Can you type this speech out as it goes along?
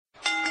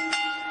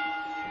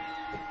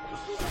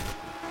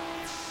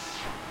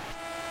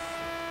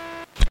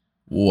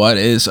What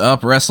is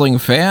up, wrestling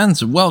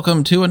fans?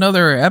 Welcome to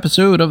another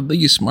episode of the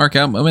Smark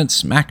Out Moment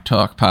Smack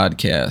Talk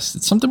podcast.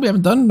 It's something we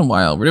haven't done in a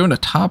while. We're doing a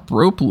top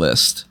rope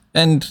list,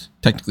 and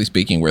technically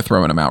speaking, we're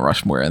throwing a Mount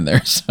Rushmore in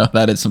there, so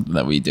that is something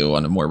that we do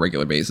on a more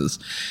regular basis.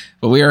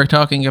 But we are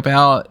talking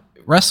about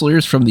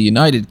wrestlers from the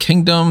United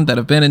Kingdom that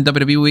have been in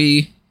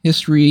WWE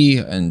history,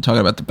 and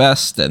talking about the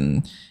best,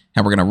 and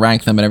how we're going to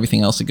rank them and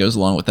everything else that goes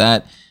along with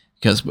that.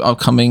 Because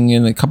upcoming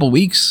in a couple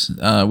weeks,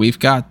 we've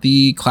got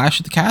the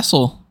Clash at the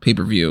Castle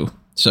pay-per-view.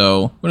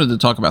 So wanted to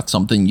talk about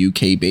something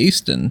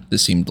UK-based, and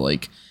this seemed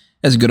like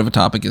as good of a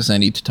topic as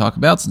any to talk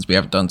about since we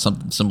haven't done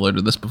something similar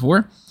to this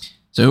before.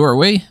 So who are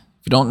we?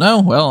 If you don't know,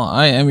 well,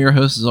 I am your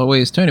host as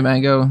always, Tony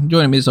Mango.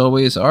 Joining me as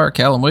always are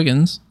Callum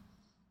Wiggins.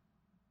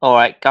 All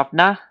right,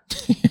 governor.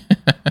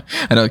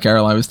 I know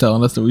Caroline was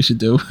telling us that we should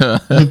do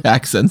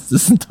accents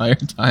this entire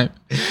time.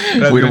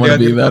 We don't want to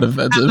be that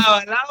offensive.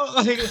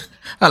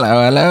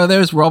 Hello. Hello,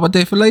 there's Robert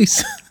De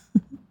Felice.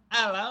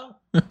 Hello.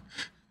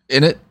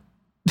 In it.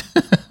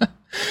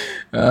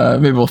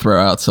 Maybe we'll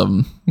throw out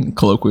some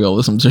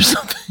colloquialisms or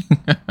something.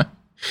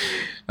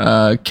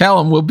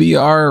 Callum will be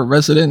our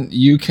resident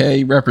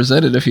UK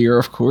representative here,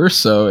 of course,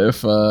 so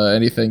if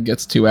anything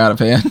gets too out of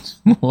hand,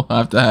 we'll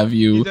have to have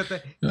you...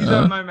 He's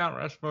on my Mount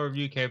Rushmore of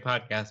UK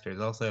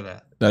podcasters, I'll say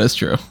that. That is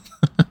true.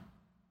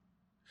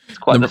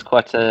 That's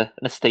quite an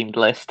esteemed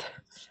list.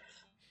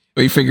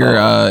 We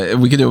figure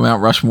we could do a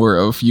Mount Rushmore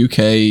of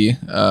UK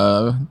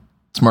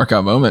Smart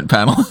Out Moment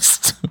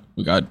panelists.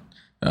 We got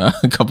a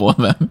couple of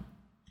them.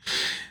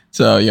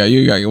 So yeah,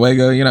 you got your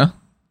Wego, you know.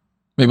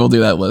 Maybe we'll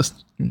do that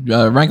list.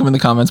 Rank them in the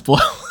comments below.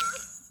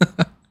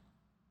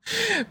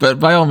 But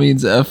by all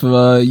means, if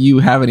you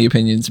have any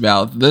opinions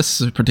about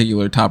this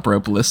particular top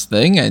rope list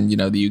thing and, you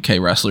know, the UK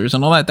wrestlers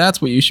and all that,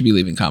 that's what you should be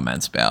leaving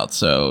comments about.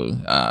 So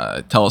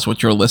tell us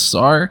what your lists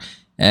are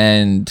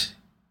and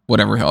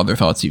whatever other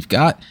thoughts you've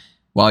got.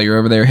 While you're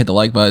over there, hit the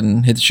like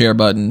button, hit the share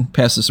button,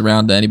 pass this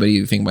around to anybody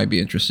you think might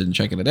be interested in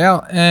checking it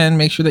out, and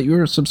make sure that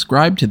you're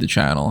subscribed to the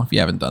channel if you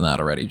haven't done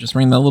that already. Just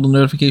ring that little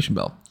notification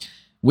bell.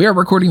 We are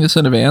recording this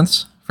in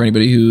advance for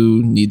anybody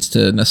who needs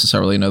to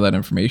necessarily know that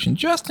information,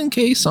 just in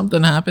case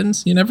something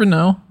happens. You never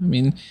know. I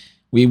mean,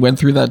 we went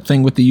through that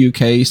thing with the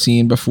UK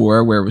scene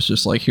before where it was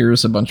just like,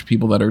 here's a bunch of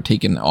people that are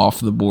taken off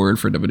the board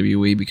for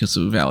WWE because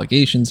of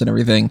allegations and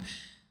everything.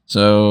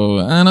 So,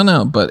 I don't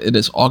know, but it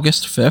is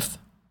August 5th.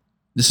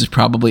 This is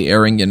probably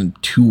airing in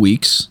 2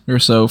 weeks or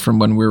so from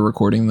when we're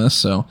recording this,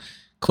 so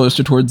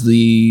closer towards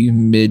the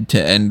mid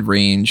to end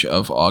range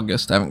of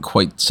August. I haven't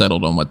quite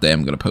settled on what day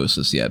I'm going to post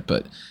this yet,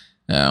 but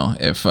you know,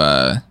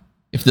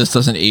 if this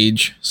doesn't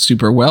age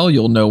super well,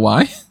 you'll know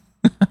why.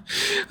 But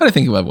I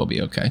think it will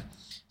be okay,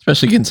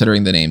 especially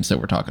considering the names that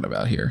we're talking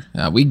about here.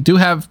 We do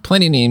have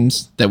plenty of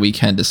names that we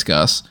can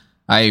discuss.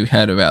 I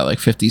had about like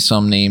 50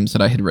 some names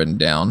that I had written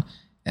down,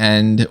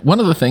 and one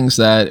of the things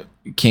that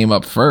came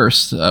up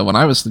first when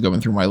I was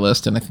going through my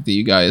list, and I think that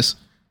you guys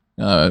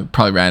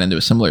probably ran into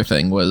a similar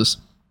thing, was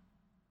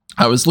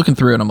I was looking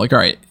through and I'm like, all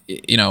right,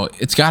 you know,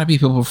 it's got to be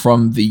people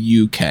from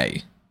the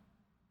UK.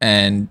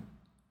 And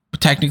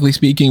technically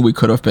speaking, we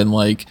could have been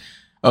like,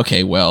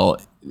 okay,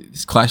 well,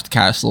 Clash at the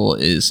Castle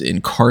is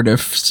in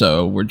Cardiff,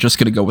 so we're just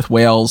going to go with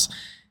Wales.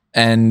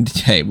 And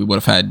hey, we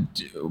would have had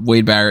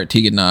Wade Barrett,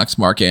 Tegan Knox,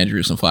 Mark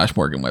Andrews, and Flash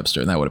Morgan Webster,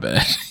 and that would have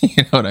been it.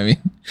 You know what I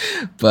mean?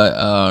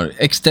 But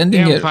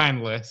extending it,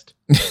 fine list.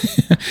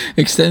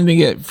 extending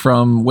it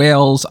from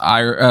Wales,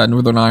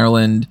 Northern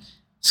Ireland,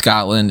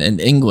 Scotland, and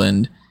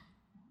England,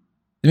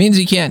 it means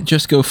you can't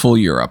just go full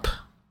Europe.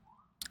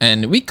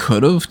 And we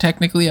could have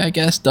technically, I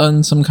guess,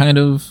 done some kind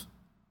of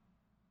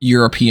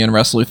European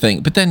wrestler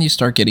thing, but then you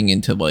start getting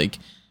into like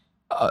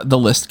the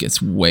list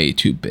gets way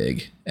too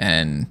big,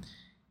 and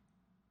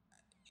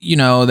you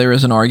know, there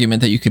is an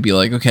argument that you could be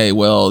like, okay,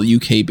 well,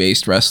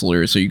 UK-based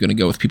wrestlers, are you going to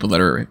go with people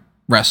that are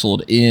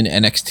wrestled in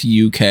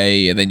NXT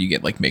UK? And then you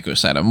get like Meiko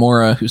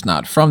Satomura, who's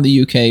not from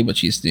the UK, but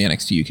she's the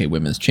NXT UK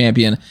Women's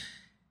Champion.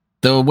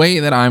 The way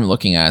that I'm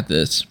looking at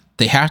this,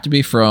 they have to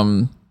be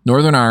from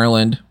Northern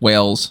Ireland,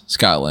 Wales,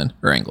 Scotland,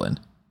 or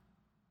England.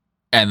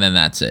 And then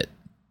that's it.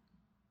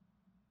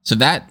 So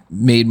that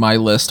made my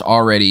list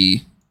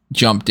already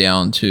jump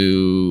down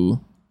to...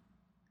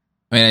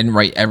 I mean, I didn't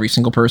write every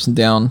single person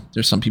down.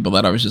 There's some people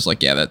that I was just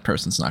like, yeah, that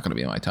person's not going to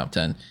be in my top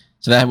 10.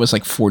 So that was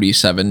like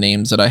 47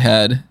 names that I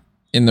had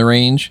in the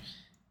range.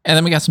 And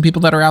then we got some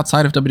people that are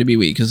outside of WWE,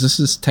 because this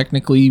is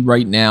technically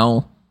right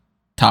now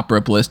top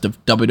rope list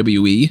of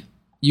WWE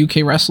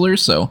UK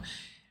wrestlers. So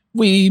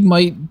we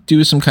might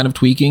do some kind of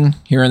tweaking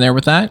here and there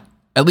with that.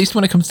 At least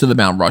when it comes to the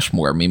Mount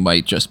Rushmore, we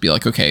might just be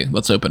like, okay,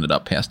 let's open it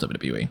up past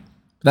WWE.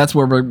 That's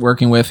what we're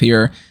working with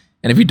here.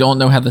 And if you don't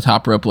know how the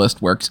top rope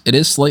list works, it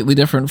is slightly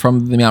different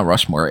from the Mount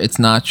Rushmore. It's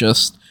not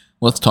just,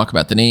 let's talk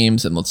about the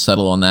names and let's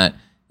settle on that.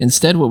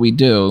 Instead, what we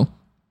do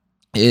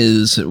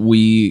is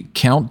we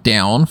count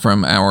down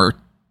from our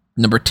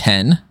number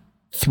 10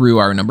 through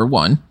our number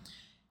 1.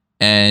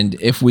 And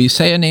if we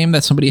say a name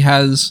that somebody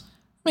has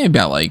maybe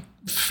about like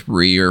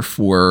 3 or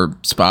 4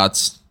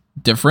 spots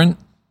different,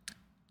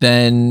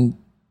 then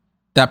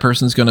that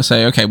person's going to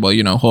say, okay,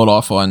 well, hold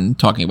off on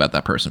talking about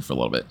that person for a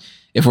little bit.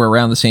 If we're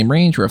around the same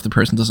range, or if the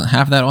person doesn't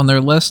have that on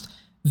their list,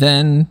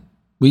 then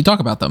we talk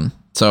about them.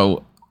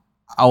 So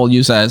I'll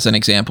use that as an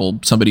example.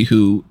 Somebody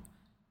who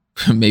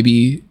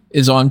maybe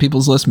is on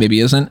people's list, maybe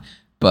isn't.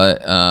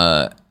 But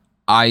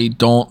I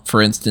don't,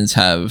 for instance,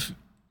 have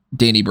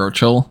Danny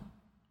Burchell.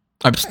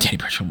 Danny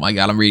Burchell. My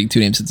God, I'm reading two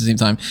names at the same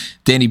time.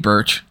 Danny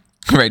Burch,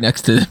 right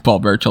next to Paul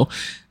Burchell.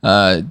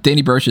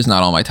 Danny Burch is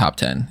not on my top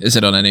 10. Is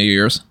it on any of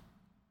yours?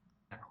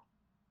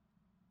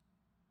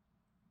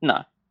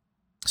 No.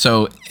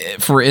 So,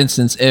 for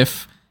instance,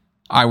 if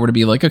I were to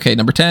be like, okay,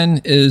 number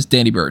 10 is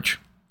Danny Burch,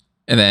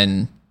 and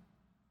then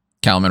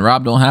Callum and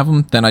Rob don't have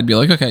him, then I'd be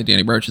like, okay,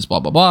 Danny Burch is blah,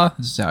 blah, blah.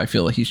 This is how I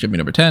feel like he should be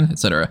number 10,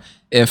 etc.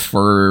 If,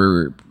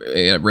 for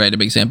a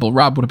random example,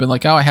 Rob would have been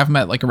like, oh, I have him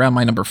at like around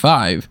my number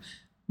 5,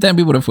 then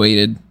we would have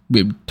waited.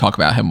 We'd talk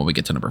about him when we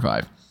get to number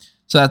 5.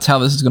 So that's how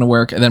this is going to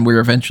work. And then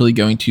we're eventually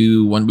going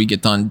to, when we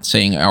get done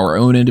saying our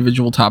own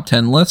individual top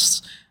 10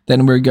 lists,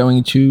 then we're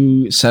going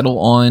to settle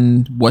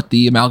on what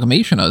the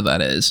amalgamation of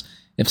that is.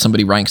 If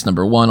somebody ranks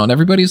number 1 on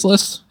everybody's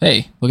list,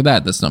 hey, look at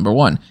that, that's number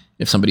 1.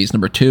 If somebody's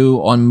number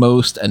 2 on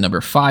most and number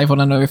 5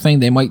 on another thing,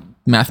 they might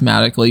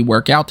mathematically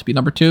work out to be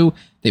number 2.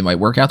 They might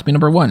work out to be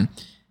number 1.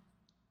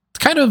 It's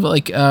kind of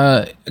like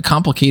a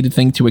complicated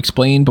thing to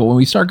explain, but when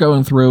we start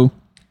going through,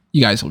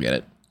 you guys will get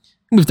it.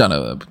 We've done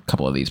a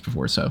couple of these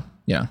before, so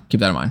yeah, keep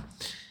that in mind.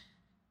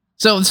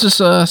 So let's just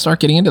start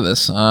getting into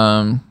this.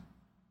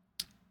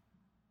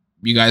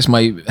 You guys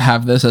might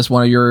have this as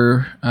one of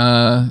your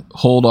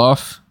hold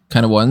off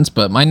kind of ones,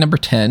 but my number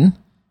 10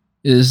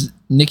 is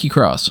Nikki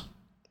Cross.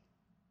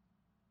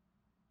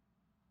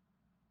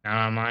 Not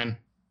on mine.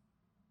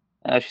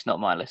 She's not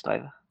on my list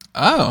either.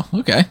 Oh,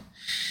 okay.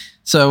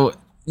 So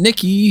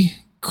Nikki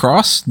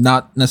Cross,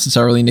 not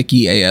necessarily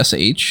Nikki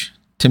ASH.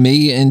 To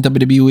me, in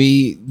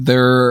WWE,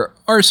 there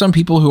are some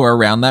people who are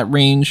around that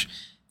range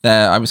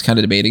that I was kind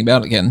of debating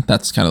about. Again,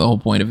 that's kind of the whole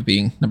point of it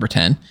being number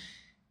 10.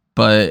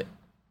 But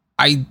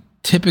I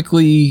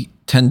typically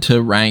tend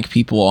to rank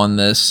people on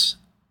this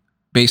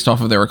based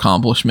off of their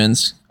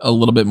accomplishments a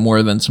little bit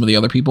more than some of the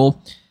other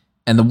people.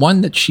 And the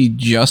one that she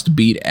just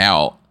beat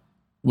out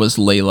was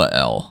Layla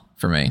L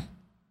for me.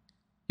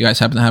 You guys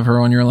happen to have her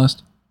on your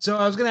list? So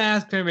I was going to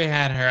ask if anybody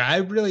had her. I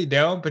really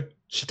don't, but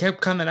she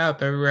kept coming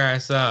up everywhere I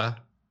saw.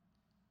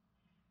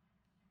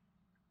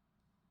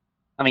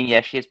 I mean,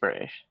 yeah, she is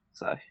British,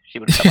 so she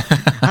would have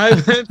come up.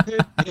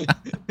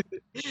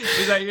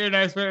 Is that your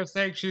nice way of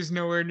saying she's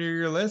nowhere near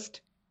your list?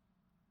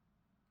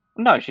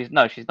 No, she's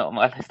not on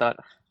my list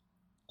either.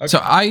 Okay. So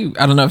I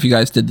don't know if you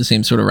guys did the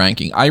same sort of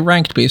ranking. I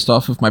ranked based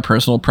off of my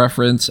personal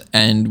preference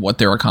and what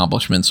their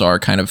accomplishments are,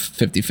 kind of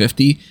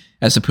 50-50,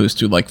 as opposed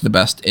to like the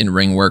best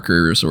in-ring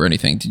workers or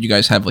anything. Did you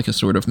guys have like a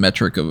sort of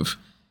metric of,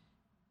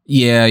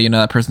 yeah,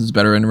 that person's a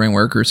better in-ring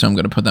worker, so I'm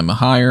going to put them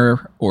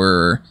higher?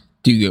 Or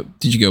did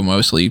you go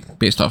mostly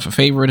based off of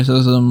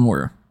favoritism,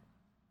 or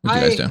what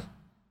did you guys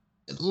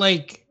do?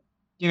 Like,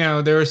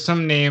 there are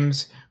some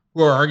names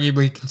who are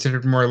arguably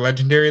considered more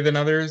legendary than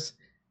others,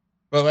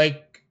 but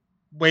like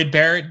Wade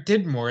Barrett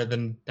did more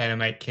than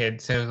Dynamite Kid,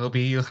 so he'll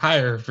be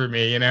higher for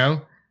me,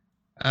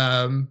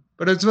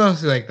 but it's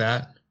mostly like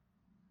that.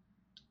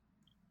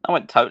 I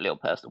went totally on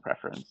personal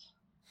preference.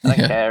 I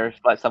don't care if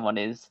like someone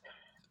is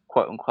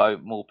quote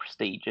unquote more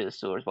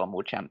prestigious or has won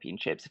more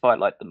championships. If I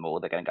like them more,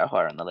 they're going to go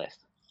higher on the list.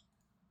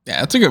 Yeah,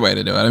 that's a good way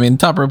to do it. I mean,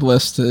 top rope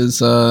list is,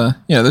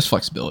 there's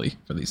flexibility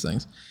for these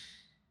things.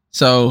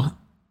 So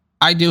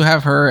I do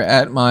have her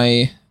at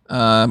my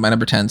my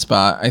number 10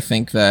 spot. I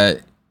think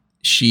that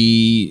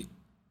she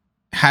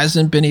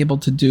hasn't been able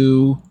to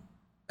do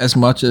as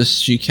much as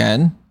she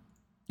can.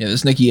 Yeah,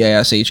 this Nikki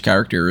ASH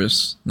character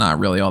is not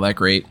really all that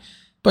great,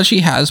 but she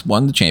has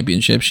won the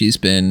championship. She's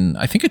been,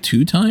 I think, a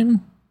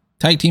 2-time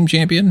tag team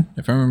champion,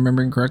 if I'm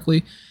remembering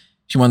correctly.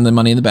 She won the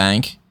Money in the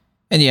Bank.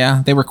 And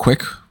yeah, they were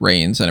quick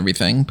reigns and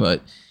everything,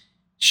 but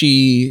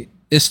she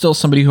is still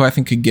somebody who I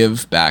think could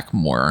give back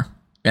more.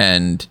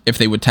 And if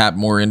they would tap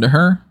more into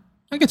her,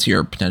 I could see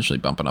her potentially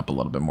bumping up a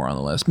little bit more on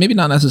the list. Maybe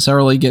not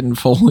necessarily getting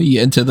fully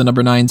into the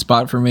number 9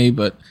 spot for me,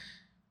 but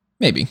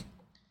maybe.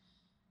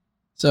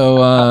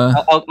 So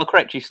I'll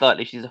correct you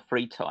slightly. She's a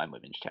 3-time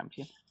women's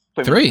champion.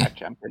 Women's tag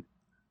champion.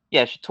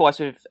 Yeah, she's twice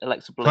with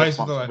Alexa Bliss,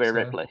 once with Rhea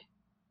Ripley.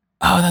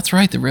 Oh, that's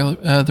right, the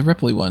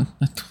Ripley one.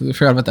 I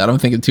forgot about that. I'm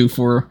thinking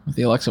 2-4 with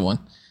the Alexa one.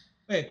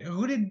 Wait,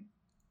 who'd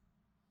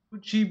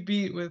she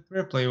beat with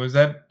Ripley? Was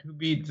that who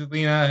beat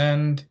Zelina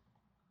and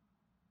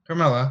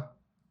Carmella?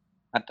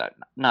 I don't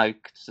know. No,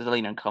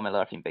 Zelina and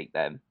Carmella, I think, beat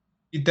them.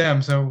 Beat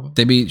them, so...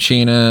 They beat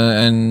Shayna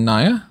and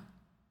Nia?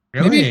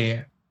 Really?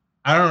 Maybe?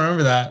 I don't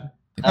remember that.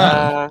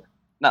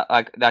 No,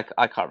 I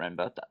can't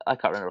remember. I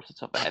can't remember off the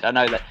top of my head. I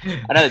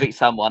know they beat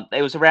someone.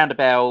 It was around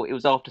about... It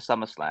was after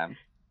SummerSlam.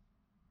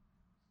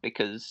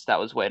 Because that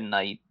was when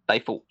they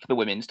fought for the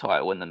women's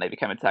title and then they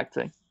became a tag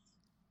team.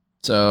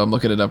 So I'm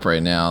looking it up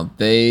right now.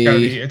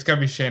 It's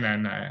gotta be Shayna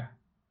and Nia.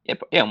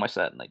 Yeah, almost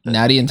certainly.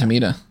 Natty and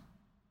Tamina.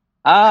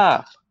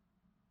 Ah!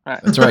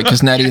 Right. That's right,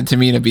 because Natty and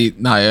Tamina beat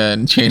Nia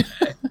and Shayna.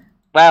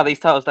 Wow, these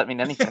titles don't mean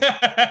anything.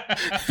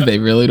 They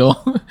really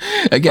don't.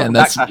 Again,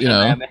 that's Backlash you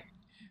know. around me.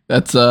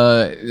 That's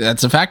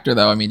a factor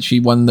though. I mean, she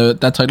won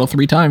that title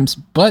 3 times,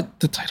 but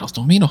the titles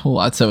don't mean a whole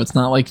lot. So it's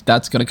not like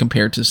that's going to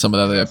compare to some of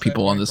the other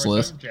people on this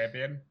list.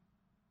 Champion.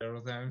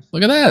 Total times.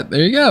 Look at that.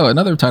 There you go.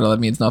 Another title that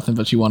means nothing,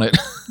 but she won it.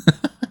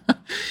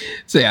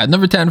 So yeah,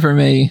 number 10 for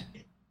me.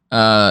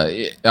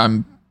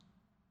 I'm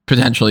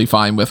potentially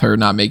fine with her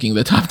not making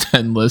the top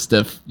 10 list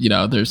if, you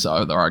know, there's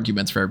other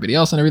arguments for everybody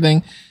else and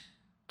everything.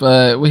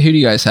 But who do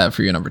you guys have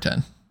for your number 10?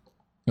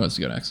 Who wants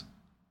to go next?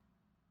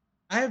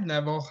 I have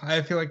Neville.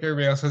 I feel like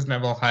everybody else has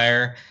Neville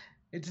higher.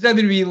 It's a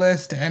WWE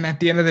list, and at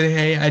the end of the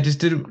day,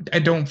 I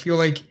don't feel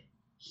like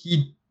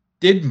he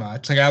did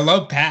much. Like, I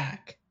love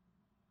Pac,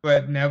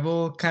 but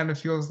Neville kind of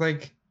feels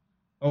like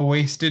a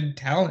wasted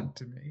talent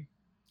to me.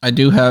 I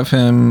do have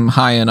him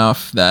high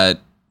enough that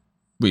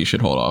we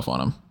should hold off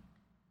on him.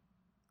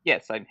 Yeah,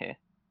 same here.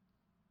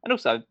 And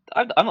also,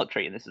 I'm not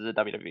treating this as a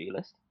WWE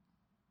list.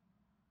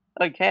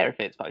 I don't care if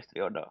it's supposed to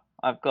be or not.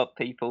 I've got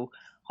people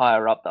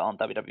higher up that aren't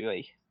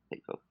WWE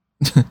people.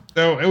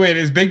 So, wait,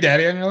 is Big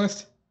Daddy on your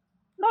list?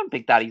 No,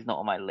 Big Daddy's not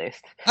on my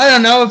list. I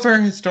don't know, for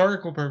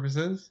historical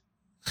purposes.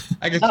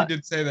 I guess No. you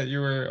did say that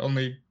you were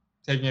only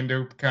taking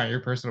into account your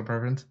personal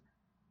preference.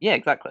 Yeah,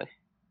 exactly.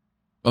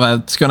 Well,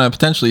 that's going to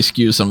potentially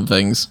skew some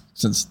things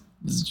since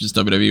this is just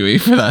WWE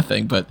for that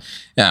thing. But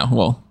yeah,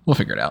 well, we'll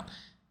figure it out.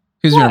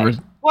 Who's your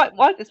number?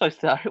 Why is this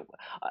supposed to?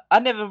 I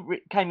never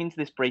came into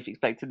this brief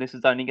expecting this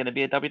was only going to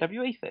be a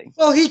WWE thing.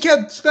 Well, he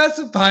kept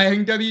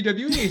specifying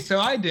WWE, so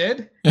I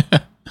did.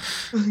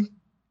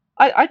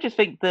 I just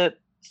think that.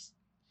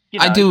 You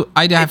know,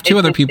 I have two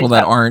other people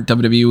that aren't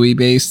WWE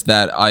based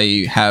that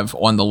I have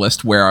on the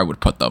list where I would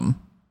put them.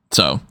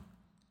 So,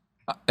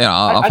 yeah,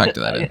 I'll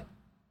factor that in.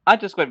 I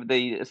just went with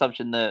the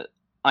assumption that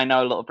I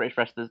know a lot of British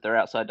wrestlers that are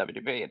outside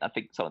WWE, and I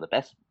think some of the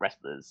best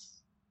wrestlers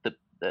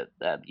that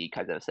the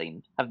UK's ever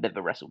seen have never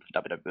wrestled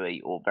for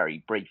WWE or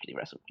very briefly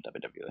wrestled for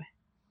WWE.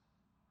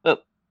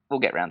 But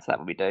we'll get around to that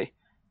when we do.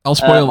 I'll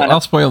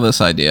spoil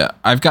this idea.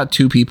 I've got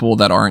two people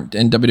that aren't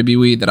in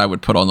WWE that I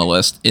would put on the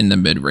list in the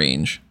mid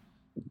range.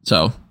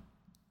 So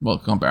we'll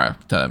come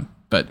back to them.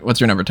 But what's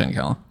your number 10,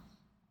 Callum?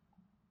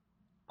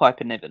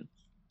 Piper Niven.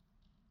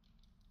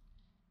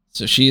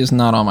 So she is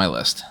not on my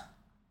list.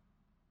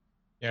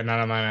 Yeah, not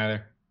on mine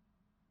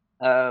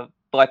either.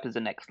 Viper's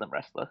an excellent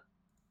wrestler.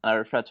 I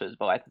refer to her as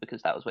Viper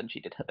because that was when she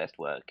did her best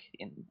work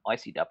in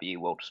ICW,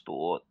 World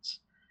Sports,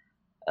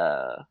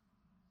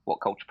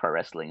 What Culture Pro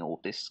Wrestling, all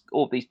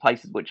these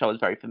places which I was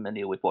very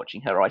familiar with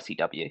watching her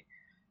ICW.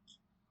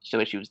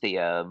 So she was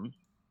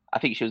I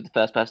think she was the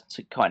first person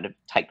to kind of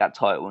take that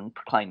title and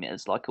proclaim it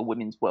as like a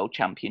women's world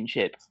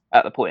championship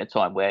at the point in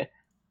time where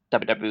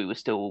WWE was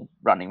still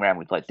running around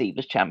with like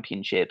Divas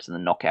Championships and the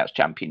Knockouts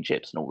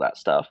Championships and all that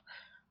stuff.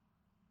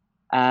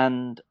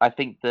 And I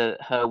think that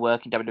her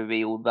work in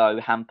WWE, although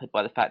hampered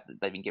by the fact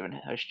that they've been given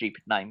her a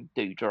stupid name,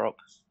 Doudrop.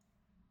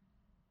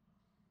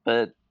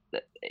 But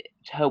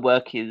her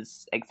work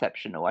is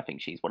exceptional. I think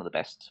she's one of the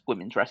best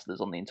women's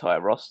wrestlers on the entire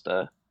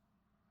roster.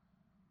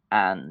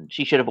 And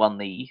she should have won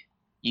the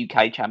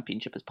UK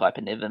Championship as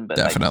Piper Niven, but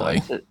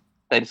definitely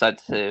they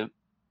decided to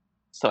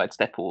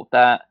sidestep all of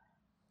that.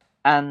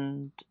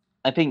 And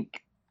I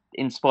think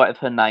in spite of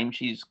her name,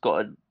 she's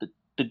got a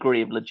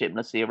degree of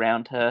legitimacy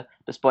around her,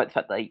 despite the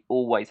fact they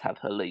always have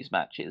her lose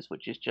matches,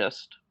 which is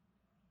just.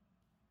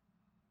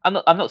 I'm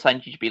not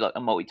saying she should be like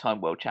a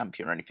multi-time world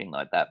champion or anything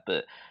like that,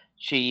 but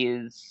she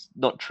is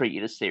not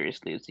treated as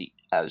seriously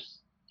as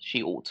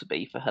she ought to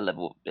be for her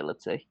level of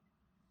ability.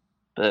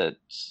 But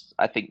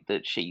I think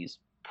that she's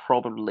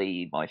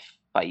probably my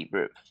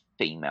favourite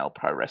female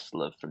pro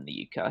wrestler from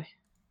the UK.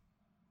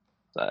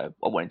 So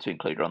I wanted to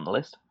include her on the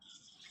list.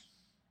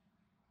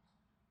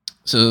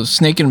 So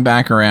snaking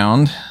back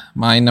around,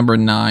 my number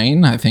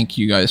 9, I think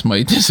you guys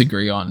might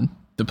disagree on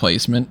the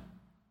placement.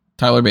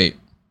 Tyler Bate.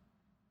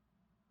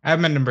 I have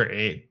my number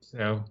 8,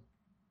 so.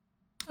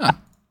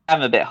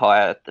 I'm a bit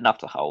higher, enough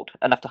to hold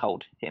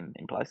him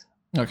in place.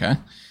 Okay.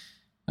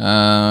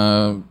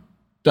 I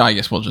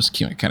guess we'll just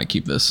kind of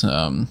keep this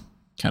kind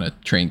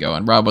of train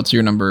going. Rob, what's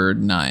your number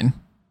 9?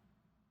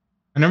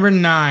 My number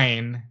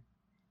 9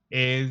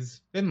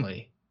 is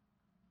Finlay.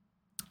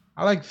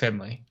 I like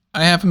Finlay.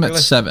 I have him at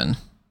 7.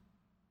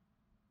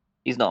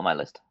 He's not on my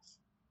list.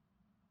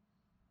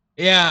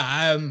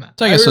 Yeah,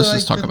 so I guess let's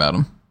just talk about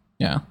him.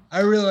 Yeah.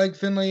 I really like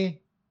Finlay.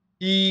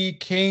 He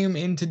came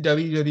into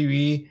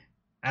WWE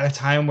at a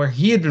time where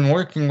he had been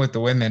working with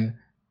the women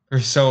for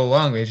so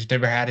long. They just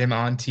never had him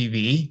on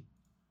TV.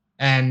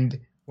 And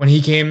when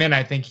he came in,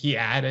 I think he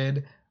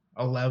added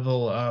a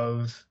level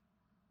of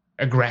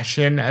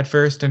aggression at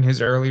first in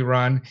his early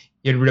run.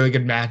 He had really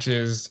good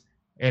matches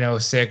in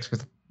 2006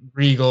 with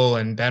Regal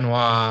and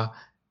Benoit,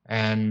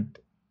 and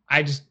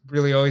I just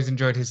really always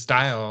enjoyed his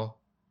style,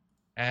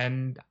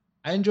 and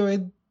I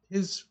enjoyed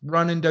his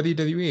run in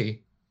WWE.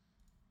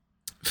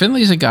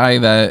 Finlay's a guy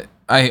that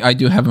I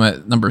do have him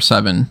at number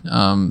 7,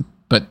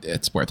 but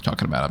it's worth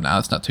talking about him now.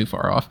 It's not too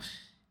far off.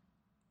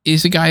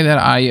 He's a guy that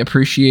I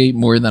appreciate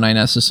more than I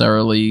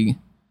necessarily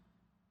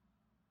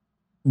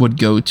would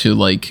go to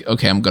like,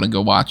 okay, I'm gonna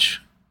go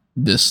watch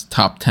this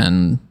top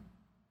 10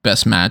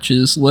 best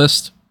matches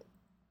list,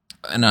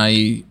 and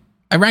I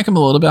rank him a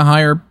little bit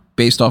higher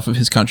based off of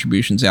his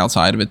contributions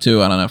outside of it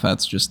too. I don't know if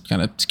that's just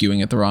kind of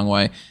skewing it the wrong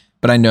way,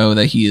 but I know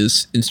that he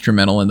is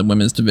instrumental in the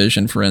women's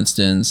division, for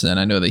instance, and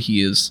I know that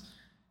he is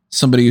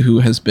somebody who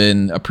has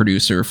been a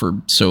producer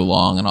for so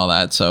long and all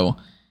that. So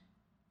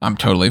I'm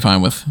totally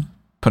fine with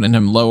putting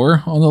him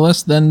lower on the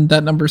list than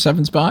that number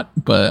 7 spot,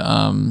 but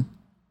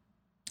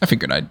I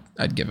figured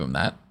I'd give him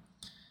that.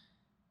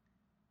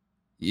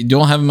 You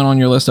don't have him on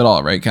your list at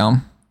all, right,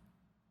 Callum?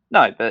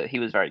 No, but he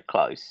was very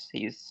close.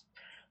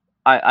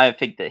 I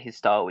think that his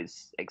style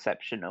is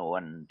exceptional,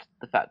 and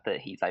the fact that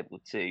he's able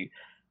to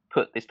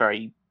put this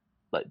very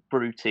like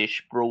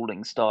brutish,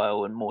 brawling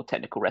style and more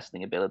technical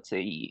wrestling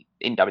ability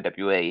in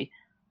WWE,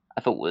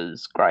 I thought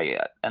was great.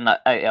 And I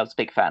was a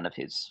big fan of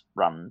his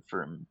run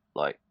from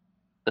like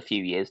the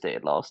few years that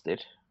it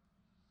lasted.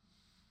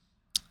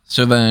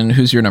 So then,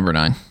 who's your number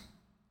 9?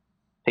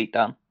 Pete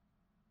Dunne.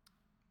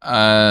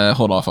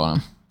 Hold off on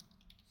him.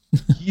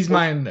 He's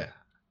mine.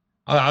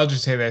 I'll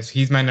just say this.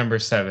 He's my number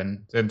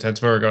 7, since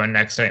that's where we're going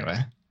next anyway.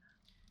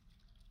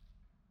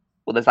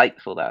 Well, there's 8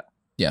 before that.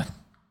 Yeah.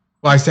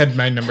 Well, I said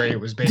my number 8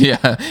 was Bailey.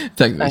 Yeah,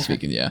 technically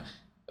speaking, yeah.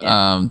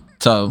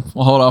 So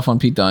we'll hold off on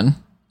Pete Dunne.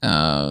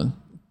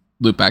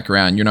 Loop back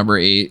around. Your number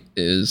 8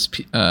 is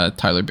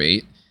Tyler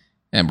Bate,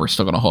 and we're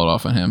still going to hold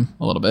off on him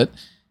a little bit.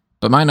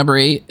 But my number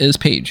 8 is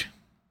Paige.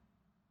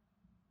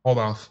 Hold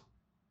off.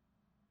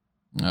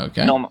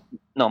 Okay. Not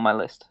on my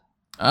list.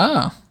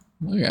 Ah,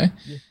 okay.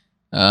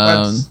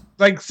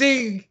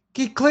 See,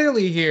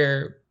 clearly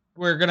here,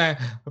 we're going to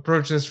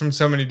approach this from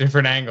so many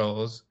different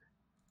angles,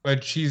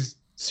 but she's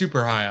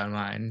super high on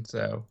mine,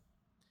 so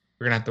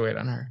we're going to have to wait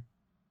on her.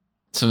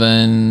 So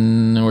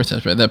then, where's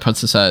that? That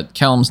puts us at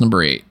Callum's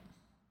number 8.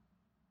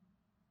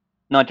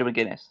 Nigel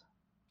McGuinness.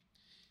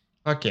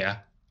 Fuck yeah.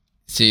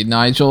 See,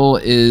 Nigel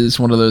is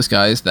one of those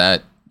guys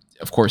that,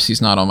 of course,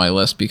 he's not on my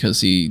list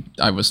because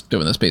I was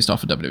doing this based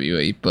off of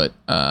WWE, but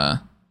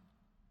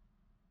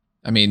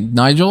I mean,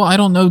 Nigel, I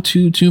don't know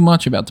too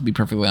much about, to be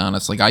perfectly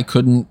honest. Like, I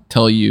couldn't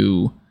tell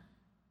you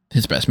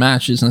his best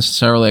matches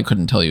necessarily. I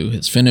couldn't tell you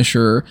his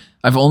finisher.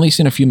 I've only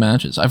seen a few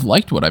matches. I've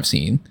liked what I've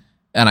seen,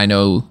 and I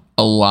know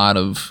a lot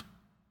of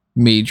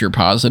major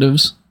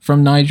positives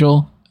from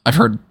Nigel. I've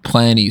heard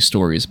plenty of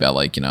stories about,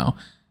 like, you know,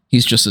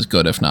 he's just as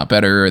good, if not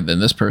better, than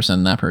this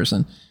person, that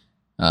person.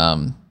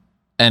 And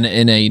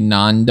in a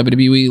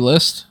non-WWE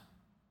list,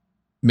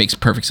 makes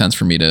perfect sense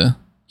for me to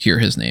hear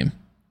his name.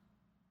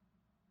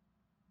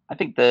 I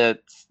think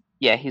that,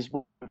 yeah, his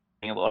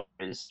Ring of Honor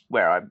is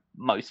where I'm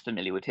most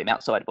familiar with him,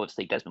 outside of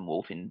obviously Desmond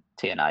Wolfe in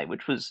TNA,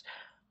 which was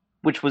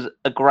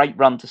a great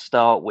run to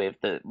start with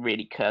that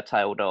really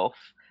curtailed off.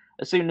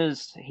 As soon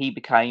as he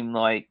became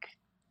like,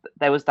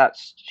 there was that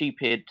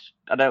stupid,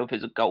 I don't know if it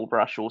was a gold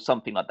rush or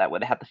something like that, where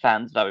they had the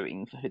fans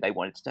voting for who they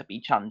wanted to be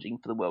challenging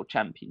for the World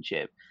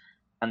Championship.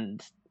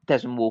 And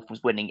Desmond Wolfe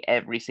was winning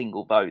every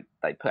single vote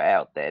they put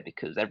out there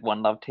because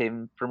everyone loved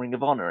him from Ring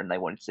of Honor and they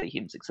wanted to see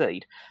him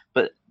succeed.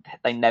 But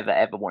they never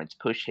ever wanted to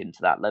push him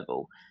to that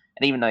level.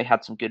 And even though he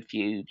had some good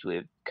feuds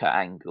with Kurt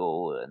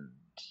Angle and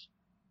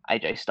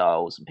AJ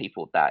Styles and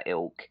people of that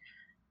ilk,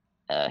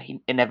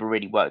 it never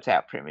really worked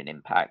out for him in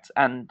Impact.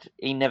 And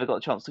he never got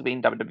a chance to be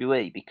in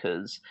WWE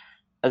because,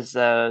 as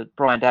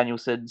Bryan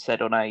Danielson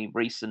said on a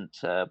recent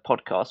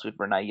podcast with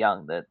Renee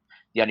Young, that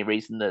the only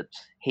reason that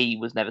he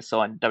was never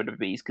signed to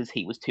WWE is because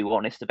he was too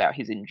honest about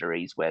his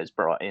injuries, whereas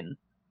Bryan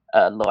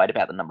lied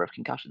about the number of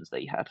concussions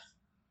that he had.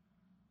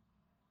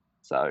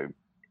 So,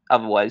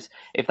 otherwise,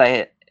 if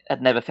they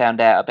had never found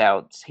out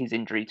about his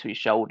injury to his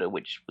shoulder,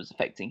 which was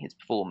affecting his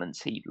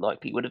performance, he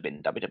likely would have been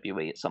in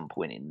WWE at some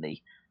point in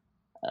the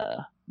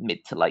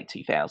mid to late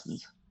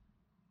 2000s.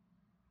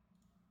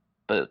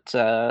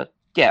 But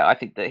yeah, I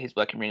think that his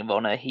work in Ring of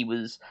Honor, he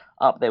was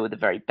up there with the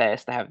very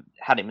best. They have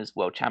had him as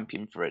world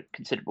champion for a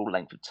considerable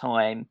length of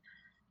time.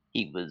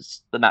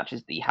 The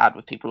matches that he had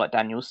with people like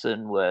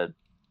Danielson were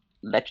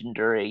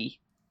legendary.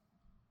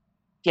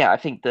 Yeah, I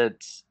think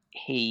that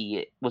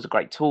he was a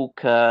great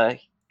talker,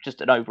 just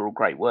an overall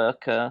great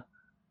worker,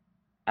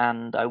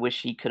 and I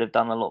wish he could have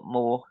done a lot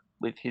more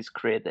with his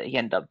career that he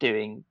ended up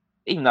doing.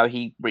 Even though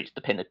he reached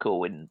the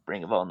pinnacle in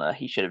Ring of Honor,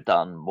 he should have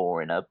done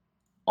more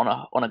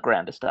on a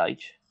grander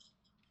stage.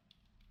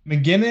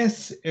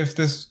 McGuinness,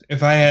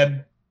 if I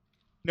had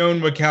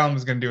known what Callum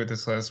was going to do with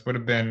this list, would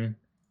have been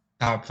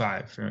top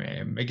 5 for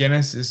me.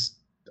 McGuinness is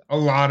a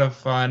lot of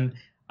fun.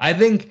 I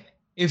think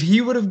if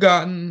he would have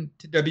gotten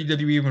to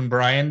WWE when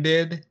Bryan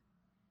did,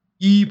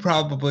 he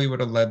probably would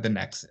have led the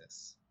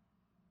Nexus.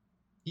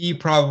 He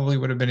probably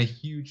would have been a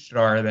huge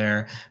star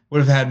there, would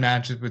have had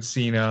matches with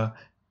Cena,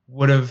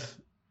 would have,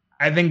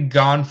 I think,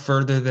 gone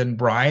further than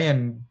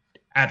Bryan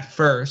at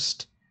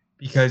first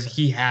because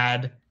he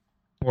had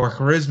more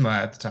charisma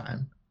at the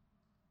time.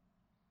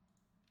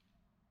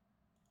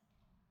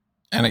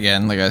 And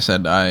again, like I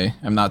said, I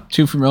am not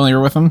too familiar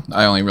with him.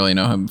 I only really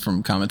know him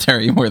from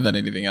commentary more than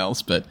anything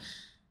else. But,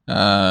 you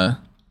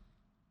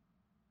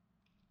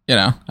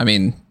know, I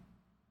mean,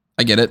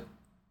 I get it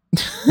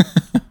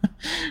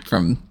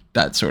from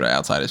that sort of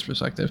outsider's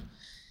perspective.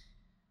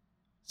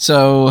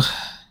 So, all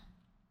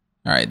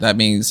right, that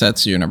means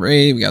that's your number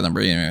 8. We got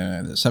number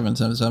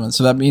 777.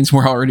 So that means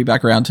we're already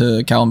back around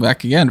to Callum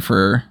back again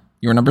for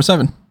your number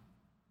 7.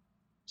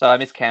 So I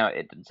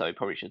miscounted, and so we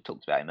probably should have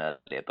talked about him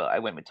earlier, but I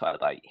went with Tyler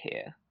Bate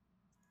here.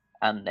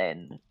 And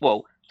then,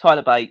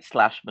 Tyler Bate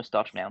 /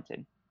 Mustache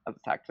Mountain as a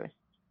tag team.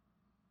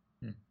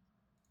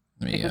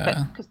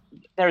 Because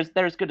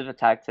they're as good of a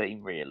tag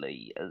team,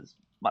 really, as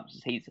much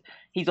as he's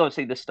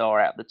obviously the star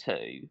out of the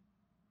two,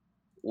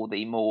 or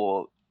the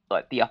more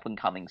like the up and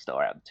coming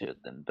star out of the two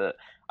of them. But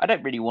I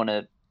don't really want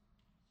to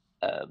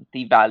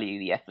devalue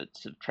the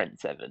efforts of Trent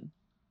Seven,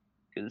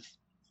 because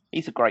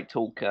he's a great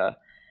talker.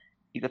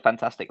 He's a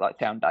fantastic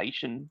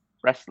foundation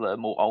wrestler,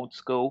 more old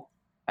school,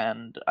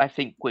 and I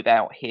think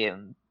without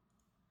him,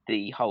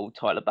 the whole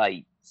Tyler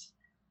Bates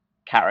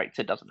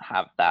character doesn't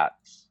have that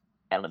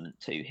element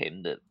to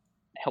him that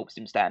helps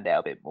him stand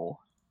out a bit more.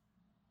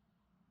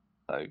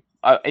 So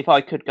if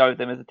I could go with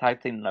them as a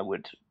tag team, then I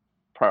would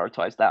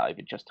prioritize that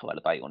over just Tyler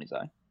Bate on his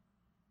own.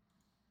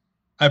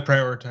 I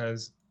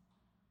prioritize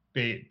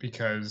Bate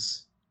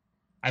because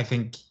I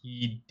think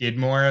he did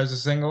more as a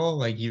single.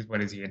 Like he's a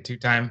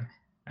 2-time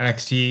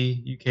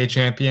NXT UK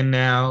champion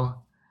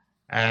now,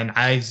 and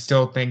I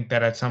still think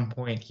that at some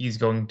point he's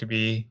going to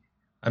be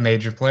a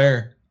major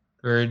player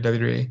for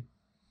WWE.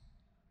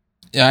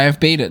 Yeah, I have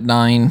Bate at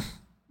 9,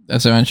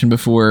 as I mentioned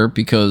before,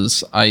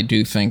 because I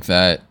do think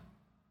that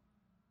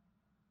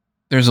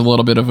there's a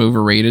little bit of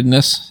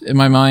overratedness in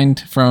my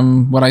mind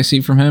from what I see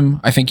from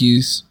him. I think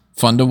he's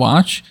fun to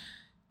watch,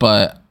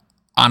 but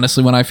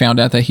honestly, when I found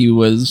out that he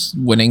was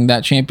winning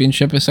that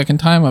championship a second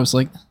time, I was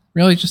like,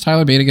 really, just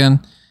Tyler Bate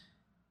again?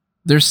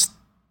 There's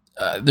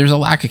a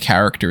lack of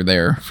character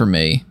there for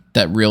me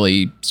that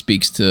really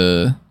speaks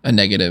to a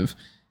negative.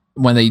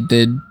 When they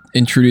did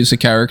introduce a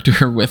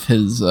character with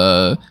his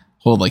whole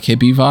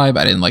hippie vibe,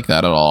 I didn't like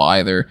that at all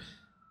either.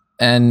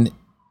 And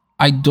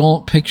I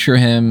don't picture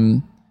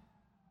him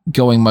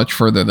going much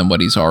further than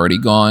what he's already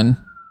gone,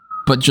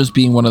 but just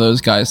being one of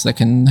those guys that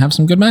can have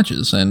some good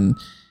matches. And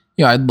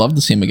I'd love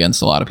to see him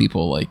against a lot of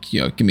people.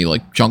 Give me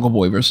Jungle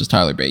Boy versus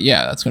Tyler Bate.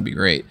 Yeah, that's gonna be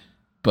great.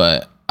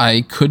 But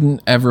I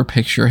couldn't ever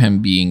picture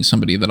him being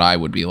somebody that I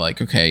would be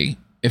like, okay,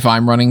 if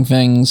I'm running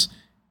things,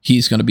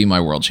 he's gonna be my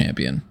world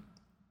champion.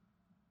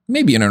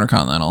 Maybe an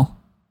Intercontinental.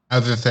 I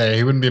was gonna say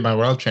he wouldn't be my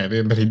world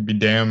champion, but he'd be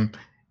damn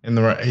sure in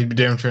the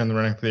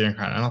running for the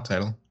Intercontinental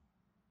title.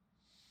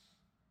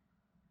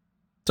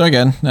 So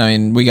again, I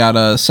mean, we got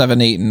a 7,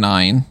 8, and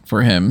 9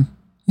 for him.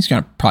 He's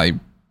gonna probably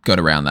go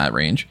to around that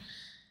range.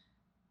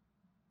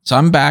 So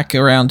I'm back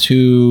around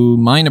to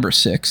my number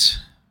 6,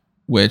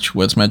 which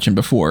was mentioned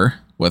before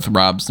with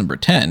Rob's number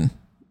 10,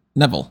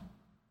 Neville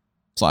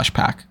 /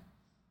 Pac.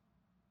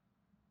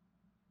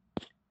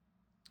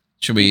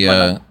 Should we?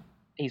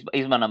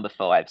 He's my number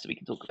 5, so we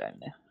can talk about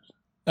him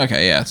now.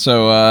 Okay, yeah.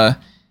 So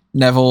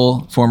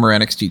Neville, former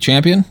NXT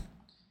champion,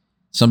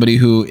 somebody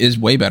who is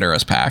way better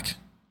as Pac,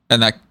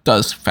 and that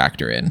does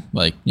factor in.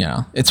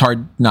 It's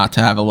hard not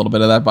to have a little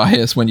bit of that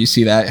bias when you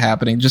see that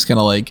happening. Just kind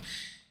of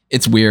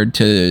it's weird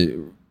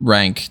to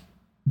rank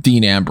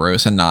Dean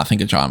Ambrose and not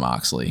think of Jon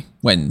Moxley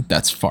when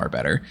that's far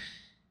better.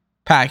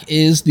 Pac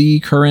is the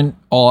current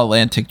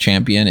All-Atlantic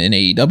champion in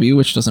AEW,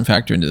 which doesn't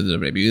factor into the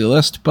WWE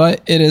list,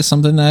 but it is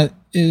something that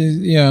is,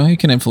 it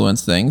can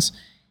influence things.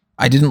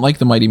 I didn't like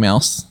the Mighty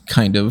Mouse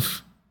kind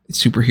of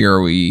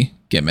superhero-y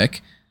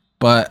gimmick,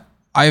 but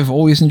I've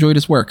always enjoyed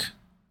his work,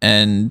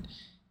 and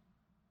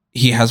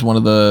he has one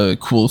of the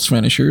coolest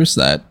finishers,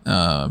 that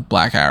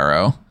Black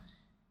Arrow.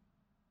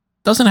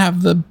 Doesn't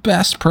have the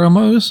best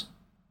promos,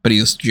 but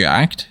he's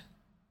jacked,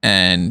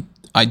 and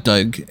I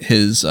dug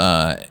his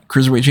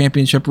Cruiserweight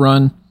Championship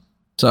run.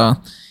 So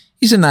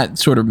he's in that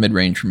sort of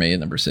mid-range for me at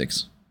number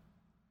 6.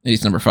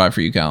 He's number 5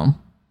 for you, Callum.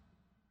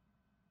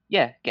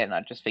 Yeah, again,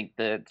 I just think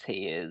that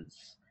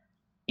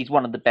he's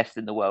one of the best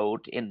in the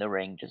world in the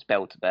ring, just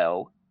bell to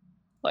bell.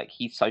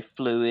 He's so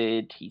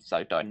fluid, he's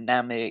so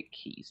dynamic,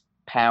 he's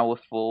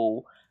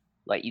powerful.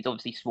 He's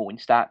obviously small in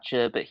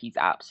stature, but he's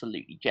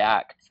absolutely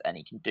jacked, and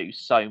he can do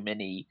so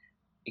many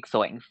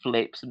exciting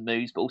flips and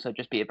moves, but also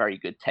just be a very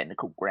good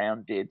technical,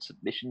 grounded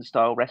submission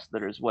style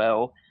wrestler as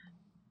well.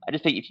 I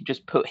just think if you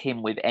just put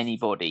him with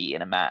anybody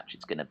in a match,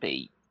 it's going to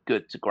be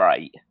good to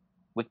great.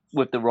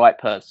 With the right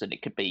person,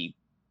 it could be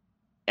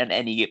on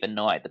any given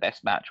night the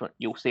best match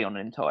you'll see on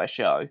an entire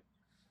show.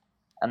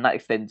 And that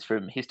extends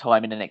from his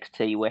time in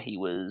NXT, where he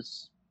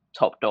was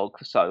top dog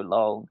for so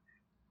long,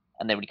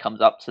 and then when he comes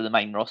up to the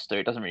main roster,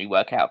 it doesn't really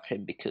work out for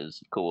him because,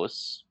 of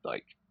course,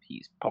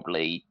 he's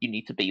probably, you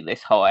need to be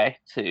this high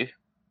to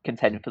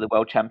contend for the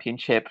world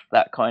championship,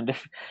 that kind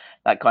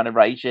of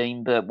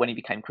regime. But when he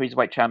became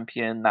Cruiserweight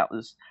champion,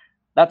 that's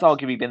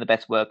arguably been the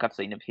best work I've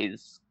seen of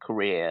his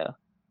career,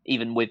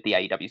 even with the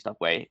AEW stuff,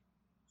 where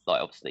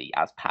obviously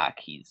as Pac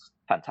he's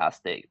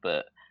fantastic,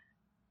 but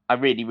I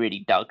really,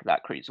 really dug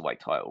that Cruiserweight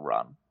title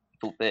run. I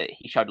thought that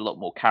he showed a lot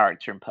more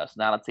character and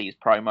personality. His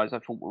promos I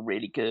thought were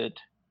really good.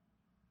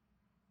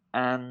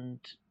 And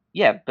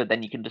yeah, but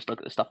then you can just look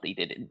at the stuff that he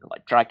did in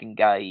like Dragon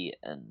Gate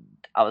and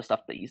other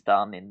stuff that he's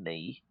done on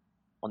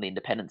the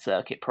independent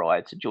circuit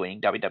prior to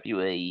joining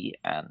WWE,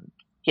 and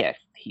yeah,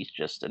 he's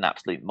just an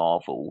absolute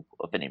marvel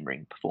of an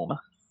in-ring performer.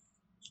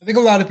 I think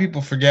a lot of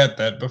people forget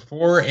that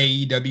before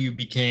AEW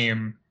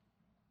became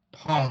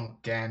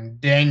Punk and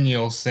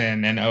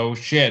Danielson and oh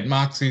shit,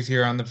 Moxley's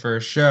here on the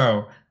first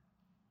show,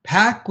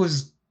 Pac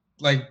was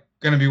like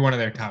going to be one of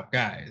their top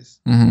guys,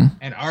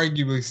 and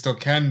arguably still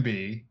can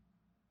be.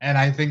 And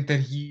I think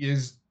that he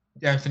is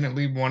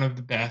definitely one of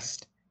the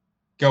best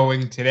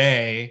going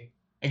today.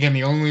 Again,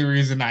 the only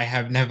reason I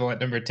have Neville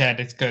at number 10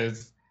 is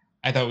because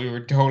I thought we were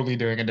totally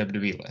doing a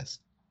WWE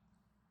list.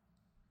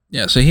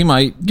 Yeah, so he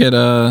might get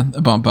a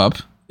bump up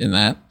in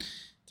that,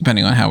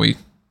 depending on how we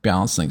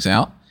balance things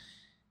out.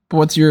 But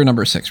what's your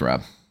number 6,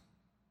 Rob?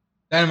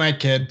 Dynamite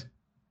Kid.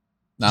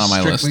 Not on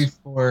my list. Strictly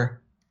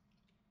for...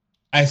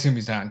 I assume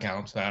he's not on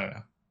Callum, so I don't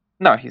know.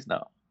 No, he's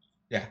not.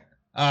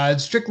 Yeah.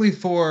 Strictly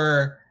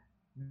for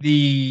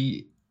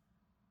the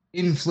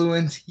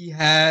influence he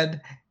had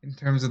in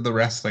terms of the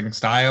wrestling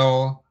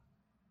style.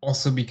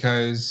 Also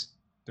because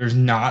there's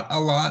not a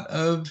lot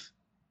of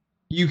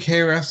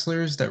UK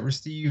wrestlers that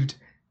received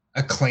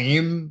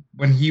acclaim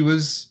when he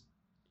was,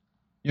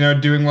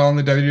 doing well in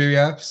the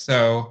WWF.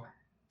 So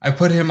I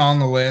put him on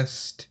the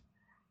list.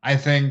 I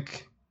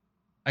think,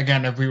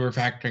 again, if we were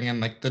factoring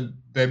in like the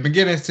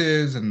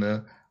McGinnises and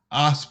the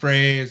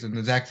Ospreys and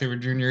the Zack Sabre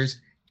Juniors,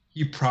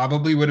 he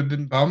probably would have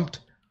been bumped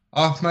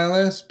off my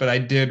list, but I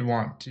did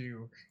want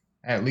to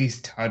at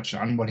least touch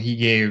on what he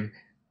gave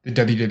the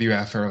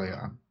WWF early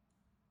on.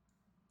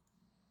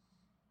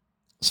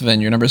 So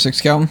then your number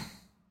 6, Calvin?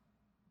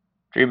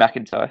 Drew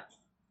McIntyre.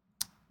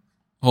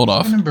 Hold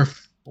off. Number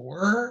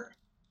 4?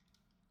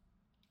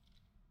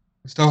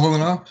 Still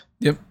holding off?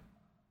 Yep.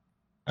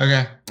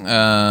 Okay.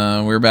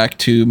 We're back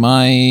to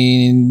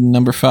my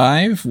number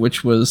 5,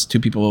 which was two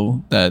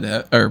people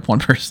that, or one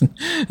person.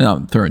 No,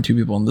 I'm throwing two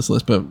people on this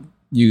list, but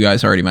you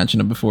guys already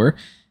mentioned him before.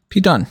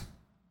 Pete Dunne,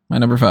 my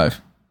number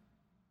 5.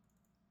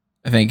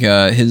 I think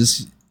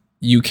his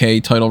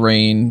UK title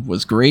reign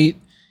was great.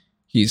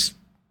 He's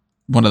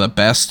one of the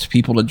best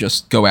people to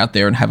just go out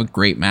there and have a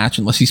great match,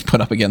 unless he's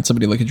put up against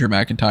somebody like a Drew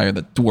McIntyre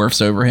that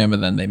dwarfs over him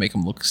and then they make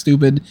him look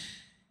stupid.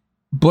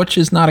 Butch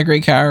is not a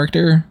great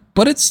character,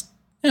 but it's,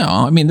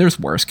 there's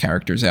worse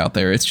characters out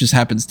there. It just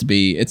happens to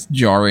be, it's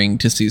jarring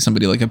to see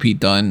somebody like a Pete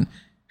Dunne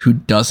who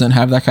doesn't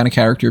have that kind of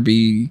character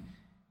be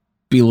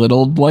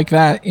belittled like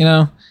that,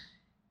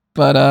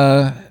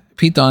 But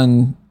Pete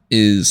Dunne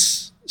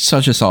is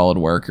such a solid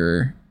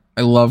worker.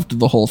 I loved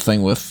the whole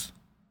thing with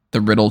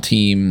the Riddle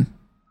team.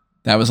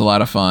 That was a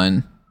lot of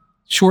fun.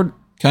 Short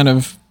kind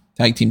of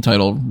tag team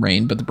title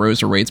reign, but the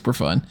Broserweights were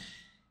fun.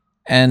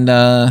 And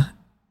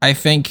I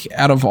think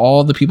out of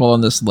all the people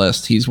on this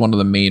list, he's one of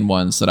the main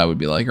ones that I would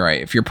be like, all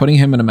right, if you're putting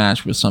him in a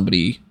match with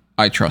somebody,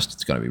 I trust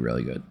it's going to be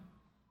really good.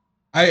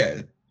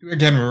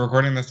 Again, we're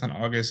recording this on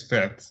August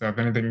 5th, so if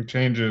anything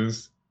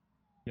changes,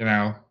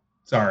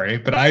 sorry.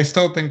 But I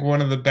still think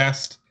one of the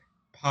best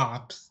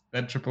pops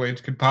that Triple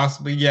H could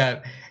possibly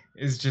get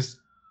is just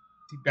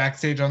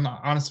backstage on a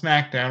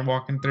SmackDown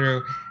walking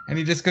through, and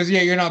he just goes,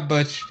 yeah, you're not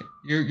Butch,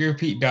 you're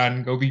Pete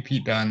Dunne, go be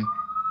Pete Dunne.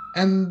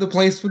 And the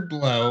place would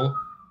blow,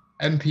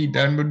 and Pete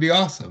Dunne would be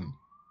awesome.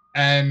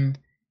 And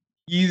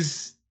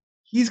he's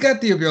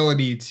got the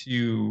ability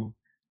to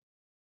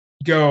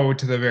go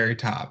to the very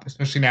top,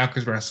 especially now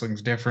because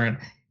wrestling's different.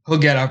 He'll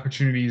get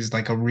opportunities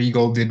like a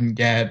Regal didn't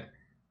get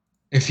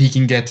if he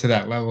can get to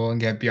that level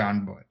and get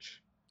beyond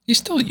Butch. He's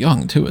still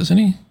young too, isn't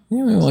he?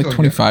 Like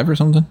 25 or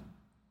something.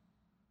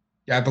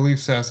 Yeah, I believe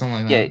so,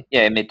 something like that.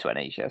 Yeah,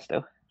 mid-20s, yeah,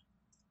 still.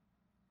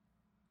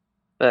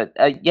 But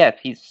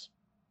he's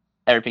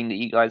everything that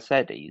you guys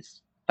said.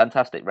 He's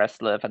fantastic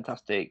wrestler,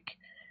 fantastic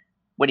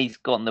when he's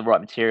gotten the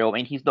right material. I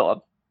mean, he's not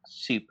a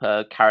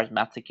super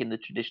charismatic in the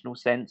traditional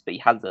sense, but he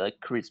has a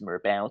charisma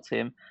about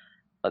him.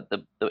 Like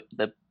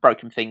the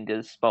broken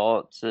fingers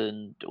spots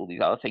and all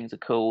these other things are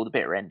cool. The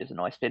bitter end is a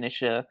nice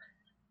finisher.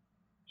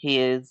 He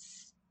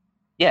is,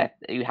 he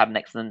had an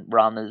excellent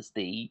run as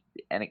the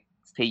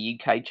NXT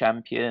UK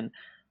champion.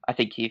 I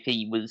think if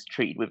he was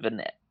treated with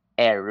an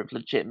air of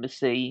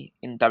legitimacy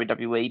in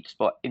WWE,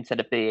 instead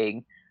of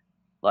being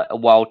like a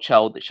wild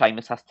child that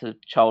Sheamus has to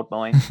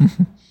childmind,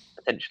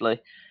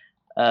 potentially,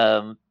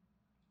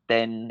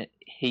 then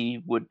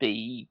he'd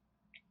be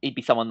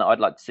someone that I'd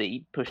like to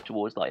see push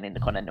towards like an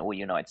Intercontinental or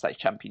United States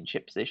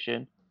Championship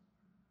position.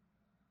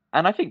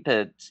 And I think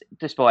that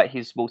despite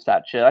his small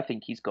stature, I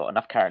think he's got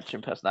enough character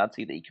and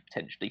personality that he could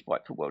potentially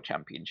fight for world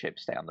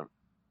championships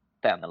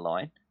down the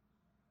line.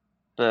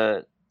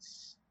 But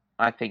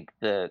I think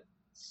that,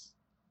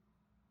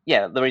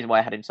 the reason why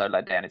I had him so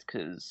low down is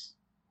because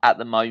at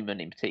the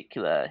moment in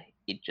particular,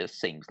 it just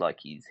seems like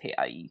he's hit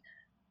a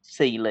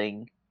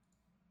ceiling.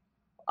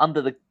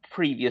 Under the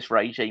previous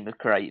regime of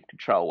creative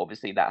control,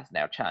 obviously that has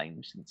now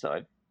changed since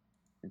I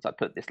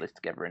put this list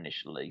together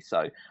initially.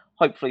 So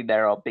hopefully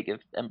there are bigger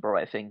and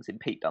brighter things in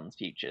Pete Dunne's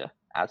future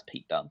as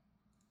Pete Dunne.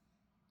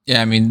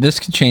 Yeah, I mean, this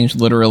could change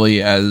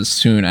literally as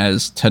soon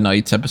as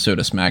tonight's episode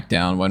of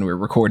SmackDown when we're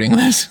recording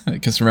this.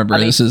 Because remember,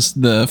 this is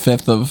the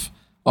 5th of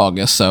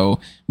August, so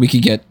we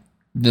could get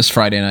this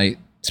Friday night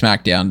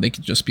SmackDown. They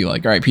could just be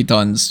like, all right, Pete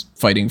Dunne's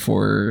fighting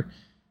for,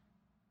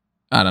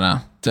 I don't know,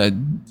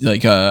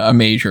 like a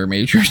major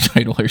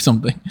title or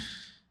something.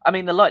 I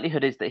mean, the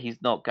likelihood is that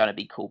he's not going to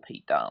be called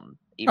Pete Dunne,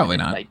 even Probably if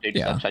not. they do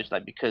decide to change the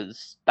name,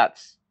 because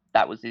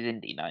that was his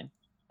indie name.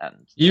 And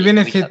even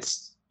if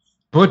it's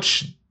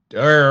Butch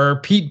or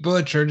Pete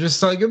Butch, or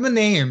just like, give him a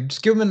name,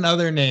 just give him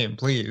another name,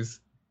 please.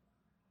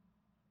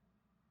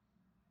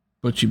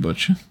 Butchie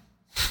Butch.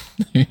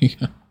 There you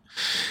go.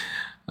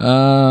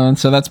 And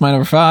so that's my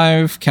number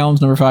 5. Callum's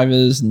number 5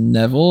 is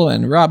Neville,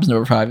 and Rob's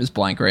number 5 is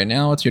blank right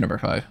now. What's your number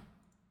 5?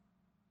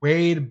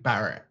 Wade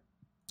Barrett.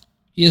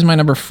 He is my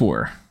number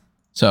 4.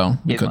 So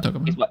we could talk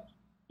about him.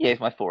 He's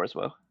my 4 as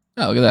well.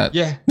 Oh, look at that.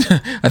 Yeah.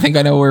 I think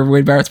I know where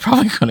Wade Barrett's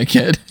probably going to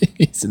get.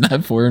 He's in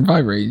that 4 and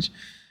 5 range.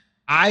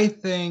 I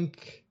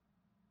think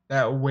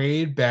that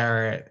Wade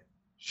Barrett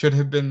should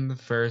have been the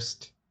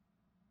first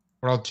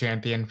world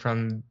champion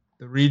from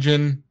the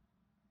region.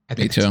 I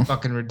think it's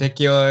fucking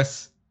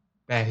ridiculous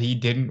that he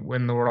didn't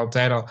win the world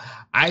title.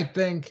 I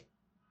think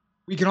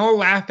we can all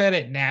laugh at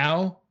it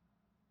now,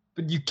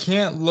 but you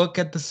can't look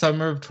at the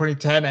summer of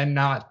 2010 and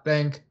not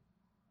think,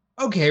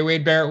 okay,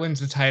 Wade Barrett wins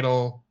the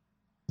title,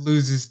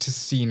 loses to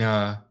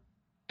Cena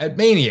at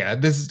Mania.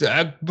 This is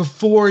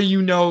before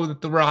you know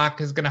that The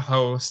Rock is going to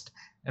host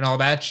and all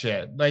that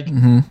shit. Like,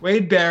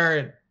 Wade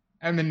Barrett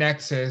and the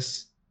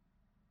Nexus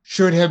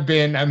should have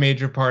been a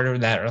major part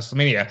of that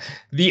WrestleMania.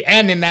 The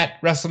N in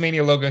that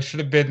WrestleMania logo should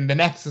have been the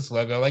Nexus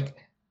logo. Like,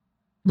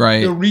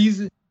 right. The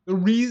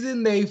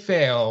reason they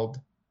failed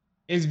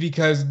is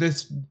because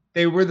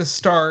they were the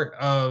start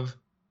of,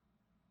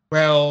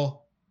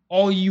 well,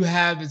 all you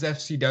have is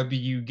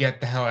FCW, get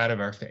the hell out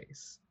of our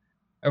face,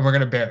 and we're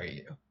going to bury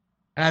you.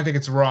 And I think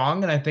it's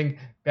wrong, and I think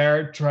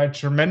Barrett tried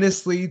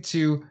tremendously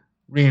to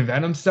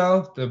reinvent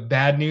himself. The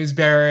Bad News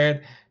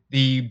Barrett,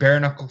 the bare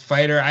knuckle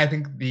fighter. I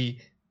think the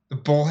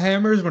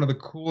Bullhammer is one of the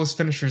coolest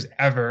finishers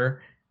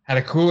ever. Had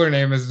a cooler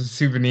name as a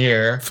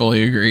souvenir.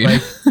 Fully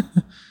agreed.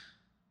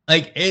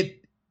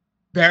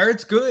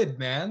 Barrett's good,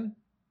 man.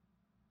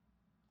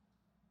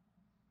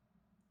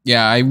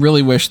 Yeah, I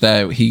really wish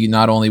that he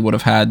not only would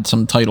have had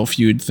some title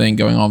feud thing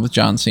going on with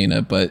John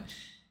Cena, but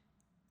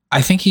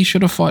I think he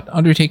should have fought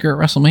Undertaker at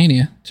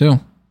WrestleMania,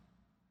 too.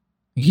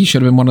 He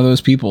should have been one of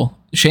those people.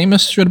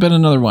 Sheamus should have been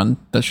another one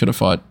that should have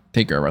fought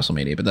Taker at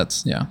WrestleMania, but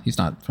that's, he's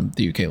not from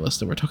the UK list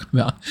that we're talking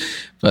about.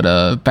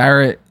 But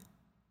Barrett,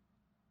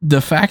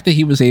 the fact that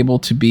he was able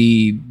to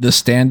be the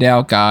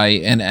standout guy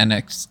in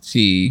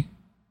NXT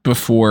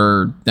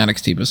before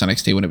NXT was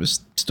NXT, when it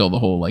was still the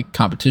whole like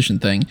competition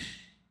thing,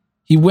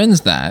 he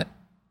wins that,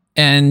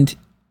 and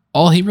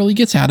all he really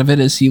gets out of it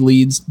is he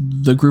leads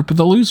the group of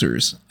the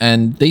losers,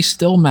 and they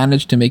still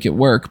managed to make it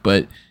work.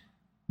 But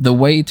the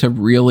way to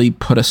really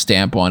put a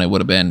stamp on it would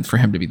have been for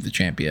him to be the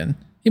champion.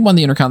 He won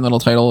the Intercontinental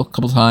title a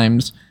couple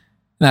times.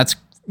 And that's,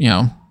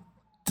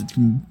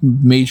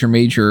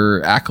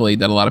 major accolade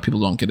that a lot of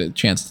people don't get a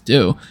chance to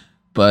do.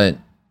 But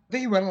I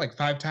think he won it like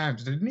 5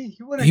 times, didn't he?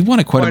 He won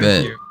it quite a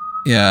bit.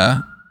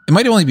 Yeah. It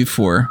might only be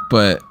 4,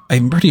 but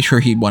I'm pretty sure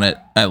he won it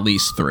at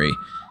least 3.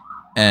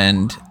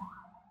 And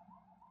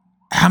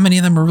how many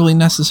of them are really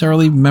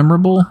necessarily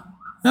memorable?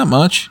 Not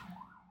much.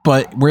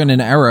 But we're in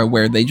an era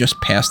where they just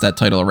passed that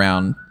title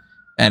around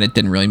and it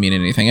didn't really mean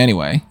anything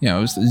anyway. It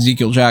was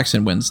Ezekiel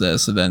Jackson wins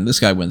this, and then this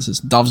guy wins this.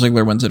 Dolph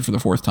Ziggler wins it for the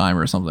 4th time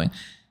or something.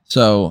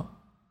 So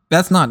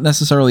that's not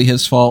necessarily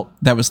his fault.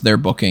 That was their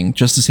booking.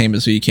 Just the same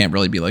as you can't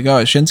really be like,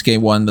 oh, Shinsuke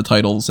won the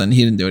titles and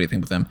he didn't do anything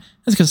with them.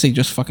 That's because they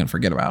just fucking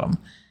forget about him.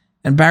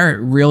 And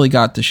Barrett really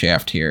got the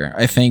shaft here.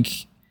 I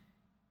think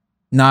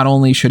not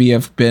only should he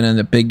have been in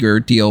a bigger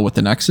deal with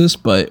the Nexus,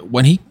 but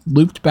when he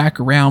looped back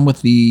around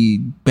with the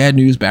Bad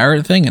News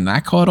Barrett thing and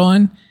that caught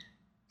on,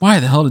 why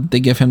the hell did they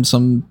give him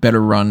some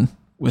better run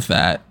with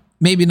that?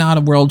 Maybe not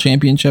a world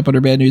championship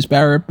under Bad News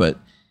Barrett, but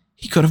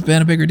he could have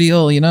been a bigger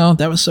deal,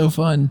 That was so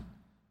fun.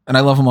 And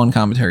I love him on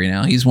commentary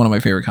now. He's one of my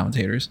favorite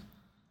commentators.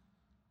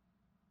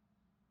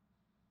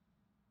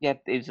 Yeah,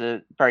 he was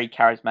a very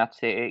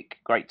charismatic,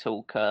 great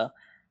talker.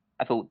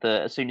 I thought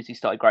that as soon as he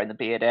started growing the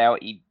beard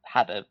out, he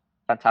had a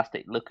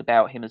fantastic look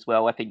about him as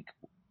well. I think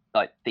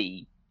like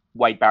the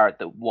Wade Barrett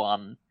that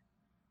won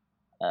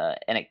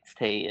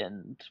NXT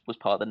and was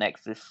part of the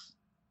Nexus,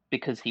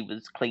 because he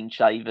was clean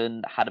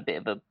shaven, had a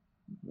bit of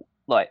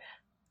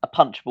a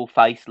punchable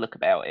face look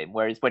about him,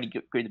 whereas when he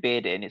grew the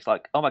beard in, it's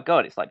like, oh my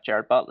god, it's like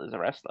Jared Butler's a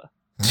wrestler.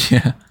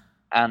 Yeah.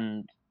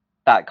 And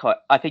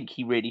I think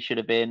he really should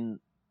have been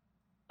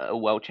a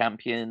world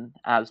champion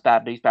as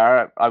Bad News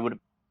Barrett. I would have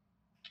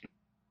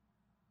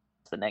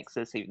the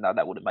Nexus, even though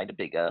that would have made a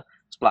bigger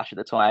splash at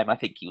the time. I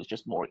think he was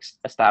just more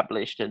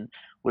established and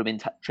would have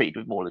been treated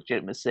with more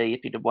legitimacy if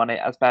he'd have won it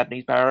as Bad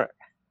News Barrett.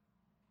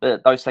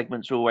 But those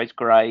segments were always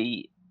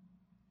great.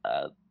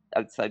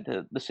 I'd say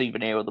the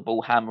souvenir or the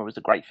Bull Hammer was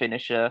a great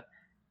finisher.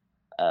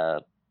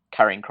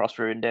 Karrion Kross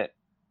ruined it.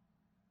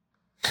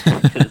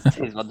 because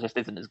his one just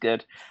isn't as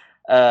good.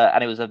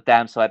 And it was a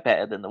damn sight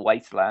better than the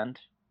Wasteland.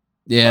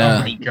 Yeah.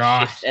 Oh my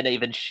gosh. An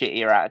even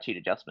shittier attitude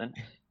adjustment.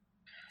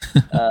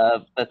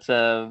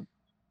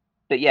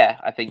 But yeah,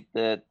 I think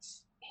that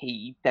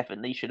he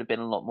definitely should have been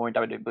a lot more in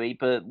WWE.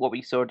 But what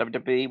we saw in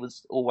WWE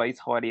was always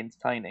highly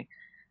entertaining,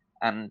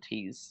 and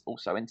he's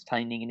also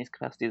entertaining in his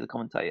capacity as a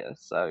commentator.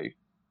 So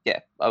yeah,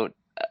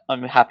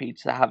 I'm happy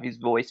to have his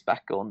voice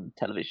back on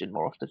television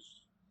more often.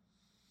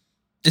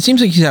 It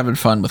seems like he's having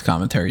fun with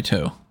commentary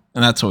too,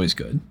 and that's always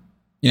good.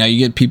 You know, you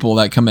get people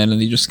that come in and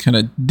they just kind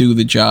of do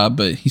the job,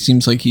 but he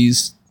seems like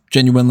he's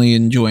genuinely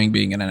enjoying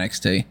being in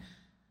NXT.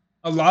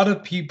 A lot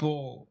of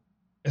people,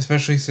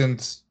 especially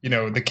since,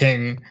 the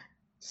King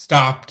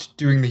stopped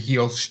doing the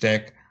heel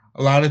shtick,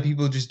 a lot of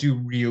people just do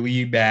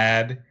really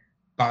bad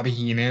Bobby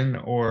Heenan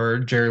or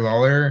Jerry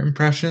Lawler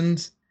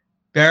impressions.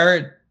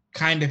 Barrett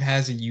kind of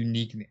has a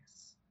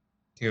uniqueness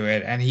to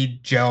it, and he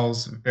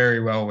gels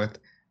very well with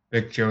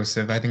Vic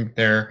Joseph. I think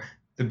they're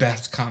the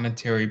best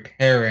commentary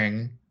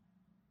pairing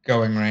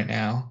going right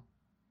now.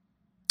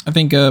 I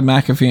think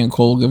McAfee and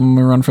Cole give them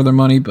a run for their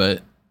money,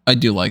 but I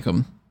do like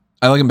them.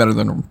 I like them better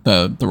than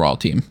the Raw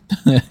team.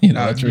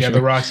 That's for sure.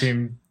 The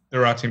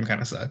Raw team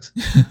kind of sucks.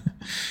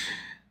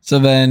 So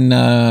then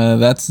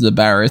that's the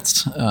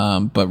Barretts,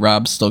 but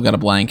Rob's still got a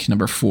blank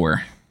number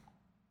 4.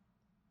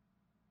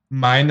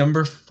 My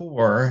number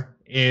 4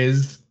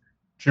 is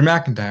Drew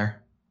McIntyre.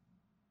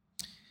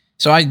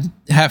 So I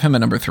have him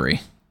at number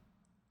 3.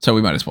 So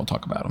we might as well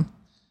talk about him.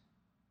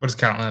 What does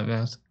Count have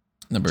as?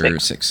 Number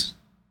 6.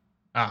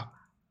 Oh,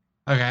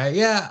 okay.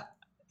 Yeah,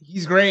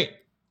 he's great.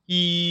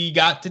 He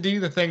got to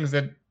do the things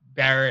that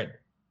Barrett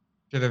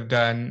should have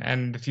done,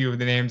 and a few of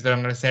the names that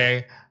I'm going to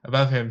say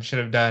above him should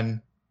have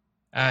done.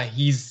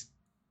 If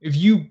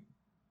you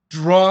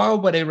draw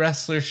what a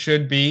wrestler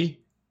should be,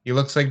 he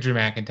looks like Drew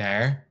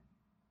McIntyre.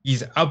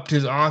 He's upped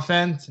his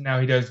offense. Now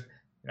he does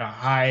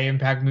high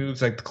impact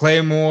moves like the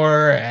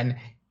Claymore, and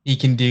he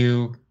can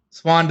do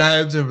swan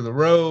dives over the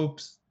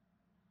ropes.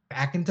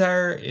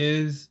 McIntyre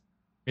is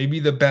maybe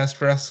the best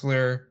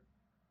wrestler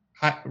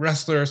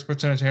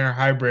sports entertainer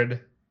hybrid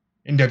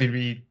in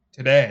WWE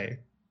today.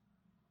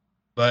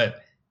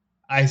 But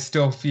I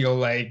still feel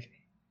like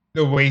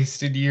the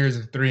wasted years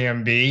of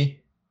 3MB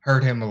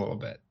hurt him a little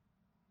bit.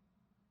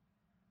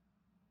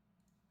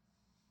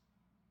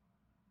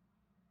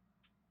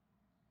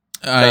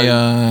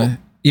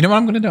 You know what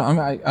I'm going to do?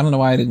 I don't know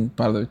why I didn't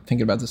bother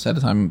thinking about this ahead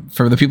of time.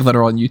 For the people that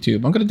are on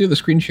YouTube, I'm going to do the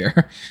screen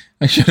share.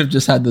 I should have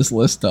just had this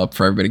list up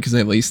for everybody, because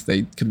at least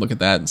they could look at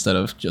that instead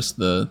of just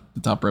the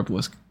top rope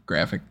list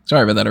graphic.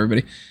 Sorry about that,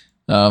 everybody.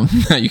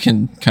 You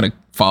can kind of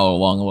follow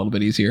along a little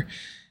bit easier.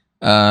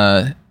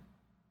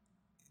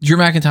 Drew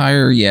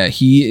McIntyre, yeah,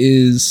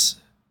 he is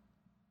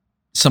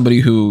somebody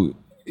who,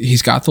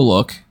 he's got the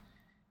look.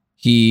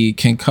 He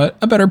can cut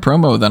a better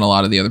promo than a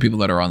lot of the other people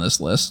that are on this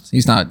list.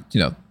 He's not,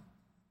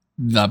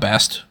 the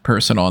best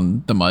person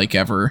on the mic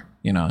ever.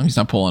 He's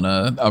not pulling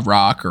a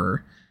Rock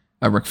or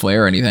a Ric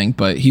Flair or anything,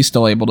 but he's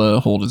still able to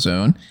hold his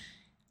own.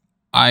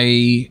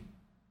 I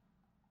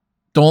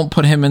don't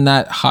put him in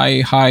that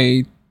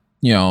high,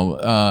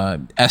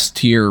 S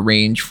tier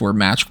range for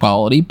match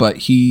quality, but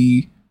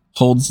he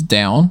holds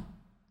down,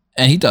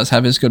 and he does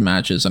have his good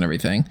matches and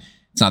everything.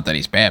 It's not that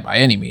he's bad by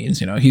any means.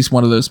 He's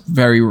one of those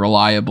very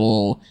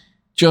reliable,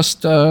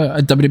 just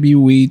a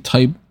WWE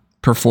type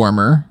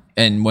performer.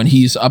 And when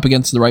he's up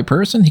against the right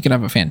person, he can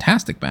have a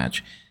fantastic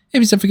match. If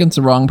he's up against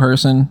the wrong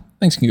person,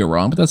 things can go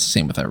wrong, but that's the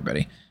same with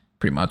everybody,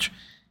 pretty much.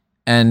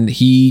 And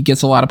he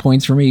gets a lot of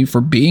points for me for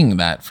being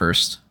that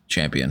first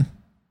champion.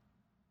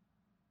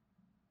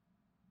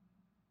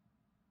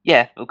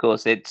 Yeah, of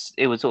course.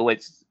 It was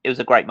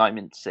a great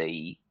moment to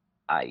see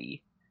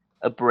a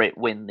Brit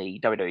win the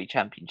WWE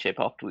Championship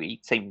after we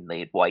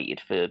seemingly had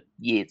waited for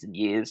years and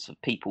years of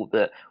people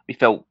that we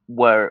felt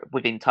were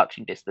within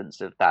touching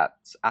distance of that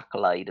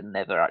accolade and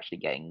never actually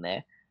getting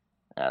there.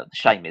 The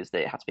shame is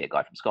that it had to be a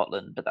guy from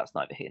Scotland, but that's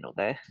neither here nor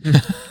there.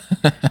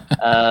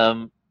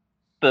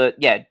 But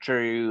yeah,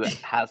 Drew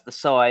has the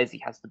size, he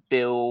has the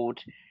build,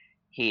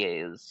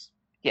 he's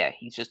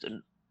just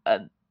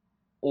an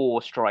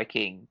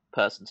awe-striking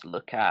person to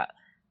look at,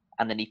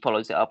 and then he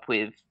follows it up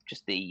with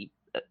just the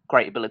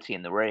great ability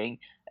in the ring.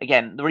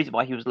 Again, the reason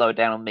why he was lower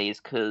down on me is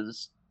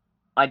because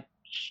I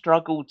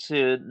struggled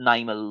to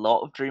name a lot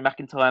of Drew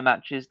McIntyre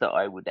matches that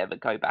I would ever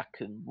go back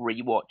and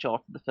rewatch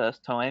after the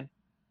first time.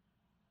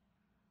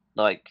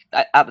 Like,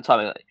 at the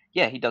time,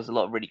 he does a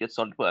lot of really good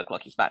solid work,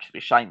 like his matches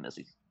with Sheamus,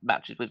 his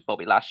matches with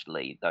Bobby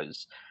Lashley, a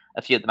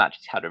few of the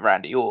matches he had with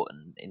Randy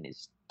Orton in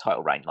his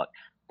title reign, like,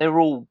 they were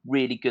all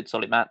really good,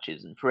 solid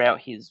matches. And throughout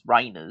his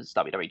reign as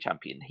WWE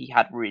Champion, he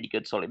had really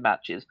good, solid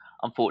matches.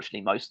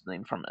 Unfortunately, most of them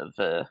in front of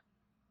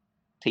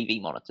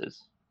TV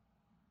monitors.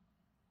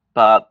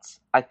 But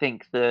I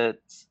think that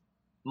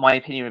my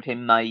opinion of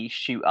him may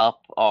shoot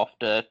up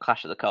after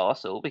Clash of the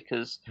Castle,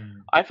 because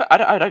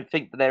I don't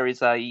think that there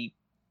is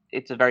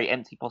it's a very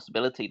empty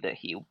possibility that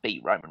he'll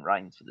beat Roman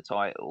Reigns for the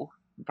title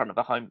in front of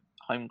a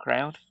home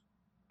crowd.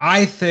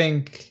 I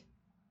think,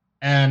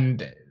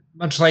 and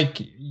much like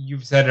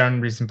you've said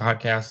on recent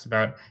podcasts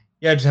about,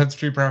 yeah, just have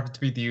Street Profits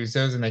beat the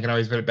Usos and they can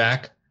always win it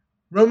back.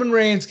 Roman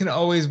Reigns can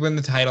always win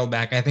the title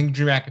back. I think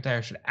Drew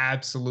McIntyre should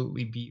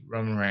absolutely beat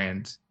Roman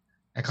Reigns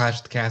at Clash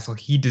at the Castle.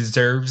 He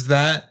deserves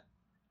that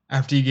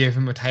after you gave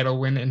him a title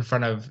win in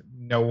front of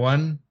no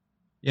one.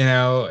 You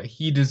know,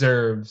 he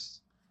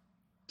deserves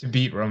to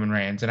beat Roman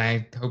Reigns, and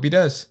I hope he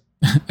does.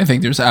 I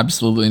think there's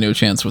absolutely no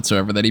chance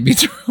whatsoever that he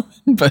beats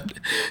Roman, but,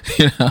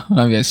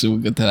 I guess we'll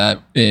get to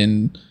that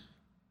in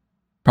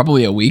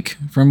probably a week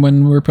from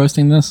when we're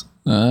posting this.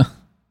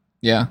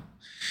 Yeah.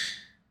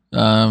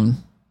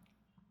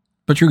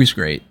 But Drew's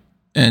great.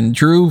 And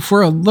Drew,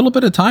 for a little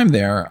bit of time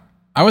there,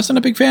 I wasn't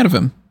a big fan of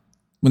him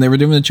when they were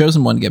doing the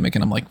Chosen One gimmick.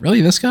 And I'm like, really,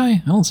 this guy?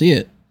 I don't see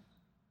it.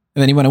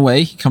 And then he went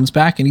away. He comes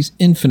back and he's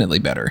infinitely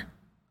better.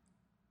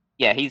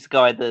 Yeah, he's the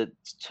guy that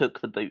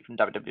took the boot from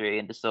WWE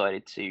and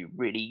decided to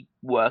really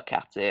work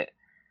at it,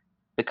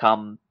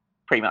 become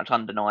pretty much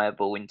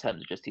undeniable in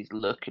terms of just his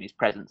look and his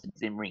presence and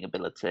his in-ring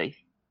ability.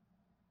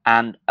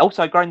 And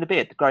also growing the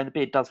beard. Growing the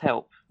beard does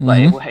help.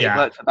 Like, it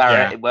works for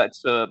Barrett, it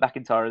works for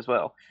McIntyre as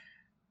well.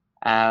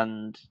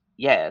 And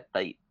yeah,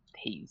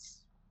 he's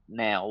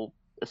now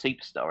a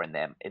superstar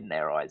in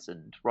their eyes,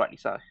 and rightly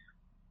so.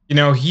 You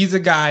know, he's a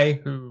guy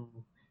who,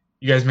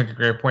 you guys make a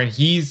great point.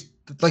 He's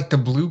like the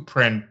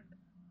blueprint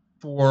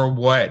for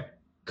what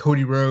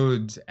Cody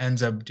Rhodes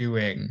ends up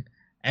doing,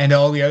 and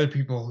all the other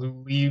people who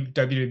leave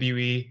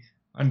WWE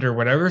under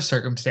whatever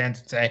circumstance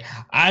and say,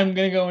 I'm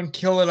gonna go and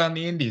kill it on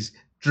the indies.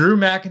 Drew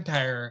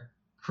McIntyre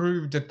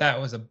proved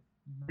that was a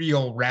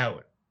real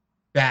route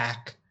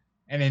back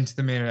and into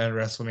the main event of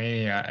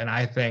WrestleMania, and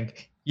I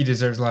think he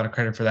deserves a lot of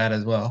credit for that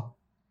as well.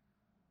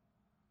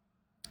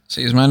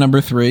 So he's my number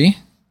 3.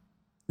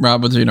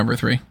 Rob, what's your number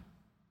 3?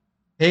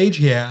 Paige,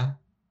 yeah.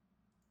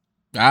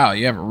 Wow,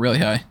 you have it really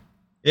high.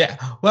 Yeah.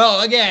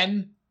 Well,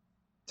 again,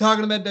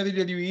 talking about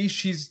WWE,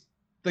 she's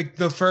like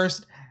the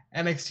first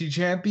NXT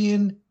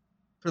champion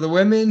for the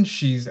women.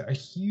 She's a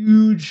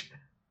huge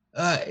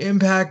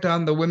impact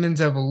on the women's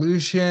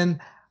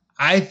evolution.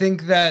 I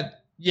think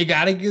that you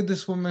got to give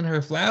this woman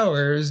her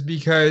flowers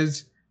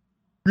because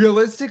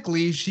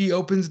realistically, she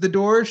opens the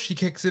door, she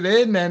kicks it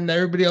in, and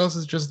everybody else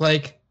is just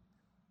like,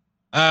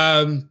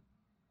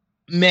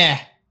 meh,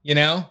 you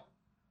know?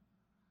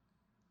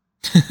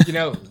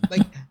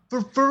 Like,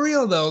 for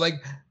real though,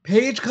 like,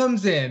 Paige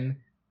comes in,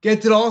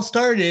 gets it all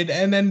started,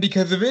 and then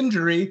because of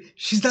injury,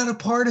 she's not a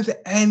part of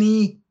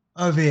any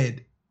of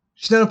it.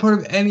 She's not a part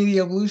of any of the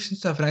evolution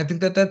stuff, and I think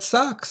that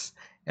sucks.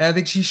 And I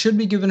think she should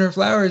be given her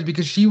flowers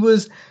because she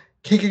was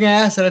kicking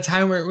ass at a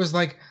time where it was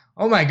like,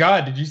 oh my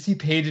God, did you see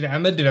Paige and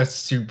Emma did a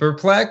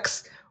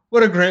superplex?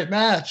 What a great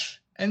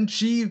match. And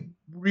she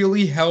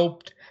really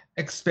helped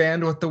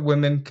expand what the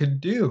women could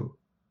do.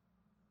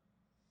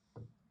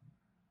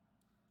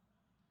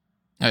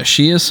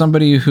 She is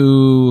somebody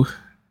who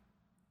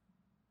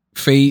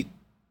fate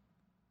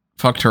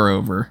fucked her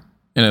over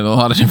in a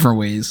lot of different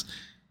ways.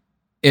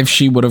 If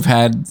she would have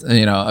had,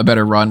 a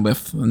better run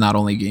with not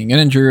only getting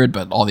injured,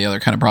 but all the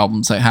other kind of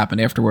problems that happened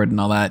afterward and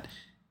all that,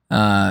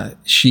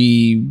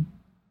 she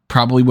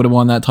probably would have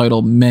won that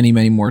title many,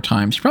 many more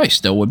times. She probably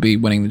still would be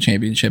winning the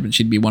championship, and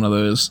she'd be one of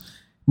those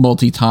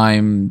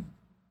multi-time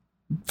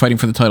fighting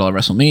for the title at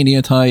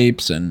WrestleMania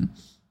types, and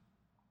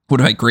would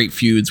have had great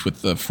feuds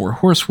with the 4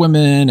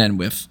 Horsewomen and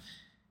with,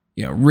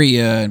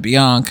 Rhea and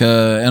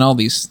Bianca and all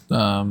these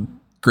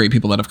great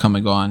people that have come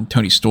and gone.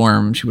 Toni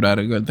Storm, she would have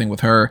had a good thing with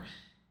her.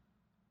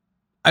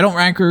 I don't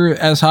rank her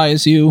as high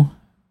as you,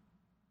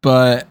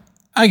 but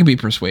I can be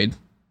persuaded.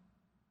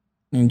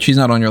 And she's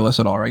not on your list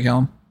at all, right,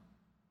 Callum?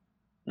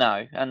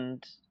 No,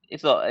 and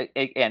it's not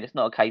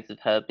a case of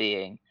her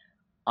being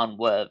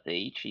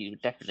unworthy. She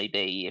would definitely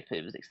be, if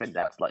it was extended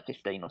out to like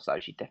 15 or so,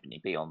 she'd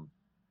definitely be on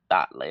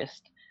that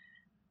list.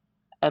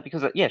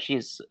 Because she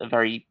was a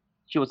very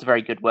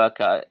good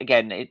worker.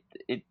 Again,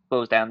 it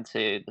boils down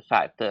to the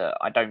fact that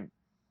I don't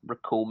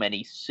recall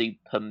many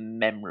super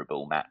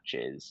memorable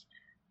matches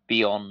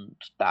beyond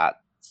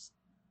that.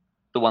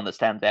 The one that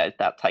stands out is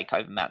that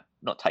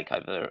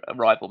a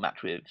rival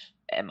match with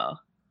Emma.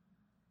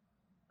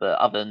 But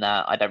other than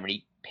that, I don't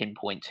really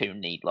pinpoint too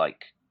many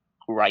like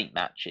great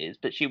matches.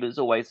 But she was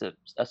always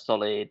a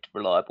solid,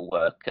 reliable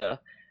worker.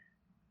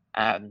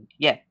 And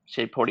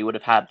she probably would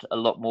have had a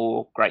lot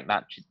more great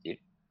matches if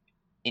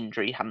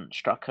injury hadn't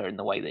struck her in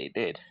the way that it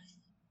did.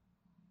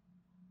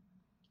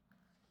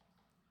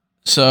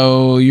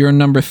 So you're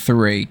number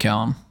 3,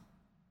 Callum.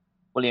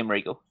 William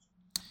Regal.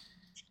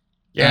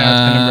 Yeah,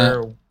 that's my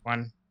number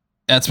 1.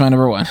 That's my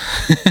number 1.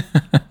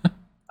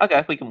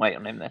 Okay, we can wait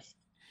on him then.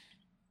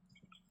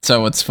 So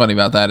what's funny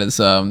about that is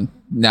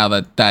now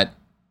that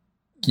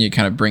you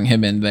kind of bring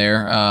him in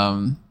there,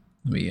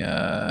 we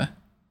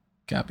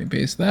copy and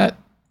paste that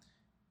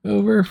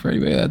over for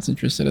anybody that's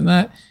interested in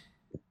that.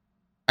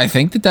 I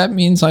think that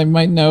means I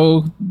might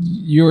know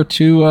your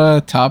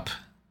 2 top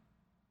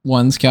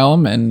ones,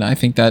 Callum, and I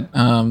think that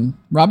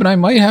Rob and I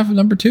might have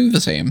number 2 the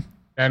same.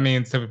 That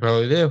means that we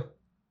probably do.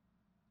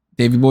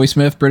 Davey Boy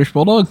Smith, British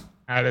Bulldog.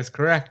 That is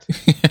correct.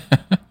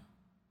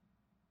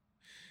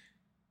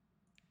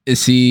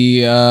 Is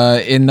he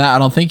in that? I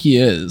don't think he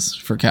is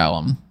for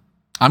Callum.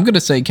 I'm going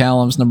to say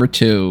Callum's number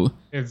 2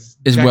 is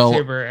Zack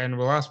Sabre and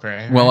Will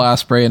Ospreay. Right? Will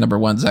Ospreay, and number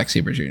 1 Zack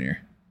Sabre Jr.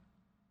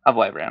 Other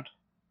way around.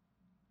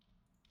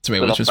 So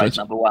wait, Will which is which?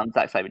 number 1,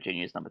 Zack Sabre Jr.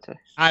 is number 2.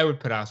 I would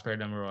put Ospreay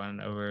number 1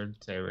 over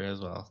Sabre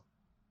as well.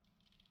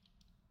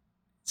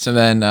 So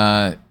then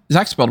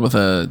Zack spelled with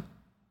a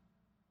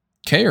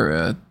K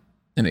or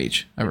an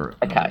H?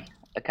 Okay.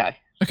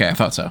 Okay, I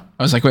thought so.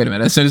 I was like, wait a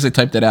minute. As soon as I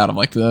typed it out, I'm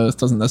like, this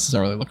doesn't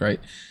necessarily look right.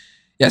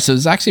 Yeah, so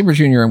Zack Sabre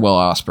Jr. and Will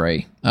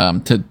Ospreay,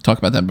 to talk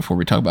about that before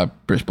we talk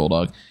about British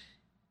Bulldog,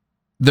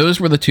 those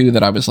were the 2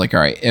 that I was like, all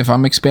right, if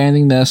I'm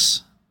expanding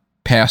this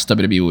past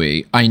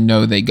WWE, I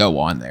know they go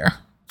on there.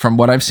 From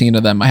what I've seen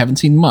of them, I haven't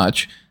seen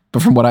much,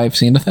 but from what I've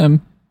seen of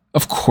them,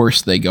 of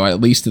course they go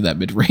at least to that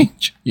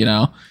mid-range, you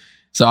know?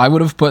 So I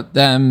would have put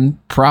them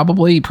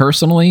probably,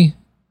 personally,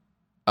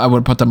 I would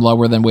have put them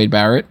lower than Wade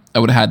Barrett. I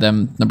would have had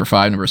them number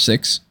 5, number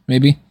 6,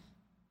 maybe.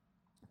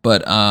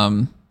 But I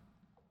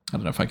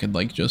don't know if I could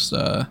like just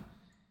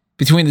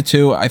between the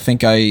 2, I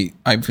think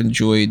I've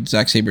enjoyed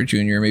Zack Sabre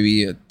Jr.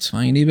 maybe a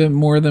tiny bit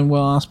more than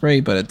Will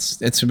Ospreay, but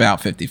it's about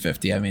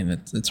 50-50. I mean,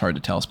 it's hard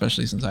to tell,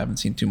 especially since I haven't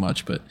seen too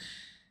much. But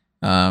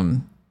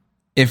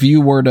if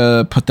you were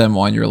to put them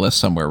on your list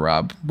somewhere,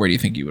 Rob, where do you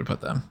think you would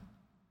put them?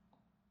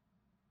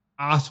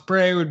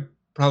 Ospreay would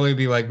probably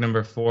be like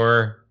number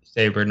 4,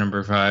 Sabre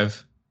number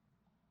 5.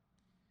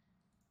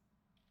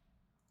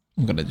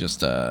 I'm gonna just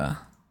put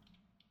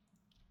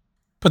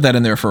that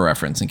in there for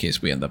reference in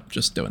case we end up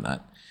just doing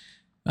that.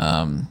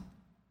 I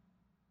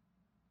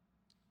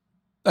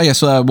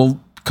guess we'll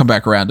come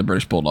back around to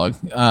British Bulldog.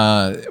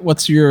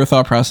 What's your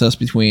thought process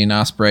between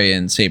Ospreay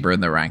and Sabre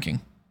in their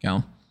ranking,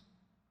 Callum?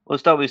 We'll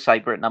start with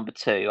Sabre at number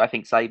 2. I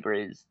think Sabre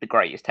is the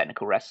greatest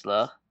technical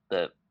wrestler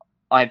that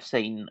I've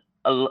seen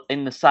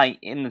in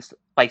the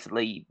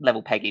basically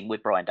level pegging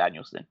with Bryan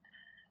Danielson.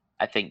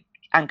 I think,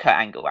 and Kurt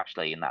Angle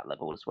actually in that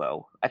level as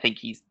well. I think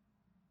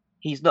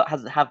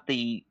hasn't have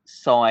the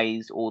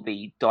size or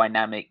the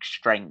dynamic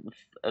strength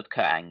of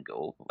Kurt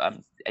Angle.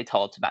 It's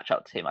hard to match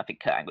up to him. I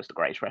think Kurt Angle's the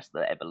greatest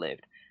wrestler that ever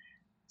lived.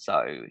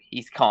 So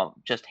he can't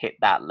just hit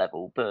that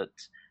level, but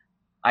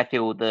I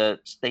feel that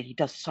he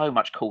does so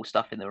much cool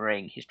stuff in the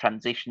ring. His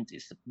transitions,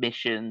 his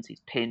submissions,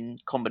 his pin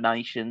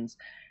combinations.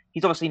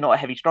 He's obviously not a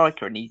heavy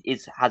striker, and he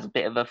has a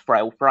bit of a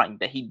frail frame,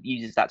 but he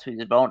uses that to his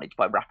advantage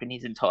by wrapping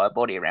his entire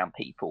body around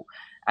people.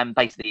 And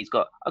basically he's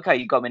got, okay,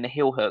 you got him in a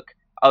heel hook.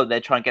 Oh,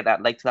 they're trying to get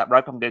that leg to that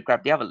rope. I'm going to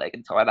grab the other leg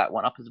and tie that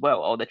one up as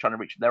well. Oh, they're trying to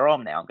reach their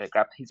arm now. I'm going to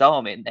grab his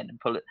arm in then and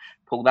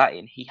pull that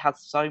in. He has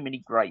so many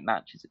great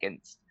matches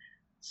against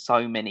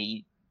so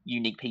many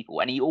unique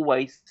people, and he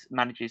always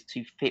manages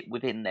to fit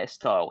within their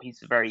style.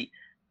 He's a very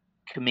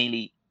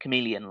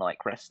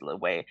chameleon-like wrestler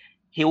where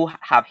he'll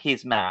have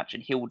his match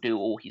and he'll do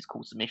all his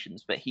cool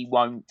submissions, but he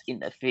won't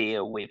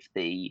interfere with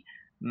the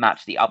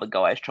match the other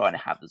guy is trying to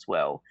have as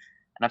well.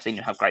 And I've seen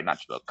him have great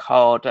matches with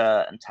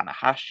Okada and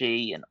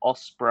Tanahashi and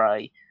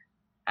Ospreay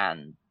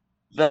and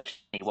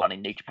virtually anyone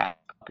in New Japan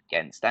up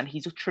against. And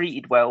he's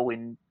treated well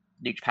in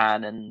New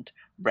Japan and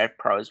Rev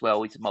Pro as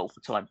well. He's a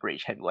multiple-time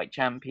British heavyweight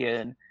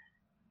champion.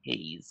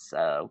 He's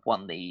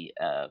won the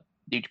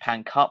New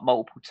Japan Cup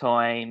multiple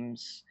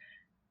times.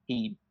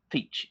 He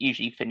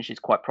usually finishes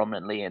quite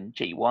prominently in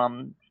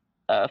G1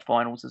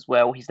 finals as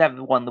well. He's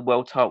never won the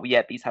world title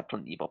yet, but he's had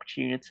plenty of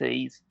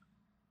opportunities.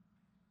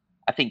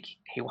 I think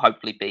he'll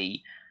hopefully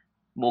be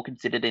more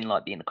considered in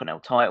like the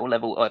Intercontinental title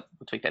level. To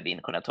be fair, the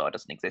Intercontinental title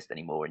doesn't exist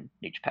anymore in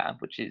New Japan,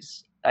 which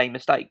is a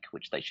mistake,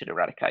 which they should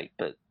eradicate,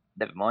 but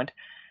never mind.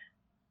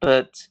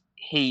 But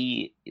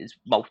he is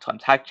multi-time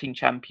tag team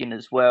champion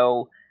as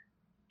well.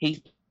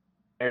 He's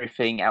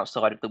everything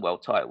outside of the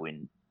world title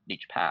in New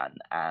Japan,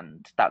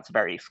 and that's a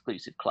very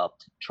exclusive club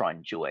to try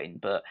and join.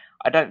 But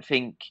I don't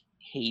think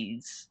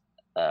he's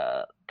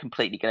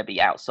completely going to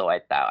be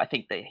outside that. I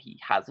think that he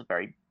has a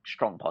very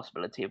strong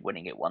possibility of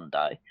winning it one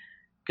day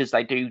because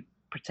they do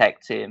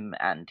protect him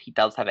and he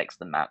does have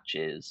excellent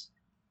matches.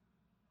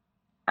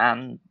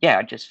 And yeah,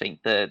 I just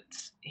think that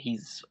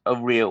he's a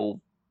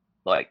real,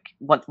 like,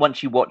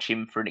 once you watch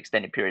him for an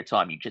extended period of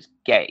time, you just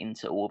get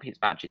into all of his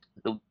matches,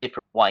 the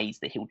different ways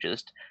that he'll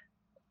just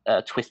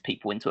twist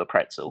people into a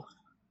pretzel.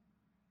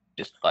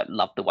 Just like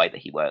love the way that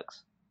he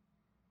works.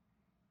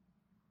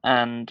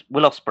 And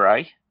Will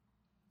Ospreay,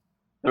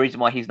 the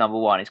reason why he's number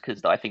 1 is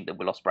because I think that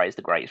Will Ospreay is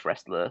the greatest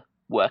wrestler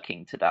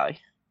working today.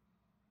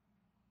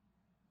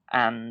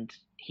 And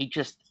he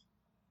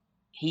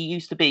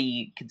used to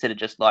be considered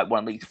just like one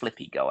of these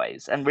flippy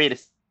guys, and really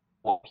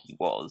what he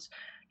was,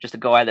 just a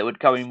guy that would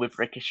go in with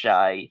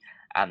Ricochet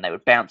and they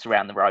would bounce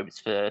around the ropes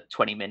for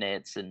 20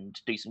 minutes and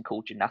do some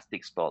cool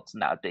gymnastic spots,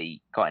 and that would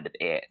be kind of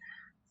it.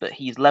 But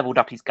he's leveled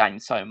up his game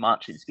so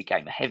much. He's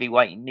became a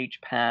heavyweight in New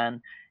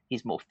Japan.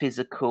 He's more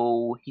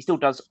physical. He still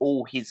does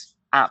all his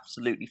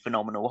absolutely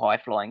phenomenal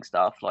high-flying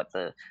stuff, like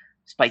the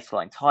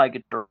space-flying tiger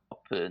drop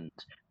and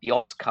the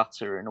ox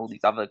cutter and all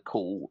these other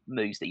cool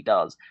moves that he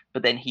does.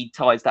 But then he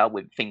ties that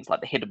with things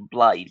like the hidden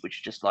blade, which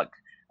is just like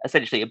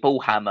essentially a ball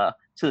hammer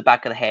to the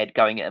back of the head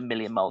going at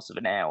 1,000,000 miles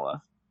an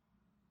hour.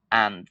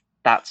 And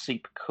that's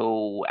super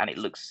cool, and it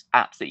looks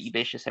absolutely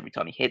vicious every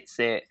time he hits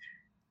it.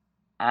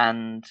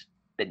 And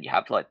then you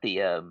have like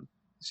the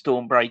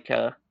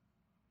Stormbreaker.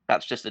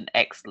 That's just an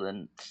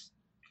excellent,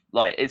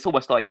 like, it's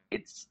almost like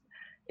it's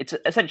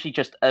essentially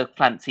just a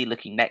fancy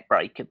looking neck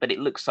breaker, but it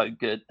looks so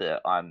good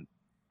that I'm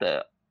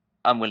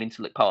willing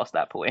to look past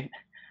that point.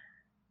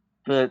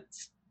 But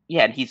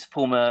yeah, and he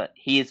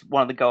is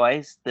one of the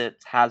guys that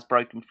has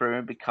broken through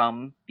and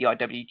become the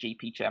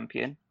IWGP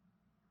champion.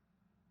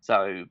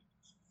 So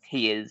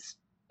he is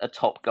a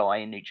top guy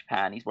in New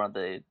Japan. He's one of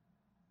the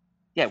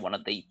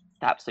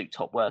absolute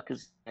top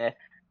workers there.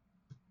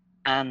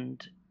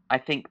 And I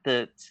think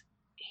that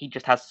he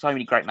just has so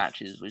many great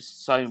matches with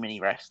so many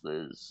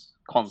wrestlers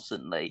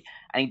constantly,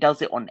 and he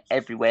does it on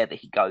everywhere that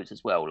he goes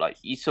as well. Like,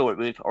 you saw it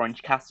with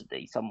Orange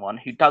Cassidy, someone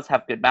who does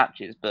have good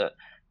matches, but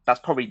that's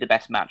probably the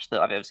best match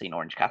that I've ever seen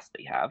Orange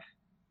Cassidy have.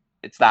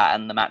 It's that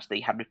and the match that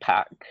he had with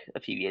Pac a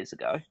few years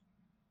ago.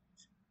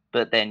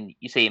 But then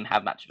you see him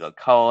have matches with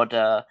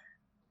Okada,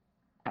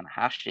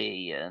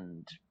 Tanahashi,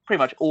 and pretty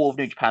much all of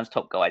New Japan's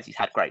top guys he's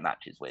had great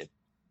matches with.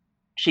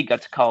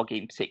 Shingo Takagi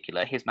in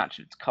particular, his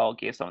matches with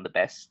Takagi are some of the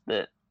best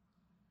that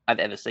I've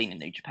ever seen in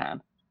New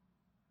Japan.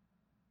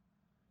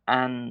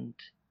 And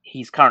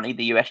he's currently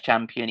the US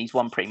champion. He's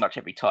won pretty much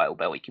every title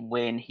belt he can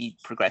win. He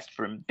progressed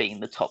from being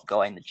the top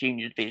guy in the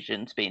junior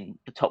division to being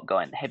the top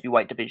guy in the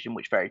heavyweight division,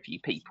 which very few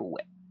people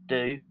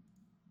do.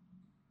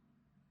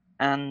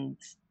 And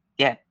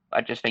yeah,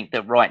 I just think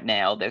that right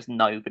now there's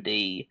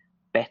nobody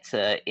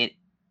better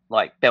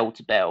like bell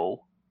to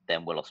bell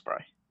than Will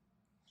Ospreay.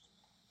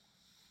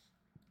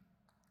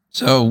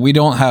 So we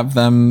don't have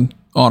them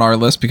on our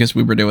list because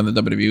we were doing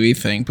the WWE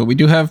thing, but we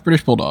do have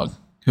British Bulldog,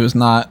 who is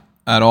not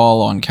at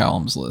all on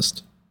Callum's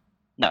list.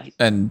 No.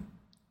 And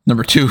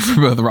number 2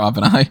 for both Rob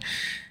and I.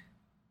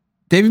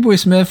 Davey Boy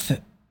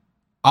Smith,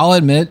 I'll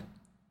admit,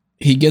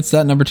 he gets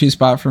that number 2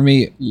 spot for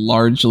me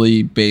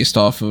largely based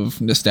off of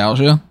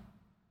nostalgia.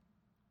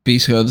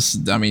 Because,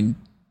 I mean,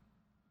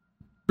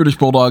 British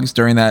Bulldogs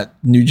during that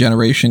new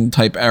generation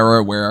type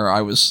era where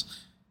I was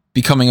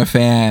becoming a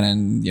fan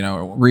and, you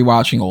know,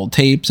 rewatching old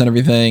tapes and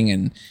everything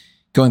and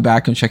going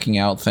back and checking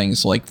out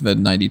things like the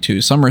 92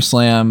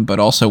 SummerSlam, but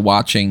also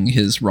watching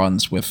his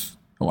runs with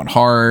Owen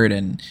Hart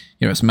and,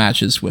 you know, his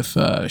matches with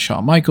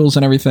Shawn Michaels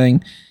and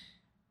everything.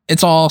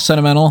 It's all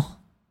sentimental,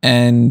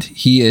 and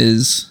he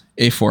is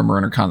a former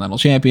Intercontinental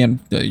Champion,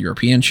 the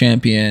European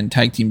Champion,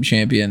 Tag Team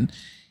Champion.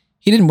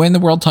 He didn't win the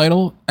world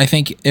title. I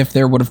think if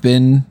there would have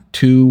been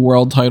 2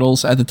 world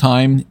titles at the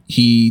time,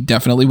 he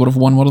definitely would have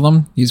won one of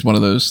them. He's one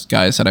of those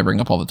guys that I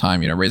bring up all the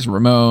time. You know, Razor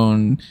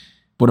Ramon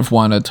would have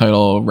won a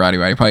title, Roddy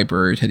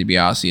Piper, Teddy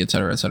DiBiase,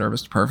 etc.,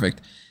 Mr.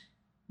 Perfect.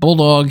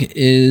 Bulldog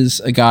is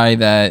a guy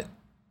that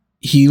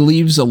he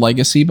leaves a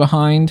legacy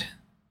behind,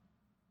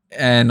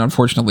 and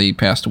unfortunately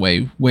passed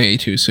away way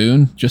too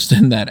soon, just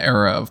in that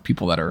era of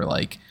people that are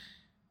like,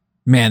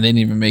 man, they didn't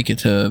even make it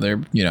to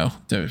their, you know,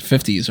 their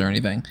 50s or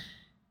anything.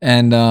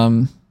 And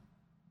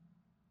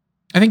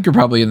I think you're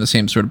probably in the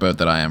same sort of boat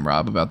that I am,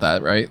 Rob, about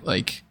that, right?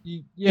 Like,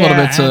 yeah, a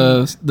little bit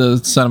the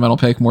sentimental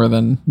pick more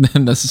than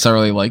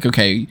necessarily like,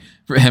 okay,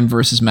 for him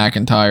versus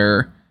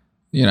McIntyre,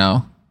 you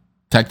know,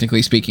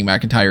 technically speaking,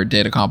 McIntyre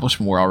did accomplish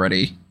more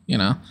already, you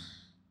know?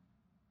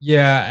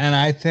 Yeah, and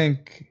I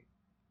think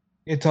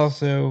it's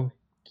also,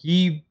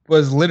 he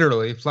was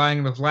literally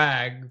flying the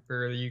flag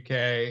for the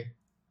UK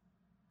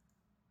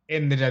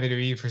in the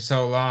WWE for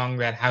so long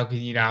that how could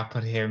you not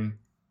put him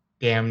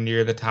damn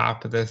near the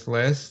top of this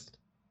list?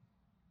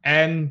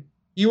 And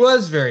he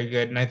was very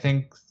good, and I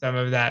think some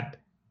of that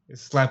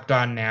is slept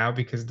on now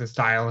because the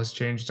style has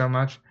changed so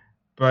much.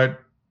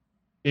 But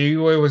Davey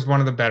Boy was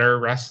one of the better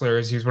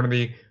wrestlers. He was one of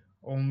the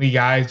only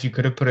guys you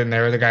could have put in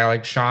there with a guy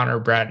like Shawn or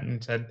Brett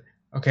and said,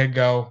 okay,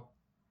 go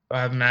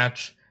have a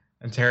match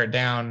and tear it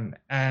down.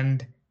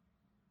 And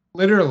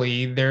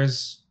literally,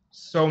 there's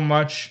so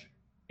much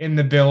in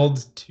the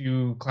build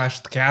to Clash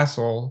at the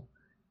Castle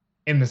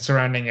in the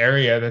surrounding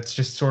area that's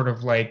just sort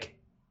of like,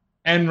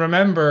 and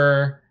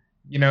remember,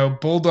 you know,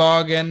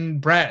 Bulldog and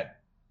Brett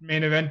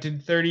main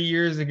evented 30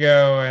 years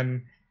ago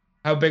and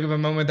how big of a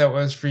moment that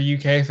was for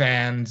UK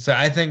fans. So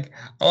I think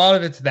a lot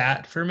of it's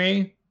that for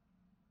me,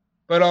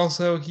 but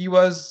also he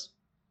was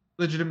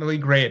legitimately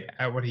great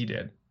at what he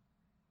did.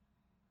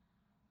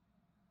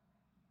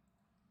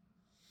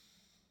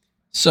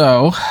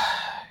 So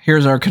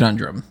here's our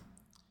conundrum.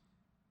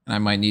 And I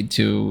might need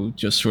to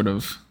just sort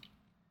of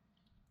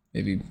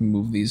maybe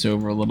move these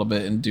over a little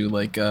bit and do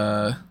like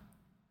a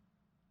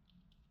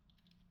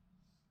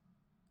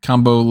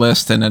combo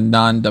list and a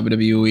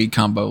non-WWE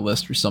combo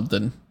list or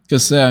something.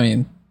 Because, I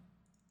mean,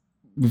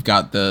 we've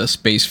got the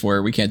space for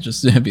it. We can't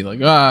just be like,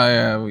 oh,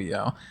 yeah, you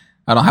know,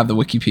 I don't have the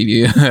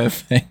Wikipedia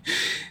thing.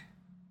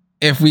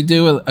 If we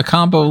do a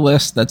combo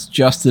list that's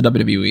just the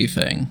WWE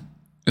thing,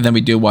 and then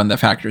we do one that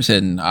factors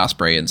in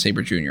Ospreay and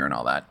Sabre Jr. and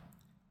all that,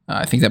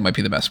 I think that might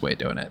be the best way of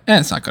doing it. And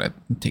it's not going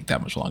to take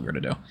that much longer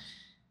to do.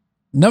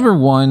 Number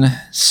 1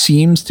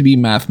 seems to be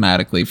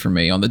mathematically for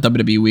me on the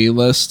WWE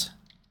list.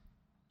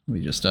 Let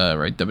me just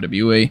write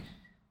WWE.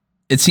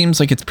 It seems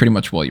like it's pretty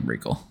much William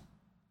Regal.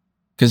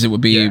 Because it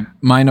would be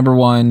my number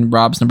 1,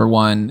 Rob's number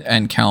 1,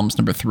 and Callum's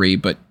number 3.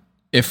 But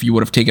if you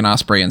would have taken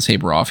Ospreay and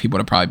Sabre off, he would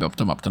have probably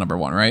bumped him up to number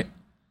 1, right?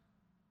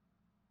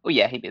 Well,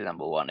 yeah, he'd be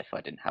number 1 if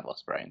I didn't have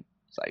Ospreay and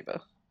Sabre.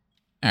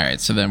 All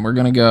right, so then we're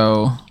going to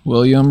go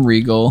William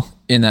Regal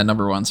in that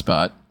number 1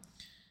 spot.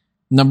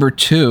 Number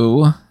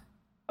 2.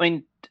 I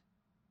mean,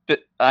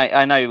 but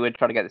I know we're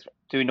trying to get this.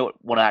 Do we not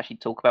want to actually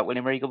talk about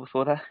William Regal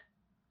before that?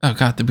 Oh,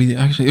 God, did we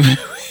actually?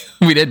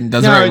 We didn't.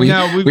 That's right. We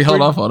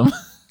held off on him.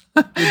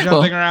 We're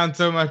jumping around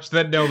so much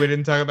that we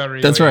didn't talk about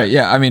Regal. That's right.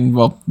 Yeah. I mean,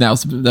 well,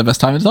 now's the best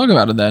time to talk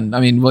about it then. I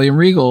mean, William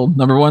Regal,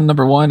 number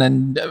one,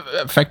 and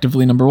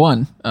effectively number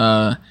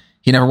 1.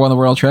 He never won the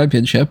world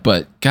championship,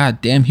 but god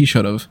damn, he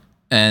should have.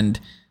 And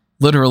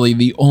literally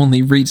the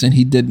only reason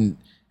he didn't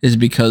is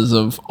because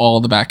of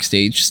all the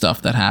backstage stuff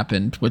that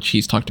happened, which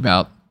he's talked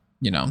about,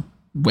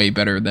 way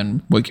better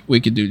than we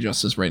could do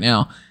justice right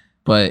now.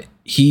 But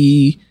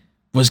he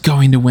was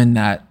going to win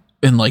that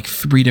in like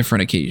 3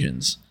 different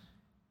occasions.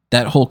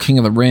 That whole King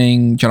of the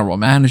Ring general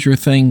manager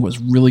thing was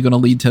really going to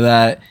lead to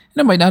that. And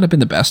it might not have been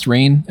the best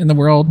reign in the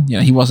world.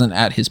 He wasn't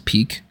at his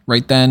peak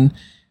right then,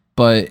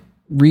 but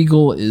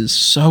Regal is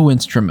so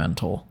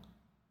instrumental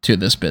to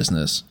this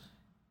business.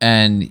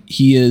 And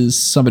he is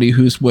somebody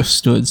who's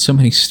withstood so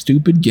many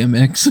stupid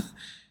gimmicks,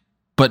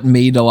 but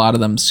made a lot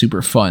of them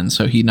super fun.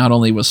 So he not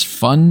only was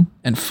fun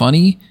and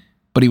funny,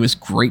 but he was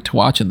great to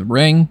watch in the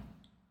ring.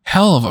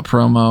 Hell of a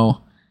promo.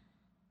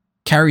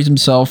 Carries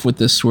himself with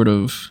this sort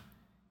of,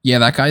 yeah,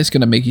 that guy's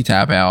going to make you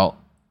tap out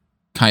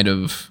kind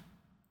of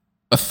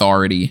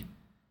authority.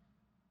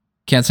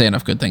 Can't say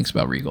enough good things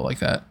about Regal like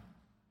that.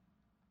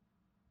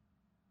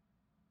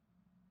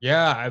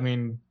 Yeah, I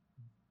mean,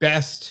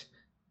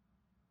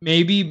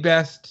 maybe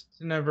best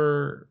to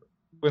never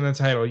win the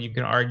title, you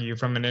can argue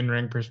from an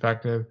in-ring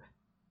perspective.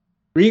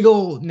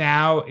 Regal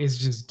now is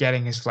just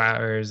getting his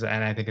flowers,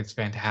 and I think it's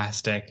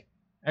fantastic.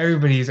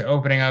 Everybody's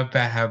opening up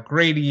about how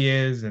great he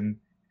is and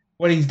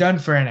what he's done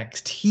for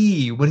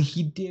NXT, what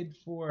he did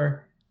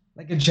for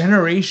like a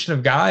generation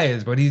of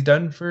guys, what he's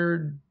done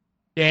for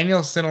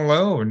Danielson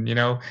alone,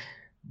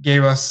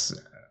 gave us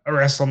a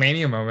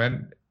WrestleMania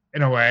moment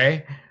in a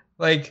way.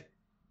 Like,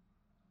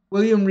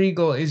 William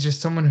Regal is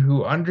just someone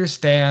who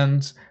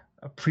understands,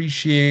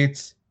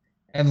 appreciates,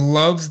 and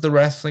loves the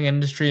wrestling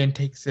industry and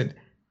takes it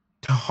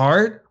to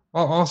heart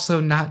while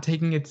also not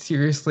taking it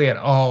seriously at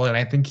all. And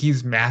I think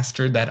he's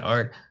mastered that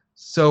art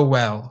so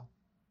well.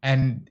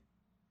 And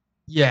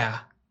yeah,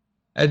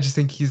 I just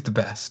think he's the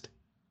best.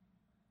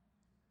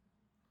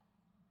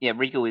 Yeah,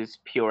 Regal is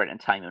pure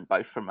entertainment,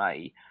 both from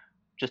a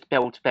just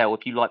bell to bell.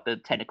 If you like the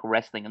technical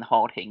wrestling and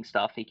hard-hitting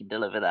stuff, he can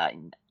deliver that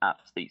in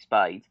absolute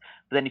spades.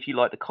 But then if you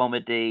like the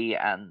comedy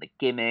and the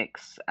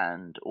gimmicks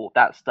and all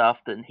that stuff,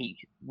 then he's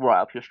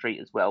right up your street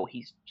as well.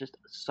 He's just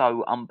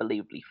so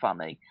unbelievably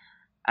funny.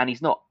 And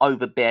he's not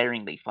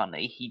overbearingly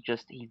funny.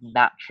 He's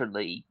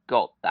naturally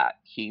got that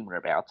humour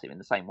about him in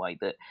the same way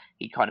that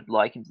he kind of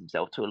likens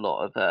himself to a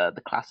lot of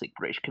the classic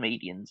British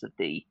comedians of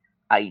the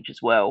age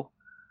as well.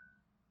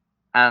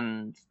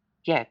 And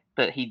yeah,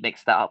 but he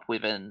mixed that up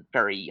with a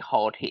very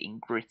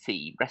hard-hitting,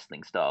 gritty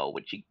wrestling style,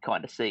 which you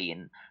kind of see,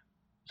 and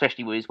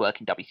especially with his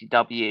work in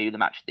WCW, the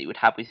matches that he would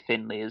have with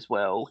Finlay as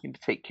well, in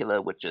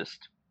particular, were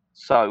just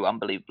so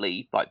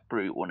unbelievably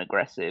brutal and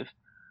aggressive.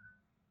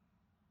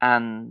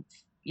 And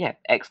yeah,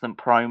 excellent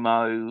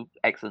promo,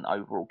 excellent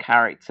overall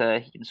character.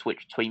 He can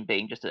switch between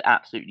being just an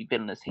absolutely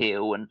villainous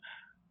heel and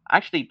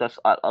actually that's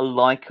a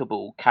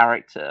likable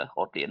character,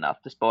 oddly enough,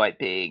 despite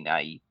being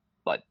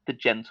the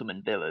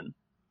gentleman villain.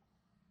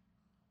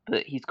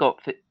 But he's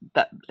got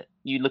that.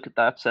 You look at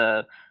that.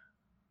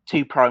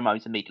 2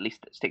 promos immediately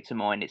stick to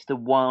mind. It's the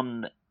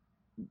one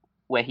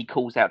where he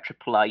calls out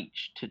Triple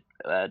H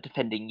to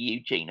defending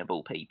Eugene of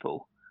all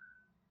people,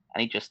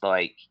 and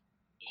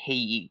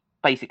he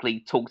basically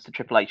talks to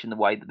Triple H in the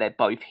way that they're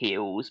both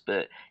heels,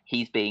 but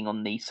he's being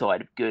on the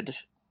side of good.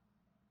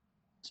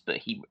 But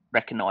he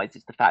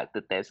recognises the fact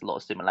that there's a lot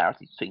of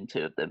similarities between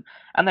 2 of them,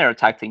 and they're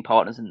tag team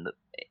partners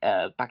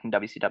back in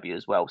WCW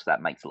as well, so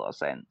that makes a lot of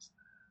sense.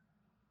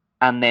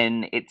 And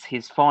then it's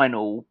his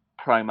final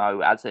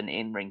promo as an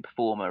in-ring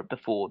performer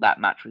before that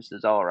match with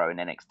Cesaro in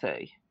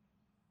NXT,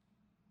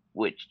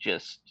 which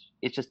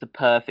it's just the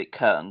perfect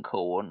curtain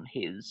call on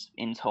his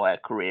entire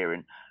career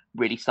and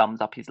really sums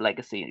up his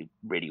legacy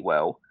really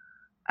well.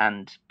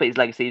 But his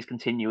legacy is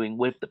continuing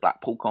with the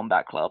Blackpool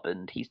Combat Club,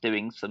 and he's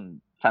doing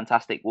some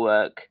fantastic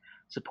work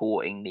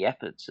supporting the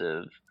efforts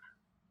of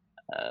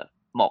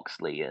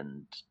Moxley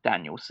and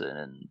Danielson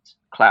and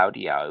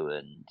Claudio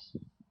and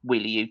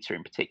Wheeler Yuta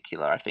in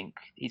particular. I think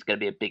he's going to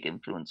be a big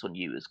influence on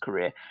Yuta's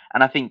career,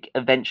 and I think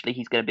eventually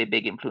he's going to be a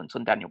big influence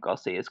on Daniel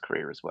Garcia's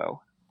career as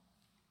well.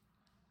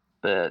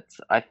 But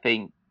I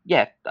think,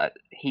 yeah,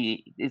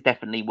 he is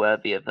definitely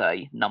worthy of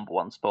a number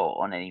 1 spot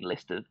on any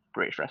list of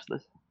British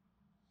wrestlers.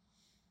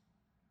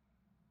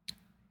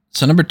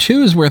 So number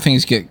 2 is where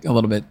things get a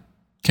little bit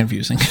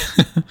confusing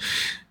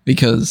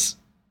because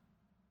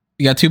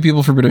you got 2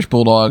 people for British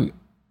Bulldog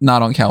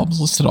not on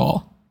Callum's list at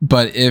all.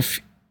 But if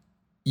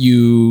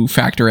you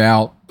factor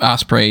out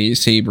Osprey,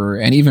 Saber,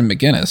 and even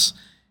McGinnis,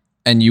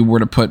 and you were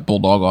to put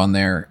Bulldog on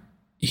there,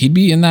 he'd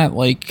be in that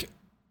like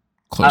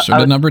closer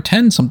to number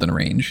 10 something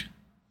range.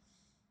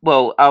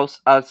 Well,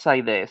 I'll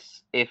say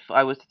this: if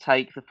I was to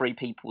take the three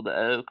people that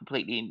are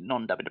completely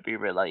non-WWE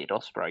related,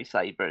 Osprey,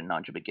 Saber, and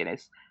Nigel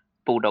McGuinness,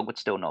 Bulldog would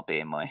still not be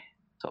in my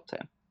top 10.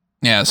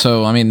 Yeah,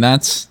 so I mean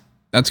that's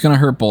going to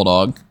hurt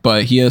Bulldog,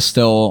 but he is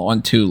still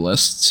on 2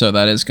 lists, so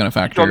that is going to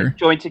factor. Do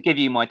you want to give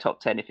you my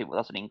top 10 if it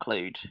doesn't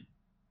include?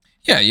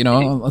 Yeah,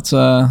 let's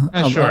I'll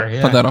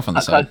put that off on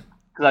the side.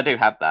 Because I do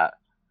have that.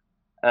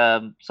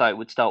 So it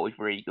would start with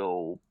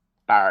Regal,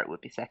 Barrett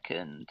would be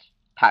second,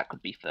 Pac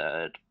would be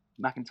third,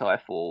 McIntyre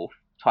fourth,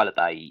 Tyler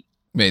Bate,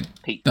 Wait,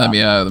 Pete. let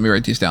me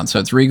write these down. So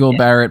it's Regal,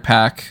 Barrett,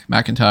 Pac,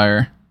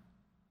 McIntyre.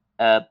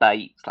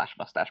 Bate /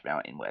 Mustache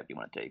Mountain, whatever you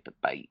want to do, but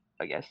Bate,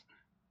 I guess.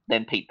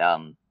 Then Pete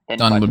Dunne. Then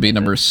Dunne Piper would be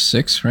Niven. number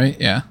 6, right?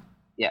 Yeah.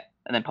 Yeah,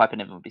 and then Piper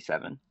Niven would be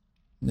 7.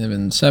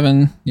 Niven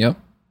 7. Yep.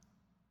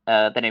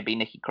 Then it'd be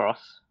Nikki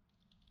Cross.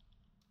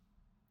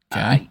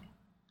 Okay.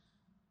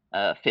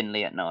 8.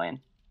 Finley at 9.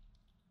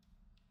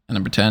 And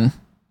number 10.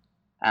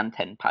 And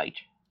 10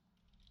 Page.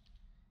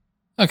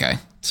 Okay,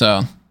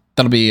 so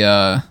that'll be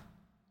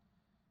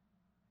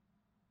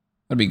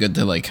good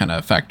to like kind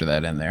of factor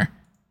that in there.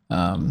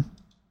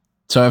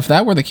 So if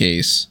that were the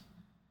case,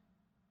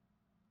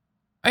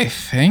 I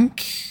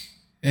think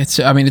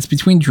it's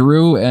between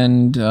Drew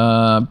and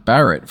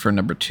Barrett for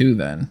number 2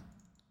 then,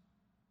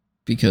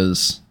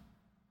 because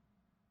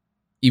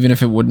even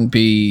if it wouldn't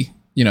be,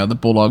 the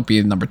Bulldog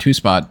being number 2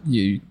 spot,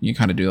 you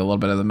kind of do a little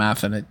bit of the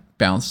math and it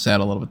balances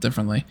out a little bit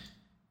differently.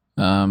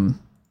 I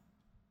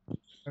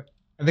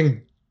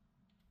think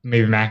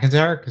maybe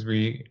McIntyre, because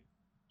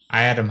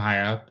I had him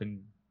high up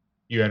and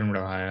you had him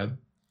real high up.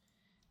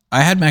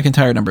 I had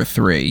McIntyre number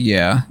 3.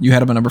 Yeah, you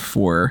had him at number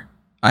 4.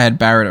 I had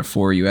Barrett at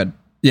 4. You had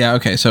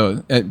okay.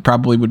 So it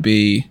probably would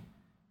be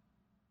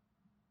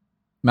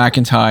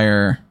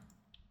McIntyre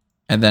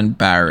and then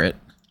Barrett. I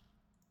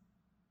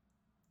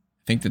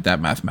think that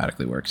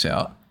mathematically works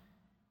out,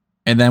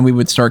 and then we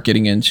would start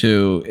getting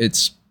into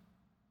it's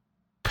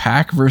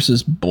Pac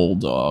versus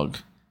Bulldog,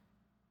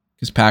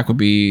 because Pac would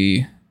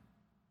be.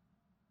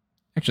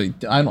 Actually,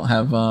 I don't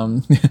have.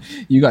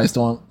 You guys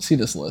don't see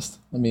this list.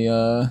 Let me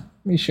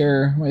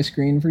share my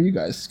screen for you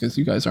guys, because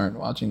you guys aren't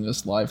watching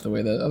this live the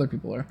way that other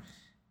people are.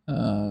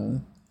 How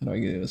do I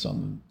get this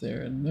on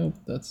there? Nope,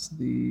 that's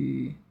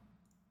the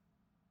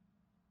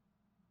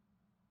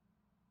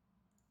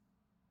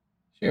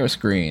share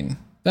screen.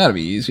 That'll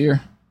be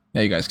easier.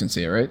 Yeah, you guys can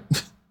see it, right?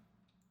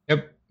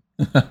 Yep.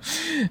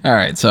 All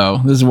right, so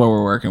this is what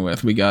we're working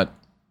with. We got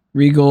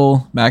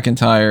Regal,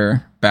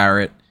 McIntyre,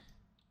 Barrett.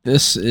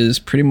 This is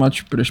pretty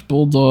much British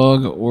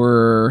Bulldog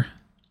or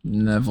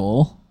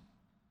Neville.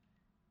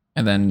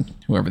 And then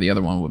whoever the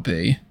other one would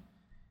be.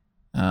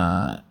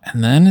 And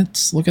then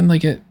it's looking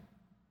like it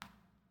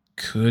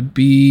could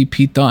be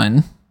Pete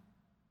Dunne,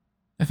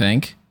 I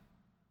think.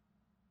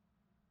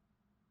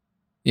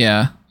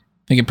 Yeah, I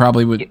think it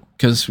probably would,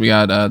 because we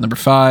got number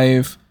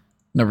 5,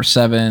 number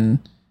 7,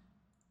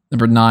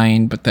 number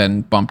 9, but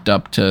then bumped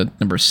up to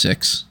number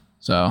 6.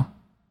 So I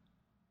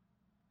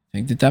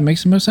think that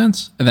makes the most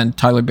sense. And then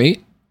Tyler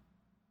Bate?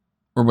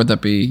 Or would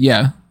that be,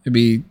 yeah, it'd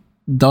be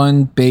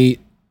Dunne, Bate,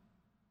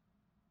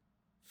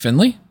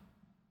 Finley?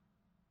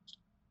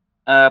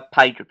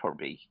 Page would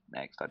probably be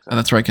next, I'd say. Oh,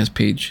 that's right, because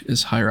Page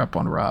is higher up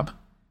on Rob.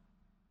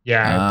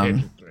 Yeah,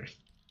 Page is 3.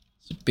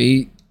 So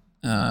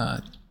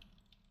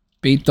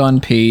Bate,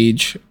 Dunne,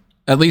 Page.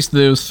 At least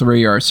those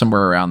 3 are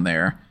somewhere around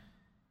there.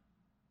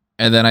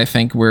 And then I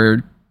think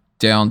we're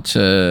down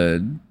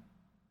to...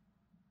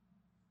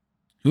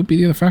 Who would be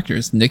the other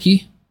factors?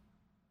 Nikki?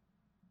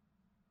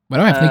 Why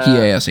do I have Nikki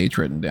ASH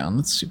written down?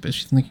 That's stupid.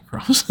 She's Nikki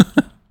Cross.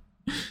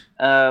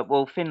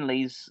 Well,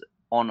 Finley's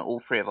on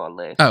all 3 of our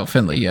lists. Oh,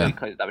 Finley, yeah.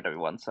 WWE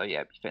one, so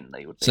yeah,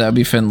 Finley would be. So that'd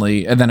be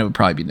Finley, and then it would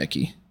probably be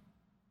Nikki.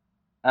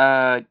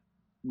 Yeah,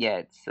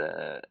 it's.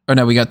 Oh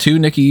no, we got 2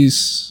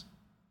 Nickies.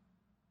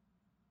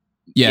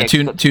 Yeah,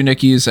 two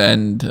Nickies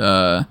and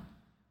a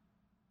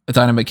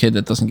Dynamite Kid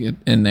that doesn't get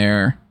in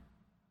there,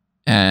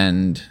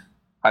 and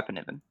Piper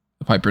Niven.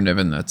 Piper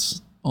Niven,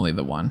 that's only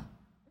the one.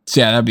 So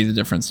yeah, that'd be the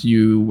difference.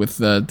 You with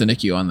the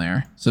Nikki on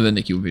there, so the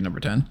Nikki would be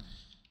number 10.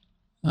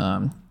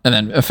 And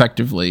then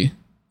effectively,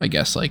 I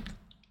guess like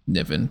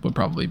Niven would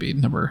probably be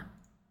number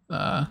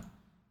 11,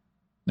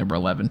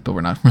 but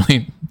we're not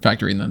really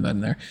factoring them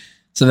in there.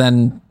 So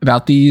then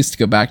about these, to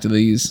go back to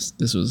these,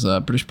 this was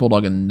British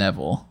Bulldog and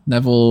Neville.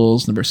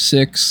 Neville's number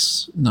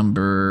 6,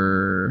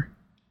 number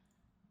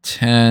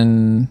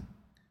 10,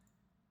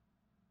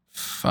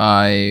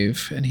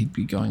 5, and he'd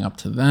be going up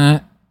to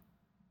that.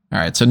 All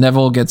right, so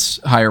Neville gets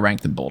higher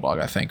ranked than Bulldog,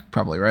 I think,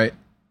 probably, right?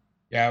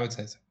 Yeah, I would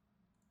say so.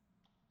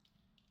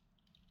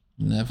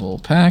 Neville,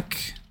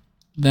 Pac,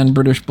 then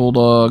British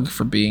Bulldog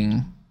for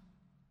being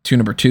 2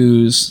 number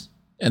 2s,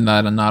 and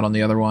that and not on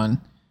the other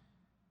one.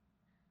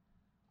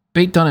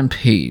 Bate, Dunne, and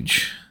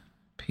Page.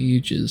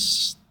 Page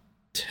is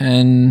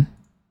 10,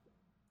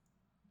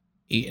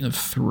 8 and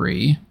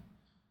 3.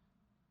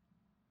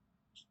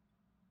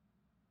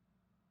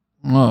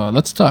 Oh,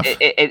 that's tough.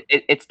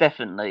 It's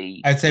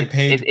definitely. I'd say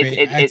Page.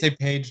 I'd say It,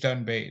 Page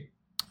done Bait.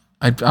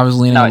 I was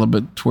leaning No. a little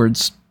bit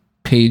towards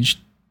Page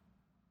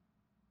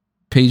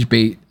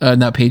Bait,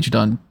 not Page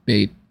done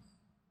Bait.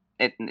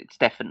 it's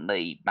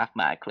definitely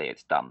mathematically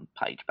it's done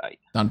Page Bait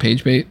On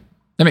Page Bait.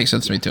 That makes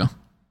sense to me too.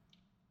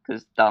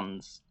 because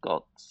Dunn's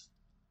got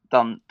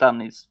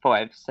Dunn is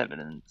 5, 7,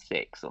 and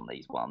 6 on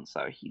these ones,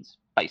 so he's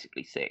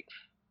basically 6th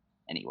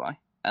anyway,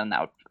 and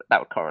that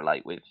would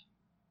correlate with.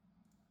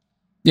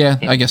 Yeah,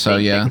 him I guess so.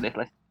 being Yeah, second,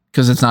 literally.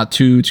 because it's not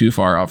too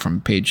far off from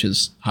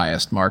Page's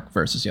highest mark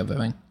versus the other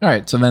thing. All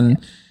right, so then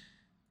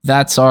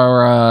that's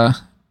our,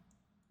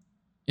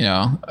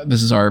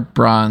 this is our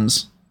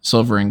bronze,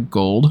 silver, and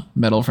gold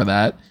medal for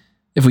that.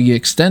 If we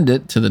extend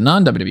it to the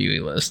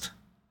non-WWE list,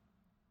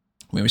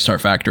 when we start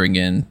factoring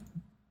in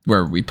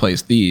where we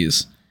place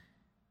these,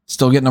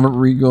 still get number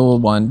Regal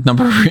 1.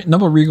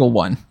 Number Regal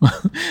 1.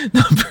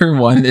 Number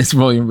 1 is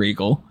William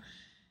Regal.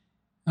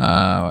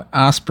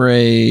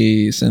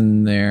 Osprey's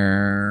in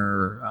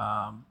there.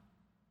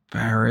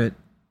 Barrett,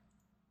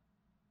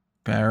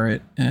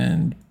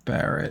 and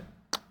Barrett.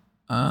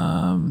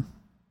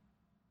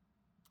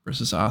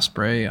 Versus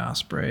Osprey. I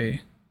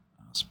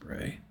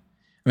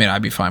mean,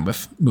 I'd be fine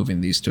with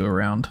moving these two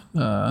around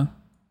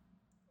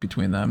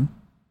between them,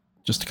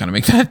 just to kind of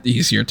make that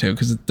easier too,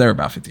 because they're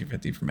about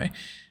 50-50 for me.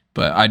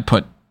 But I'd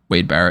put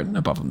Wade Barrett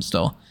above them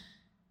still.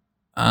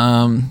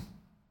 All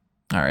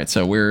right,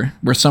 so we're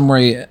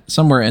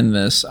somewhere in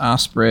this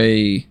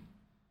Osprey,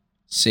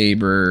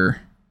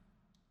 Sabre,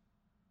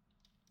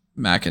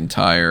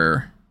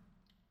 McIntyre,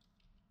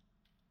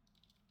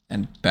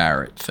 and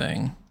Barrett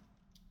thing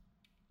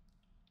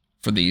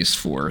for these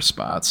 4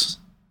 spots.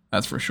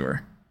 That's for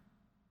sure.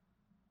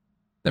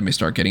 Then we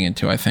start getting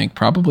into, I think,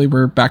 probably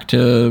we're back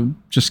to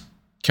just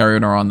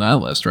carrying her on that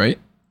list, right?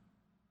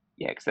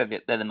 Yeah, because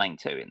they're the main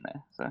 2 in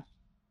there. So And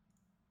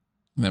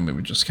then we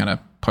would just kind of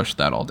push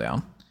that all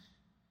down.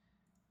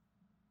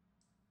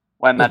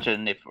 well, I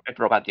imagine if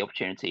Rob had the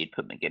opportunity, he'd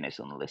put McGuinness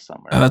on the list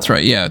somewhere. That's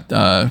right,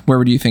 yeah. Where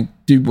would you think,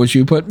 would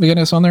you put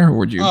McGuinness on there, or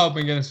would you? Oh,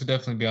 McGuinness would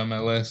definitely be on my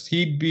list.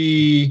 He'd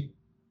be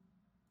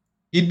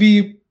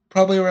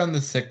probably around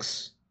the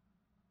 7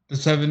 or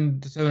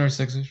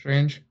 6ish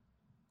range.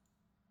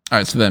 All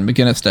right, so then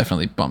McGuinness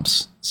definitely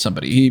bumps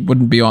somebody. He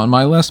wouldn't be on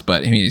my list,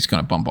 but I mean, he's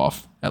going to bump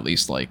off at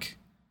least like.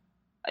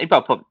 He'd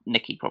put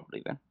Nikki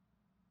probably then.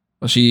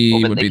 Well, she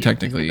Well, but would be Nikki-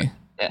 technically.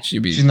 yeah.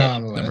 She'd be She's not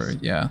on the number. list.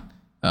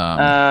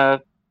 Yeah.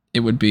 It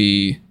would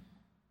be.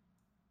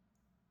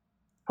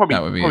 Probably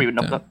That would be probably it,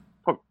 would knock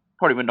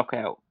probably would knock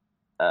out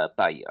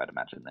Bait, I'd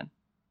imagine then,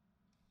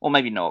 or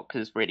maybe not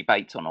because really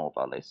Bait's on all of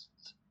our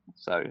lists.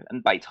 So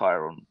and Bait's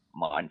higher on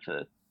mine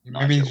for.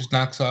 Maybe he Nigel. just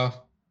knocks off.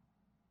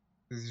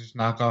 Does he just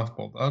knock off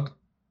Bulldog?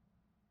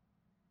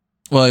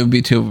 Well, it would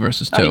be 2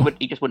 versus 2. No,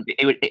 he just wouldn't be.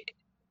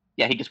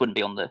 He just wouldn't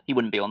be on the. He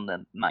wouldn't be on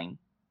the main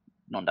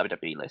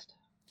non-WWE list.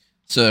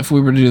 So if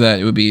we were to do that,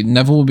 it would be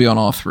Neville would be on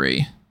all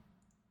 3.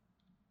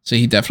 So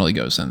he definitely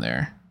goes in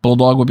there.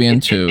 Bulldog would be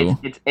in 2.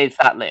 It's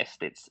that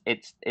list. It's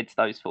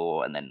those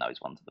 4 and then those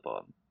ones at the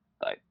bottom.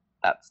 Like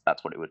that's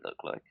what it would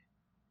look like.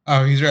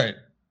 Oh, he's right.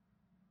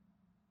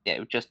 Yeah, it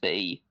would just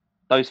be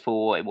those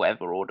 4 in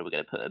whatever order we're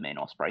going to put them in: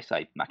 Osprey,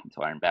 Sabre,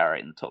 McIntyre, and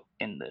Barrett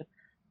in the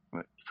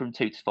top from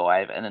 2 to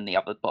 5, and then the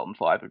other bottom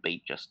 5 would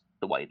be just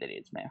the way that it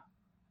is now.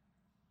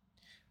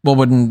 Well,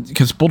 wouldn't,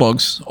 because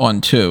Bulldog's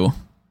on 2.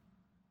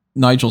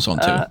 Nigel's on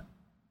 2.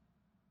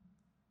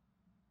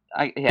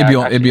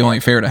 It'd be only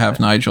fair to have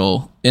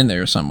Nigel in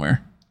there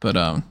somewhere. But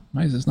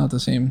why is this not the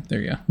same?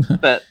 There you go.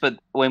 but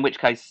well, in which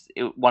case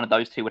one of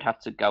those 2 would have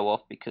to go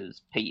off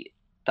because Pete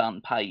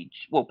Dunn,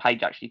 Page. Well,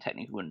 Page actually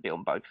technically wouldn't be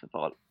on both of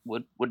our,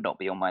 would not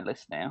be on my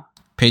list now.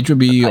 Page would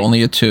be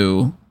only a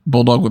 2.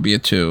 Bulldog would be a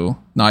 2.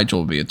 Nigel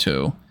would be a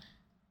 2.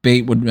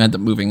 Bate would end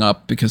up moving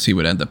up because he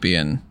would end up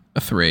being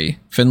a 3.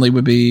 Finley's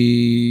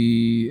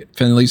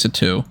a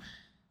 2.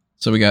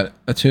 So we got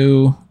a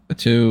 2, a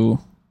 2.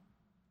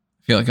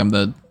 I feel like I'm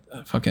the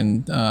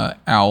fucking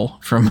owl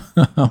from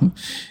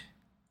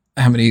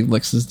how many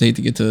licks does it take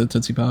to get to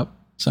Tootsie Pop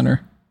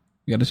Center?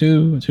 We got a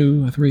 2, a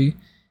 2, a 3.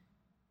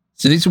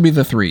 So these would be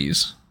the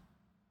 3s.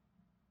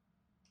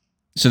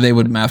 So they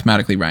would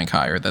mathematically rank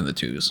higher than the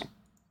 2s.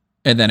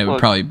 And then it would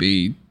probably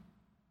be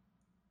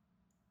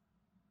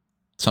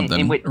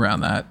something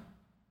around that.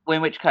 Well,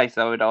 in which case,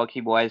 I would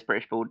argue, why is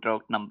British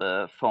Bulldog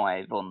number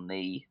 5 on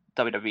the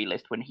WWE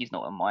list when he's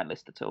not on my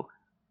list at all?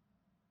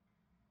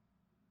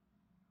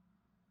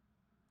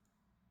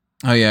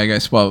 Oh yeah, I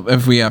guess. Well,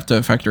 if we have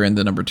to factor in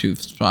the number 2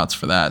 spots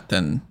for that,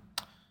 then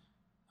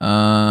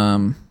I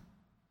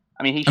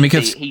mean,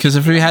 because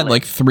if we had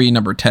like 3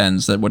 number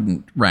 10s, that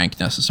wouldn't rank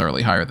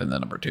necessarily higher than the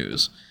number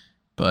 2s,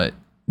 but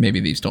maybe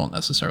these don't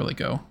necessarily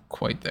go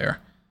quite there.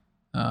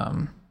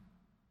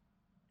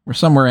 We're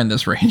somewhere in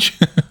this range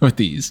with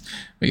these.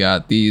 We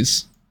got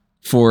these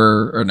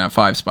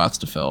 5 spots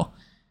to fill.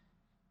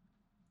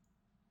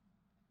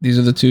 These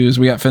are the 2s.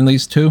 We got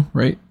Finley's 2,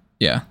 right?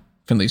 Yeah,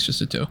 Finley's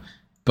just a 2.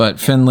 But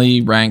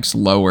Finley ranks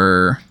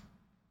lower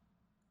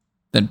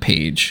than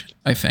Page,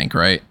 I think,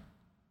 right?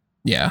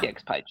 Yeah. The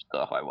X Page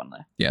got a high one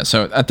there. Yeah,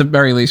 so at the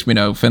very least, we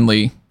know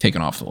Finley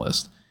taken off the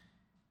list.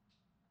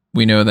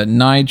 We know that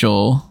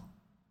Nigel...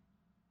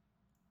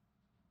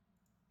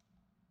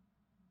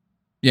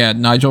 Yeah,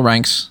 Nigel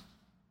ranks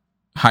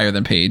higher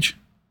than Paige.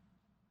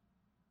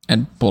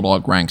 And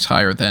Bulldog ranks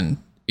higher than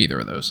either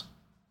of those.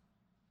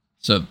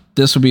 So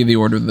this will be the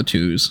order of the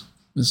 2s.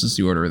 This is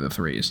the order of the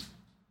 3s.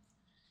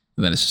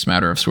 And then it's just a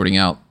matter of sorting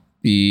out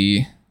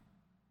the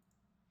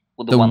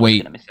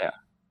weight, miss out.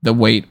 the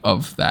weight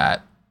of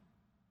that.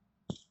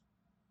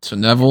 So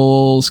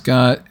Neville's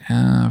got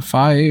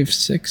 5,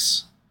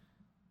 6,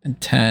 and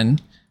 10.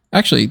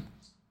 Actually,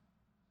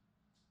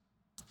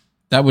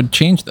 that would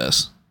change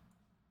this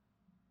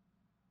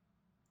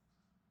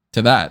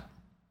to that.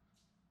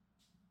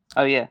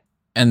 Oh yeah.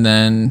 And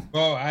then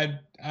Well,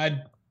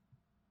 I'd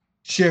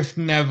shift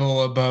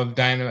Neville above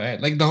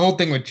Dynamite. Like the whole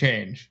thing would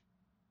change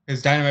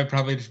because Dynamite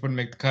probably just wouldn't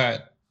make the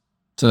cut.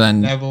 so then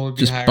Neville would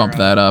be just higher bump up.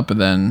 that up,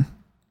 and then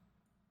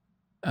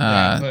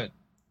Yeah, but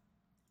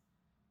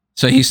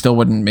so he still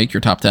wouldn't make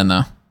your top 10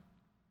 though.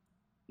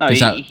 No, Is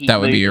that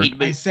would be your- He'd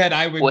I move, said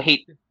I would. well,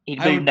 he'd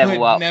I move would Neville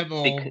put up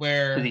Neville because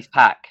where. he's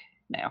pack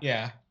now.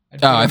 Yeah.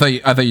 I'd Oh, put I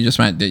him- thought you just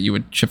meant that you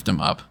would shift him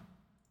up,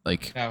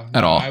 like no,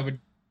 at all. I would.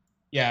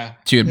 Yeah.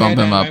 So you'd bump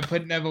him I up.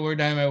 put Neville where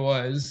Dynamite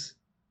was.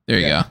 There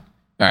you Yeah. go.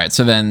 All right,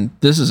 so then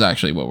this is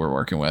actually what we're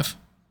working with.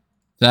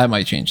 That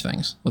might change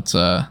things. Let's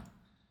for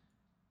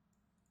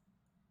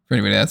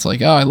anybody that's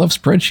like, oh, I love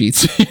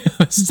spreadsheets.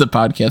 This is a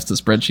podcast of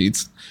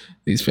spreadsheets.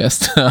 These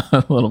past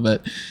a little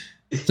bit.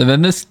 So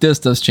then this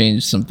does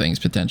change some things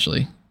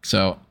potentially.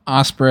 So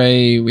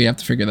Osprey, we have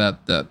to figure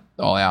that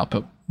all out,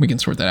 but we can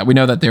sort that out. We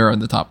know that they're in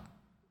the top,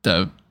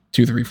 the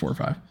 2, 3, 4,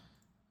 5.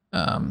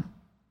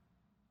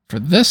 For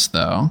this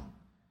though,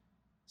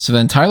 so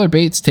then Tyler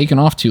Bates taken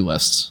off 2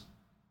 lists.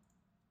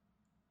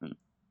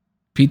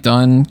 Pete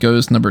Dunne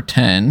goes number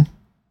 10,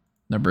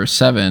 number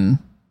 7,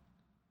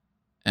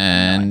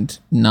 and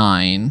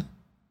 9.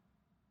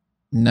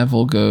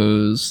 Neville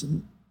goes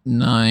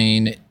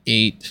 9,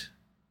 8,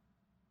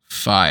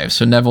 5.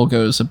 So Neville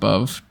goes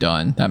above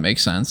Dunne. That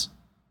makes sense.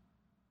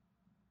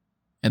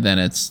 And then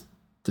it's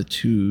the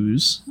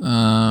 2s.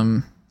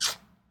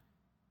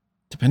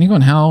 Depending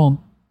on how...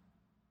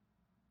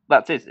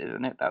 That's it,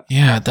 isn't it?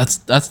 That's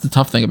the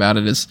tough thing about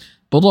it is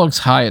Bulldog's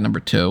high at number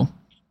 2.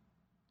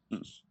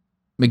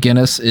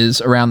 McGinnis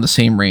is around the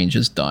same range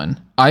as Dunn.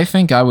 I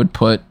think I would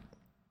put,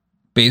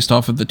 based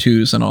off of the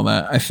 2s and all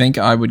that, I think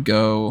I would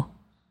go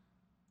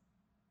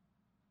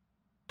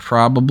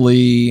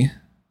probably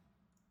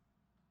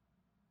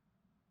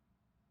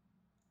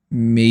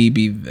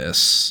maybe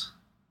this.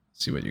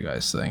 Let's see what you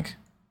guys think.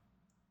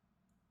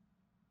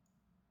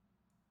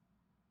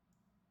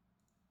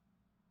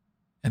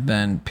 And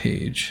then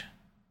Paige.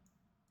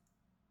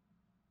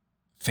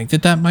 Think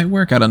that might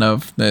work. I don't know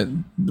if that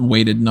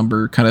weighted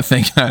number kind of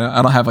thing.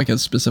 I don't have like a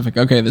specific,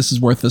 okay, this is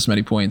worth this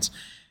many points.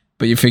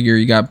 But you figure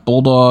you got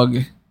Bulldog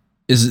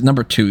is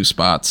number 2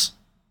 spots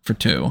for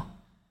 2.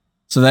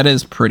 So that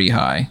is pretty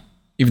high.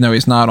 Even though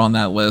he's not on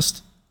that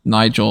list,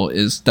 Nigel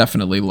is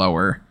definitely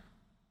lower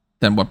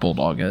than what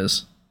Bulldog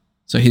is.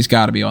 So he's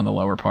got to be on the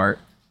lower part.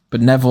 But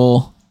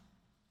Neville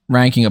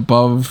ranking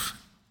above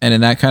and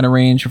in that kind of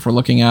range, if we're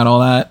looking at all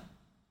that,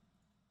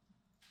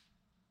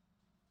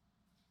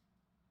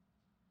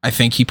 I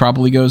think he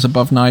probably goes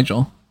above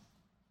Nigel.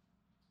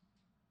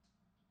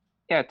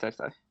 Yeah, I'd say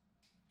so.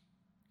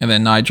 And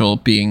then Nigel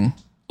being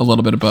a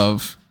little bit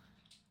above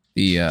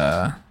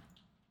the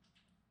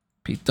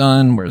Pete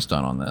Dunne. Where's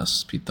Dunne on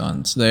this? Pete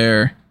Dunne's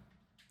there.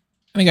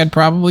 I think I'd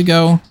probably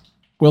go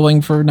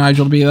willing for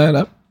Nigel to be that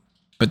up.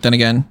 But then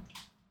again,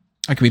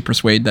 I could be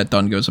persuaded that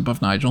Dunne goes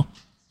above Nigel.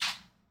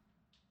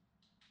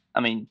 I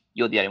mean,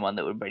 you're the only one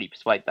that would really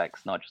persuade that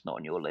because Nigel's not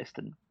on your list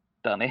and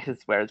Dunn is,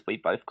 whereas we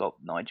both got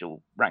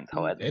Nigel ranked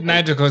higher than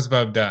Nigel goes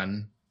above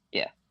Dunn.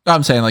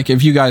 I'm saying, like,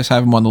 if you guys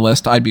have him on the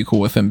list, I'd be cool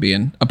with him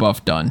being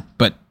above Dunne.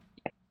 But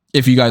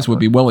if you guys would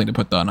be willing to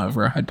put Dunne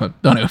over, I'd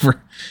put Dunne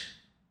over.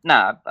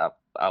 Nah,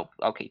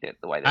 I'll keep it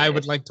the way that I it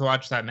would is. like to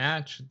watch that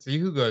match and see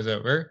who goes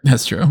over.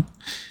 That's true.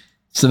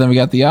 So then we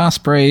got the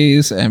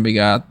Ospreys, and we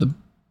got the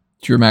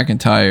Drew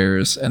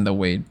McIntyres, and the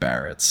Wade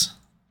Barretts.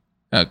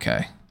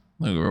 Okay.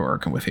 Look what we're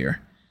working with here.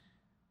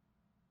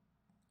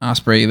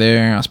 Osprey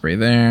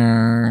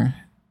there.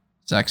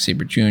 Zack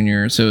Sabre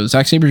Jr. So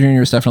Zack Sabre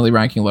Jr. is definitely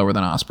ranking lower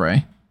than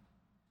Osprey.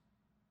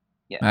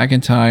 Yeah.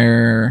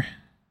 McIntyre.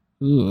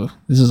 Ooh,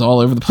 this is all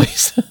over the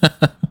place.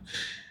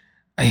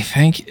 I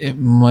think it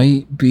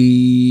might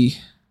be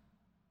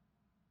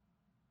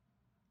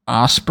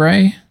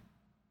Osprey.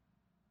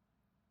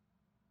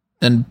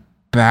 Then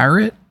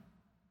Barrett.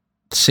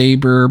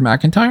 Sabre,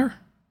 McIntyre.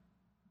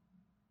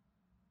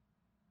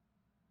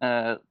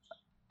 I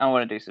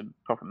want to do some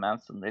proper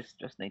maths on this.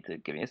 Just need to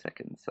give me a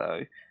second.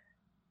 So,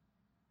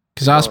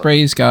 Because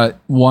Osprey's got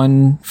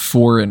 1,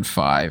 4, and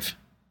 5.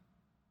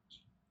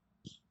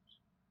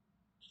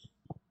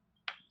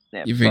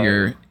 yeah, You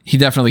figure he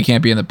definitely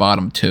can't be in the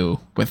bottom 2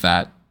 with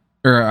that.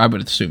 Or I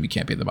would assume he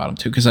can't be in the bottom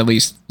 2 because at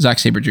least Zack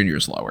Sabre Jr.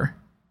 is lower.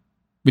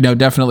 We know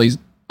definitely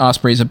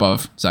Osprey's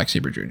above Zack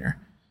Sabre Jr.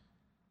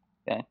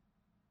 Okay.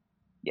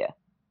 Yeah.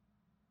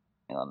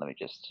 Hang on, let me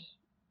just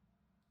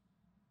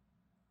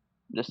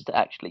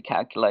actually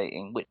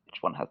calculating which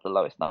one has the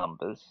lowest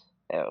numbers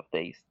out of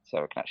these, so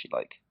I can actually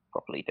like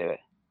properly do it.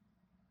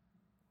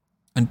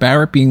 And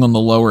Barrett being on the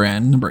lower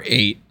end, number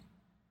 8,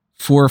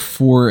 4,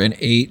 4, and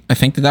 8. I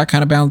think that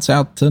kind of balance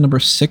out to number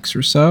 6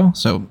 or so.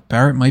 So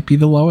Barrett might be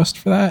the lowest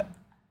for that.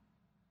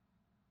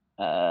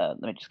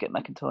 Let me just get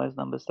McIntyre's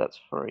numbers. That's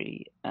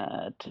 3,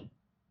 add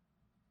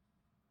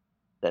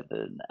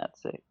 7, add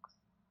 6.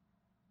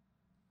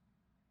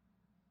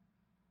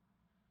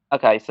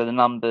 Okay, so the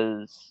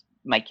numbers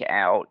make it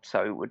out.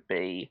 So it would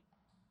be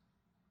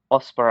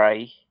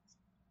Osprey,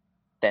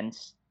 then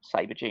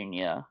Sabre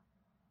Jr.,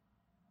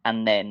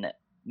 and then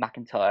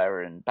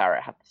McIntyre and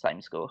Barrett have the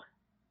same score.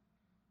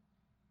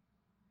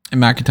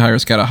 And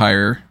McIntyre's got a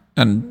higher,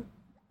 and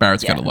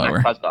Barrett's got a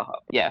lower.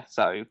 Yeah,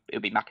 so it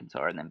would be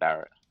McIntyre and then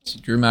Barrett. So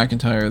Drew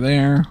McIntyre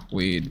there,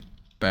 Wade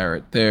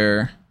Barrett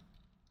there,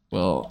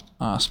 Will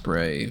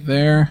Ospreay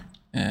there,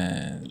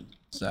 and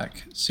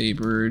Zack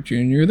Sabre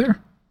Jr. there.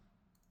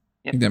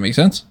 Yep. I think that makes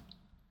sense.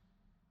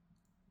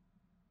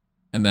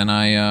 And then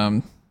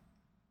I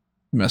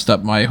messed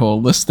up my whole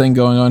list thing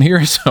going on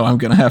here, so I'm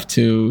going to have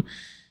to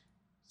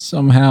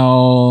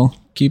somehow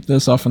keep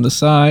this off on the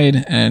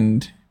side.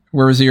 And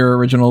where was your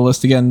original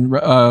list again,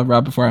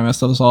 Rob, before I messed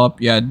this all up?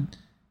 You had...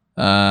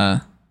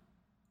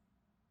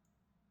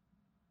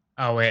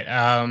 Oh, wait.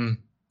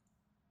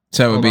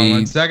 So it would be...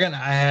 1 second.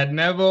 I had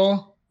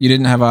Neville. You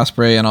didn't have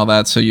Osprey and all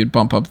that, so you'd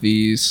bump up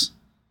these.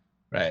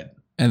 Right.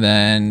 And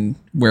then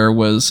where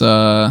was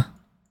Dynamite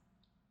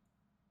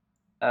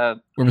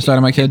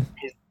Kid?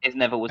 His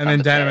Neville was and then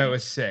Dynamite 10.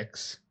 was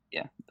 6.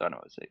 Yeah,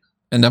 Dynamite was 6.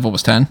 And Neville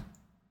was 10?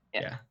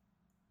 Yeah.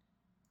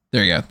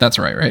 There you go. That's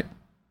right?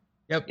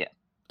 Yep. Yeah.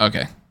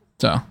 Okay.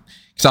 So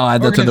I'll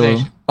add that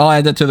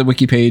to the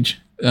wiki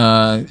page.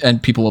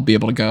 And people will be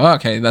able to go, oh,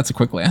 okay, that's a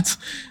quick glance.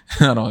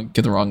 I don't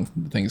get the wrong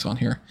things on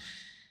here.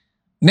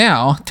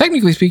 Now,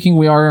 technically speaking,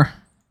 we are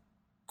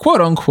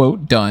quote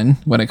unquote done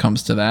when it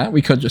comes to that.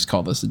 We could just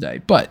call this a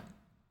day, but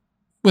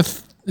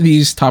with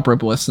these top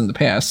rope lists in the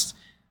past,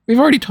 we've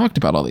already talked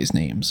about all these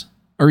names.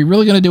 Are we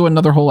really going to do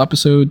another whole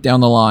episode down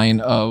the line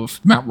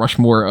of Mount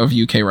Rushmore of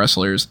UK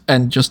wrestlers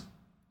and just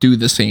do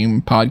the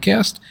same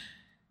podcast?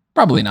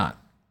 Probably not.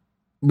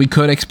 We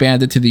could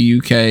expand it to the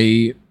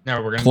UK.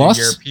 No, we're going Plus,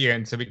 to do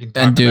European so we can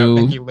talk about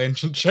Becky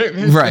Lynch and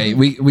Sheamus. Right.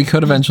 We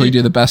could eventually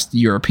do the best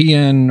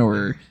European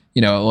or,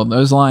 along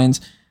those lines.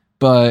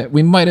 But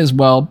we might as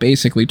well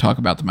basically talk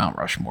about the Mount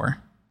Rushmore.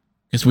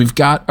 Because we've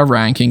got a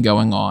ranking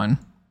going on.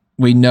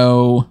 We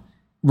know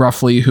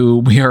roughly who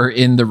we are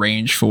in the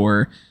range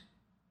for.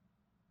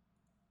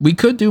 We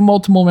could do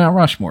multiple Mount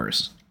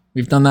Rushmores.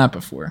 We've done that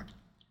before.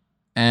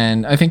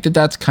 And I think that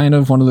that's kind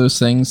of one of those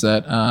things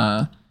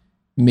that...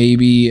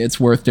 maybe it's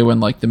worth doing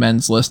like the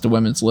men's list, the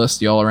women's list,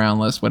 the all-around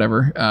list,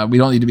 whatever. We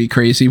don't need to be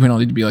crazy. We don't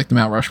need to be like the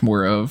Mount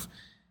Rushmore of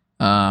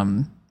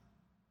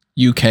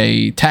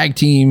UK tag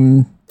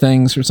team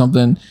things or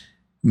something.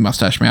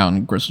 Mustache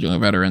Mountain, Grizzled Young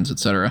Veterans,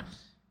 etc.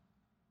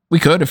 We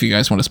could if you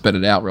guys want to spit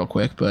it out real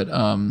quick, but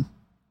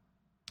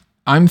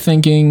I'm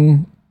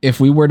thinking if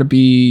we were to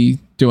be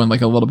doing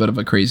like a little bit of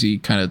a crazy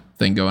kind of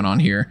thing going on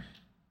here,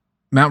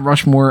 Mount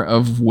Rushmore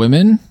of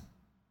women.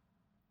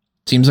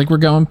 Seems like we're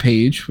going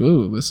Paige.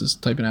 Ooh, this is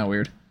typing out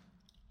weird.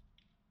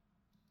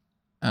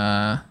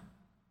 I'm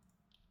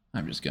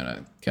just going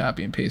to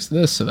copy and paste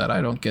this so that I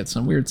don't get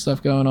some weird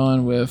stuff going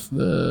on with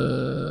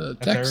the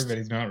text. That's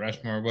everybody's Mount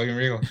Rushmore. William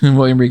Regal.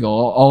 William Regal,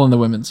 all on the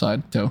women's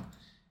side, too.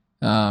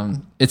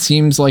 It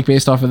seems like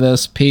based off of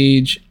this,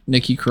 Paige,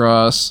 Nikki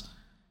Cross,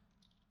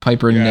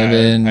 Piper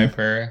Niven.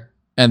 Piper.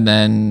 And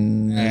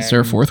then, is there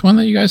a fourth one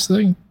that you guys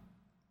think?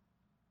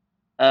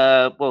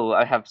 Well,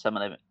 I have some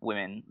of the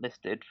women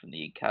listed from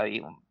the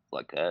UK,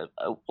 like a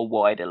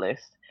wider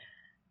list.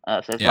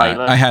 So yeah,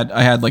 Layla.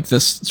 I had like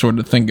this sort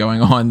of thing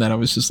going on that I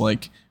was just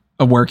like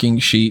a working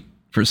sheet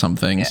for some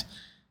things.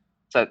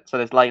 Yeah. So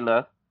there's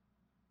Layla.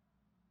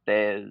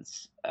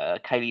 There's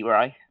Kaylee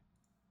Ray.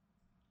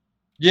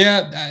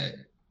 Yeah.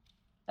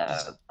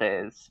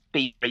 There's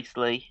Bea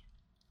Priestley,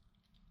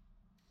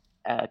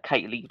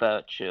 Caitlin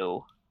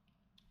Birchall,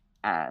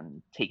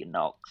 and Tegan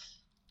Knox.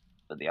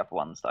 The other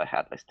ones that I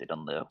had listed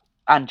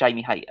and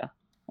Jamie Hayter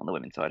on the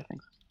women's side of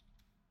things.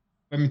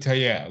 Let me tell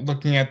you,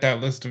 looking at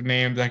that list of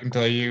names, I can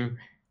tell you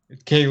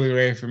it's Kaylee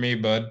Ray for me,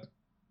 bud.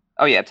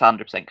 Oh yeah, it's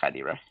 100%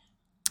 Kaylee Ray.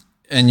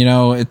 And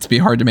it'd be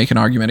hard to make an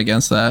argument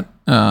against that.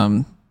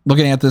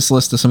 Looking at this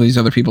list of some of these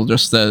other people,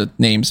 just the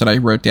names that I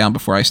wrote down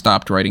before I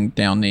stopped writing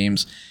down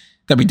names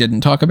that we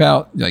didn't talk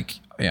about. Like,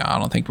 I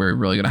don't think we're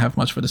really going to have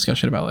much of a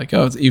discussion about like,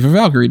 oh, Eva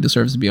Valkyrie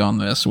deserves to be on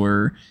this,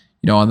 or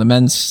on the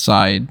men's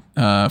side,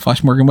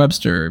 Flash Morgan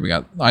Webster, we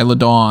got Isla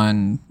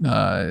Dawn,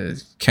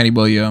 Kenny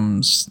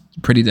Williams,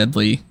 Pretty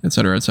Deadly, et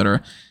cetera, et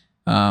cetera.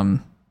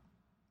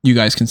 You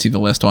guys can see the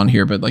list on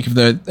here, but like if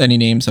there are any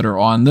names that are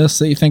on this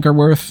that you think are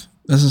worth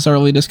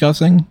necessarily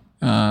discussing?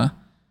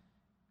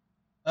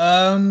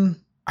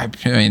 I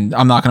mean,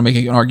 I'm not going to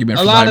make an argument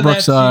A for lot Nia of that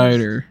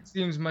Brookside or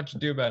seems much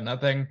ado about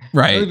nothing.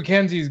 right. Liv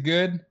Mackenzie's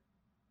good.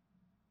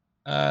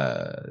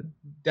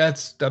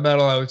 That's about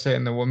all I would say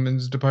in the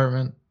women's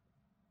department.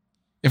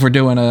 If we're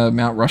doing a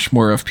Mount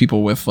Rushmore of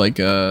people with like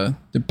the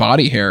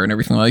body hair and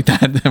everything like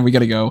that, then we got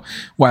to go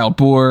Wild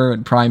Boar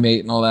and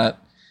Primate and all that.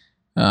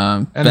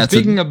 And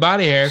speaking of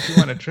body hair, if you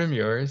want to trim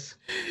yours,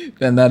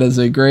 then that is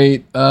a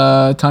great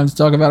time to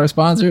talk about our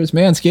sponsors,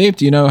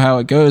 Manscaped. You know how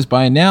it goes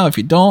by now. If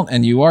you don't,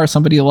 and you are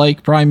somebody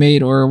like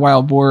Primate or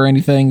Wild Boar or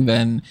anything,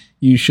 then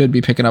you should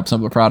be picking up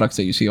some of the products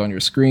that you see on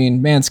your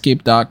screen.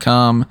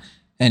 Manscaped.com.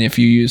 And if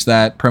you use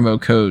that promo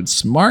code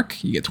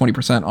SMARK, you get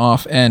 20%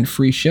 off and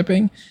free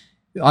shipping.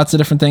 Lots of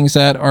different things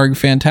that are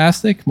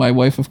fantastic. My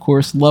wife, of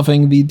course,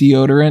 loving the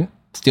deodorant,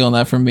 stealing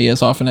that from me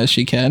as often as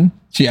she can.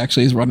 She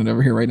actually is running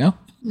over here right now.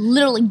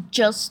 Literally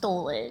just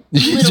stole it.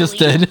 She just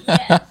did.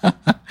 Yeah.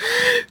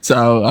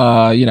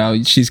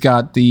 So, she's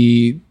got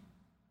the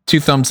 2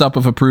 thumbs up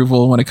of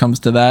approval when it comes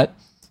to that.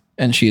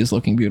 And she is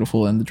looking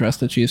beautiful in the dress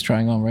that she is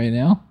trying on right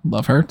now.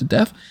 Love her to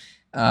death.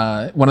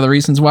 One of the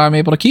reasons why I'm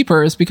able to keep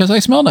her is because I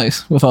smell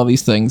nice with all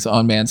these things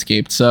on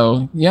Manscaped.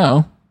 So,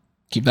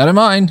 keep that in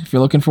mind. If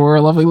you're looking for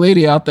a lovely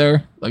lady out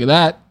there, look at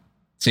that.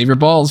 Save your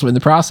balls in the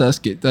process.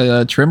 Get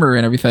the trimmer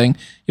and everything.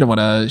 You don't want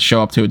to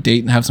show up to a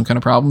date and have some kind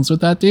of problems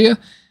with that, do you?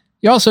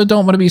 You also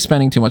don't want to be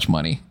spending too much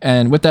money.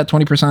 And with that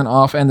 20%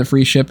 off and the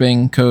free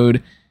shipping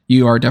code,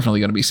 you are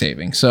definitely going to be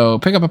saving. So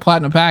pick up a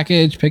platinum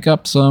package, pick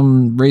up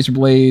some razor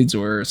blades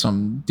or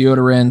some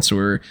deodorants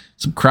or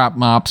some crop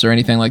mops or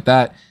anything like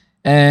that.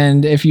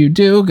 And if you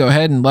do, go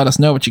ahead and let us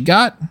know what you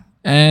got.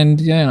 And,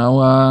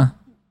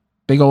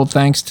 big old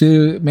thanks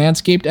to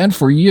Manscaped and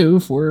for you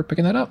for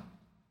picking that up.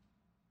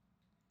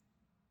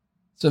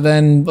 So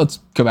then let's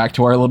go back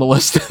to our little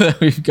list that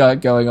we've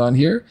got going on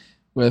here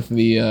with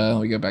the,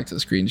 let me go back to the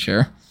screen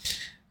share.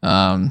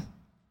 Obviously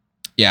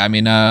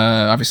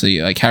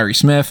like Harry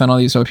Smith and all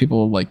these other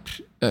people,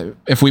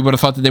 if we would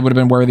have thought that they would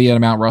have been worthy at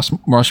Mount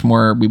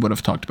Rushmore, we would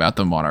have talked about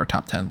them on our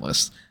top 10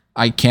 list.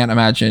 I can't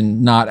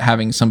imagine not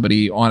having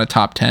somebody on a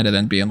top 10 and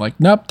then being like,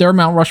 nope, they're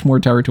Mount Rushmore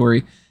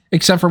territory,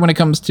 except for when it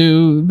comes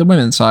to the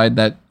women's side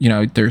that,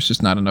 there's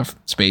just not enough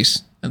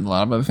space and a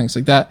lot of other things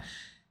like that.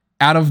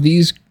 Out of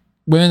these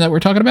women that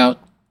we're talking about,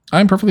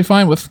 I'm perfectly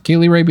fine with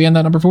Kaylee Ray being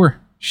that number 4.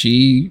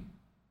 She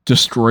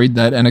destroyed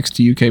that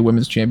NXT UK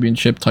Women's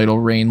Championship title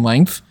reign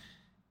length.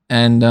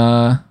 And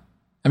that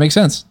makes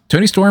sense.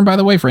 Toni Storm, by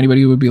the way, for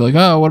anybody who would be like,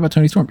 oh, what about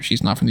Toni Storm?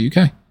 She's not from the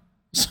UK.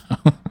 So...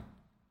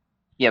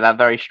 Yeah, that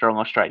very strong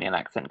Australian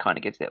accent kind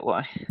of gives it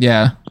away.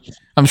 Yeah.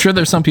 I'm sure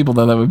there's some people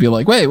that would be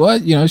like, wait,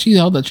 what? She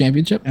held that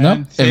championship?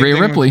 Nope. And Rhea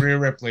Ripley. Rhea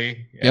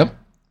Ripley. Yeah. Yep.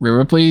 Rhea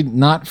Ripley,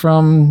 not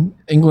from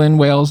England,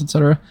 Wales,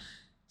 etc.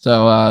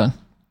 So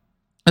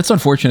it's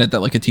unfortunate that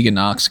like a Tegan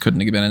Knox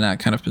couldn't have been in that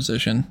kind of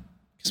position.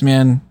 Because,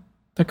 man,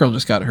 that girl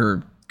just got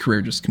her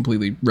career just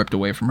completely ripped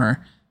away from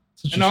her.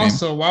 Such and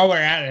also, while we're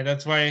at it,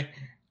 that's why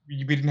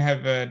we didn't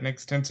have an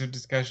extensive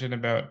discussion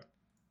about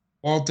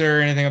Walter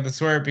or anything of the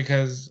sort,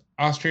 because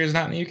Austria is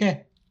not in the UK.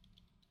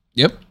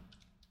 Yep.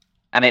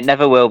 And it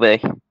never will be.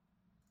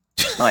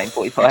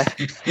 1945.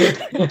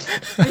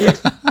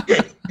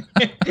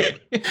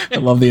 I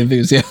love the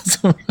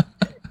enthusiasm.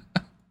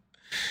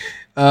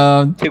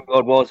 2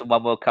 World Wars and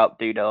 1 World Cup.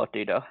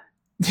 Doodah.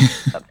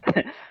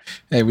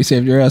 Hey, we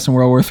saved your ass in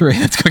World War III.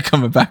 That's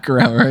coming back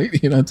around, right?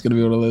 It's going to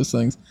be one of those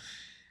things.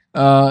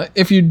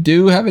 If you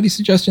do have any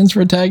suggestions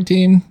for a tag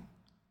team,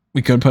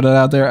 we could put it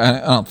out there. I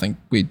don't think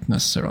we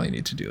necessarily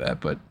need to do that,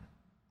 but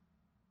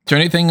is there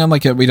anything on we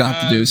don't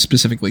have to do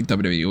specifically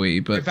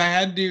WWE? But if I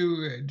had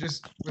to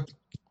just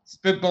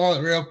spitball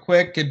it real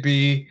quick, it'd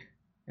be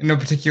in no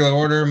particular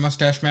order: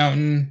 Mustache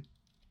Mountain,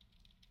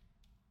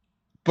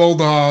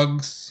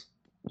 Bulldogs,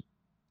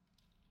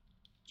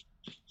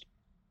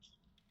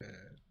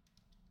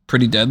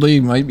 Pretty Deadly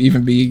might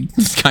even be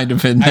kind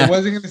of in that. I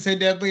wasn't going to say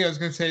Deadly. I was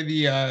going to say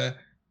the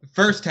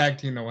first tag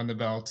team that won the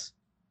belts.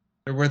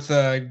 They're with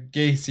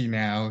Gacy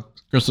now.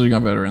 Crystal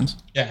Gun Veterans.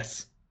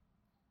 Yes.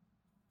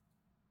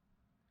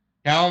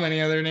 Cal, any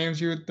other names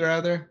you would throw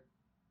out there?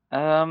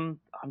 I'm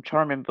trying to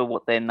remember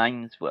what their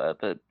names were,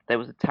 but there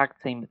was a tag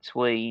team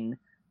between...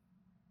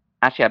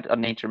 Actually, I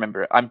need to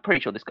remember it. I'm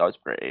pretty sure this guy was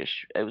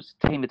British. It was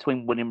a team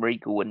between William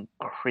Regal and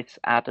Chris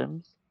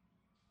Adams.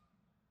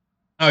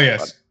 Oh,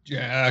 yes.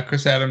 Yeah,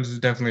 Chris Adams is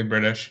definitely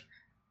British.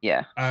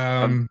 Yeah.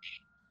 I don't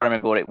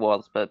remember what it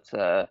was, but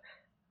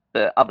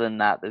other than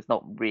that, there's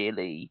not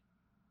really...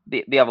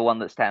 The other one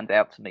that stands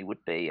out to me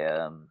would be...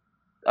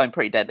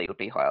 Pretty Deadly would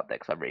be high up there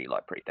because I really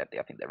like Pretty Deadly.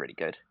 I think they're really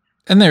good.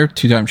 And they're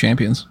 2-time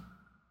champions.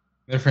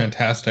 They're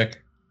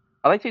fantastic.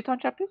 Are they 2-time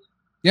champions?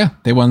 Yeah,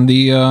 they won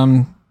the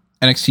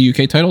NXT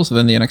UK titles and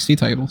then the NXT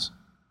titles.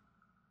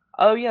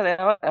 Oh yeah, they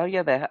are. Oh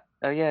yeah.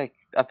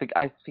 I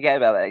forget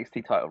about that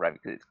NXT title run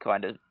because it's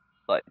kind of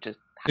like just.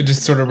 It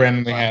just sort of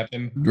randomly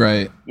happened.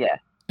 Right. Yeah.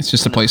 It's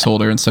just a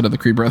placeholder instead of the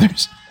Creed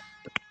brothers.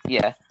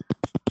 Yeah.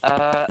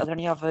 Are there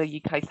any other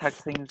UK tag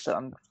teams that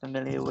I'm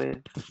familiar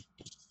with?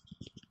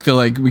 feel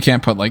like we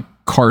can't put like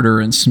Carter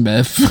and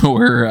Smith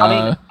or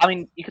I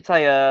mean, you could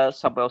say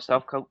Subwell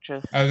Self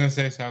Culture, I was gonna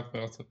say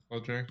Southwell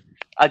Subculture.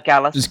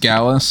 Gallus. just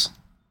Gallus.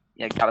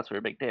 Yeah, Gallus were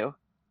a big deal.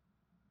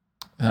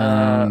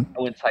 Um, I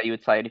wouldn't say you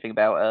would say anything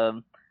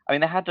about. I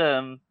mean, they had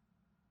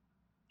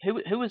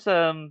who was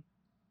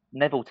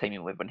Neville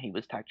teaming with when he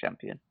was tag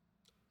champion?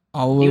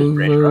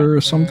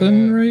 Oliver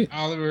something, right?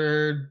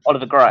 Oliver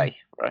Gray,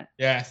 right?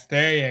 Yes,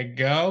 there you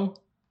go. I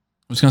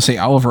was gonna say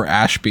Oliver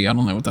Ashby. I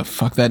don't know what the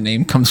fuck that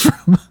name comes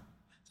from.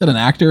 Is that an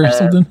actor or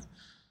something?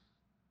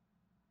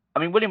 I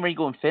mean, William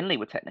Regal and Finlay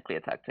were technically a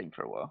tag team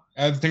for a while.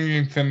 I was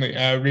thinking Finley,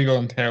 Regal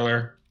and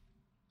Taylor.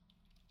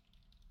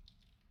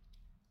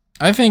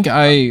 I think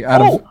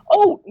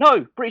Oh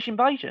no, British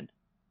Invasion.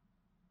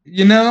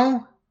 You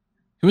know,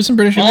 who was in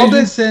British Invasion?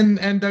 Aldous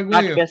and Doug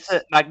Williams.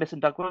 Magnus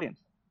and Doug Williams.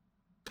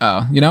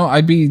 Oh, you know,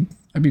 I'd be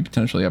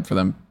potentially up for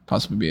them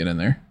possibly being in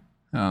there.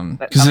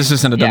 Because this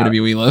isn't a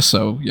WWE list,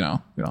 so you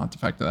know we don't have to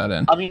factor that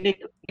in. I mean,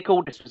 Nick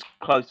Aldis was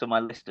close on my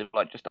list of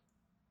like just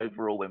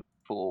overall women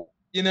for.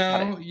 You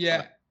know,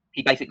 yeah.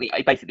 He basically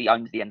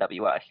owns the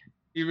NWA.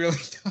 He really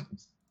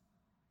does.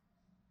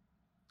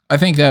 I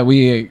think that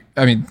we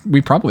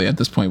probably at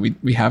this point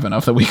we have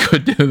enough that we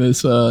could do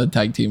this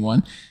tag team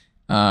one.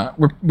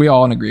 We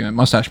all in agreement.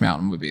 Mustache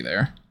Mountain would be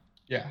there.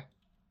 Yeah.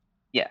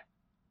 Yeah,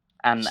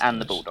 and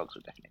the Bulldogs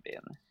would definitely be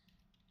in there.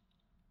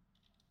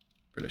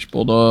 British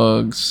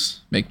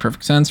Bulldogs make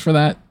perfect sense for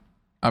that,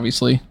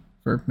 obviously,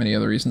 for many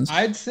other reasons.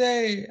 I'd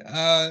say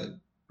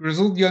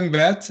Grizzled Young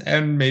Vets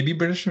and maybe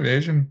British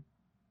Invasion.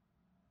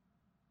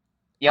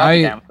 Yeah, I'd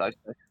be down for those.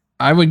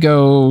 I would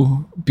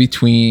go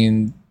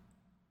between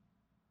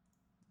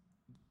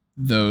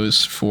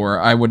those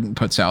four. I wouldn't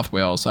put South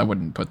Wales. I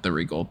wouldn't put the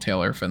Regal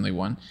Taylor Finley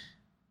one.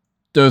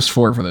 Those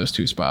four for those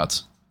two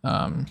spots.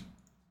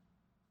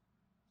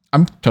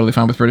 I'm totally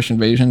fine with British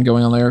Invasion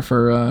going on there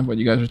for what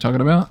you guys are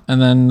talking about.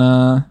 And then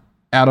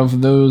out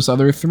of those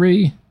other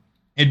three,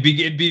 it'd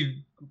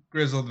be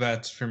Grizzled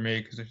Vets for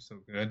me because they're so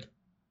good.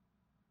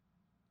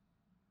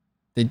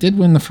 They did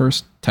win the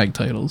first tag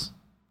titles.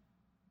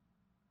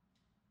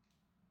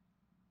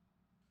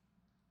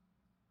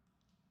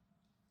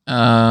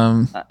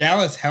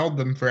 Dallas held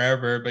them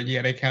forever, but you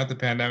gotta count the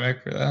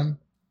pandemic for them.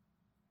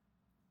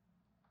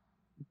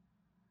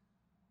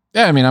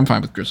 Yeah, I mean, I'm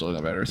fine with Grizzled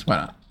Innovators. Why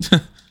not?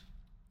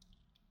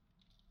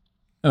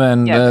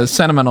 And then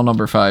Sentimental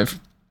number 5,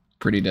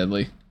 pretty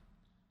deadly.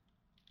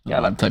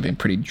 Yeah, I'm typing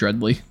pretty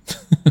dreadly.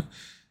 I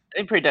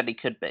think Pretty Deadly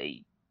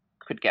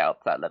could get up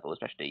to that level,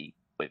 especially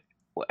with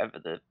whatever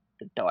the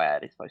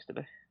dyad is supposed to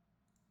be.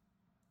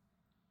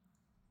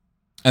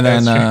 And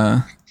then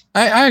I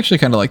actually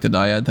kind of like the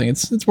dyad thing.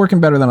 It's working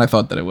better than I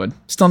thought that it would.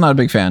 Still not a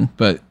big fan,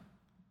 but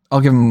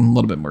I'll give him a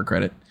little bit more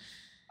credit.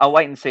 I'll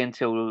wait and see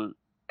until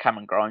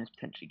Cameron Grimes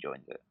potentially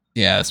joins it.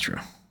 Yeah, that's true.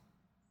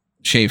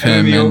 Shave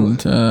him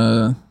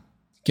and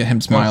get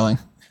him smiling.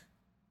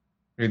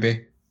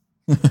 Maybe.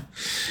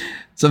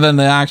 So then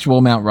the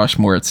actual Mount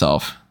Rushmore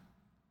itself,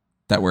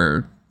 that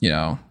we're,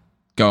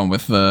 going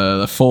with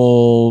the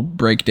full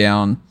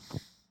breakdown.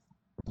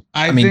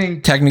 I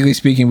mean, technically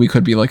speaking, we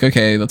could be like,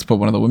 okay, let's put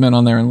one of the women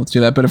on there and let's do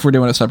that. But if we're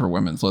doing a separate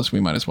women's list, we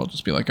might as well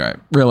just be like, all right,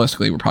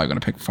 realistically, we're probably going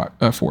to pick 4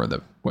 of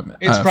the women.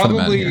 It's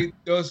probably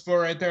those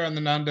 4 right there on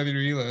the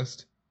non-WWE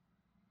list.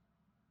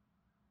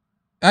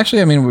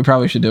 Actually, I mean, we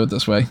probably should do it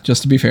this way,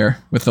 just to be fair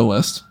with the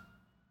list.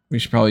 We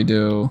should probably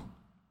do...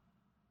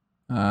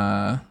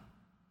 let's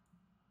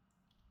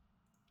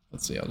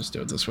see, I'll just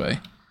do it this way.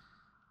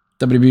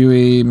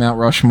 WWE, Mount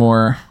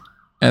Rushmore,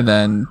 and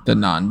then the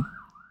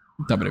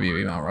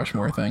non-WWE Mount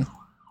Rushmore thing.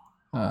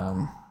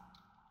 I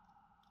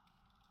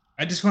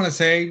just want to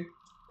say,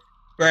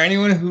 for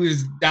anyone who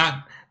is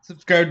not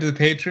subscribed to the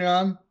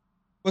Patreon,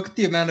 look at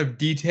the amount of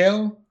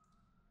detail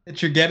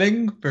that you're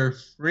getting for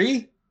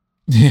free.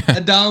 Yeah.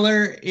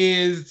 $1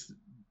 is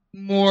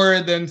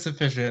more than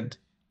sufficient.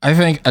 I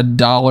think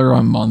 $1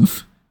 a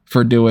month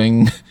for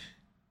doing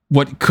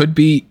what could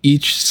be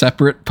each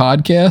separate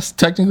podcast,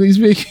 technically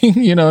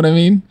speaking. You know what I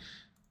mean?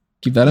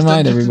 Keep that in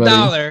mind, everybody.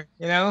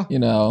 $1, You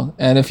know,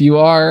 and if you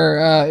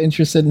are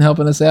interested in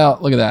helping us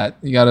out, look at that.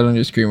 You got it on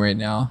your screen right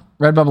now.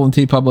 Redbubble and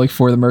TeePublic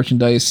for the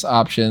merchandise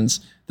options.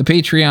 The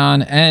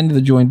Patreon and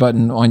the join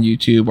button on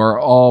YouTube are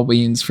all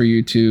means for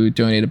you to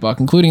donate $1,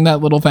 including that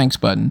little thanks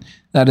button.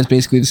 That is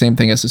basically the same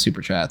thing as the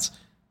super chats.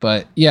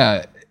 But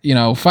yeah,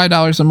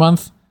 $5 a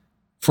month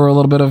for a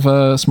little bit of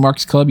a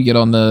Smarks Club. You get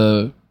on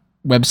the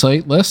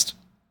website list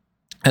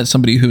as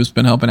somebody who's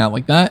been helping out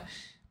like that.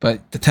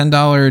 But the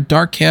 $10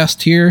 Darkcast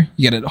tier,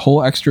 you get a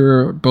whole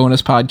extra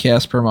bonus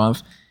podcast per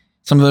month.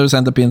 Some of those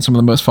end up being some of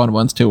the most fun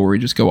ones too, where we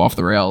just go off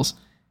the rails.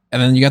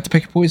 And then you got the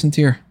Pick Your Poison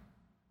tier.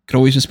 Could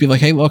always just be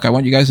like, hey, look, I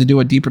want you guys to do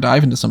a deeper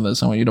dive into some of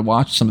this. I want you to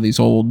watch some of these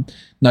old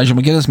Nigel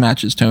McGuinness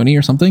matches, Tony,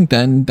 or something.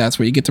 Then that's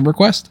where you get to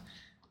request.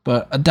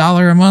 But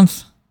 $1 a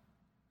month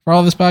for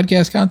all this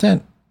podcast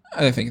content,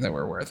 I think that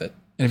we're worth it.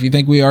 And if you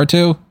think we are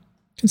too,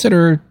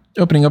 consider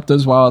opening up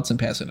those wallets and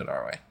passing it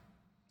our way.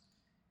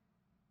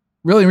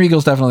 William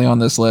Regal's definitely on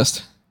this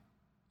list.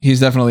 He's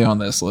definitely on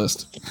this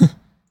list.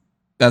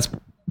 That's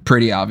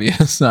pretty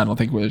obvious. I don't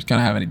think we're going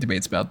to have any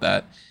debates about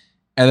that.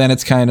 And then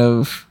it's kind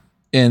of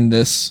in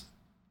this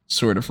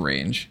sort of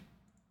range.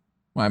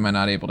 Why am I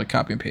not able to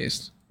copy and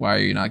paste? Why are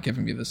you not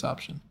giving me this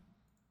option?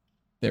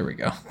 There we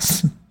go.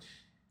 This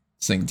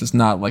thing does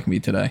not like me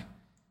today.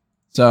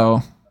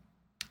 So,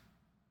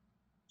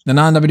 the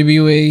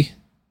non-WWE,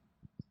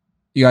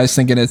 you guys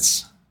thinking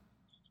it's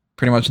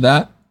pretty much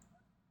that?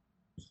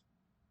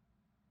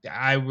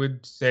 I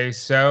would say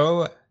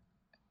so.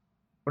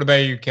 What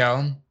about you,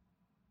 Cal?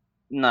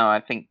 No,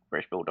 I think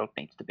British Bulldog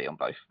needs to be on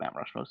both Mount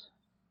Rushmores.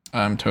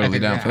 I'm totally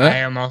down for I that.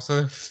 am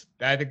also.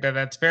 I think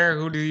that's fair.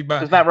 Who do you buy?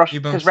 Because Mount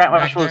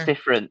Rushmore's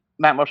different.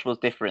 Mount Rushmore's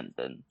different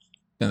than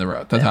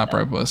The top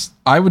rope list.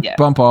 I would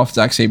bump off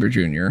Zack Sabre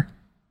Jr.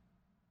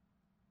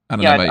 I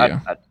don't know about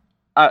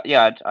you.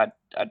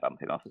 I'd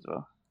bump him off as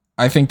well.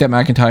 I think that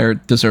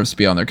McIntyre deserves to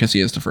be on there because he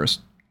is the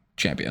first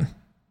champion.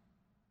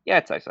 Yeah,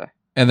 I'd say so.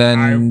 And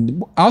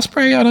then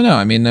Ospreay, I don't know.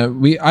 I mean,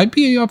 I'd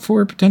be up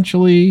for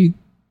potentially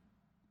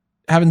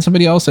having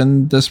somebody else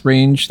in this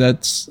range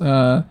that's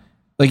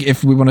like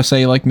if we want to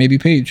say like maybe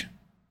Paige.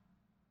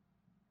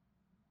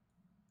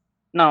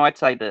 No, I'd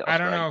say that. I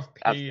don't know if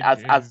Paige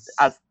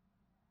as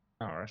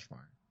Mount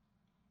Rushmore.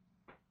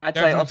 I'd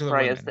say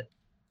Ospreay is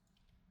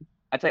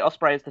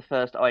the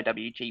first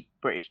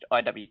British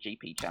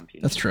IWGP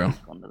champion. That's true.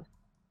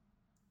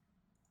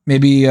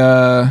 Maybe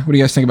what do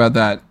you guys think about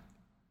that?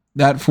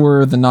 That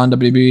for the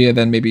non-WWE, and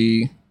then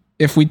maybe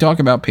if we talk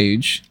about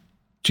Paige,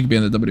 she could be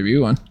in the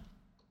WWE one.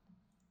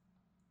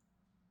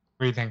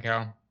 What do you think,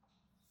 Cal?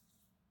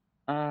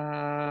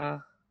 I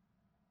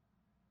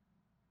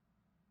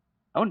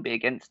wouldn't be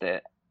against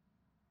it.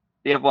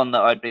 The other one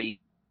that I'd be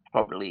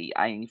probably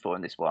aiming for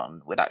in this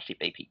one would actually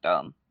be Pete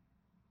Dunne.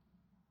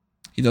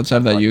 He does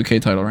have that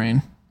UK title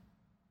reign.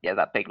 Yeah,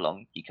 that big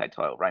long UK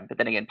title reign. But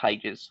then again,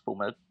 Paige is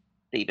former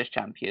Divas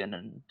champion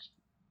and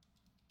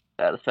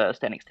the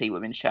first NXT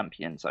Women's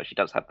champion, so she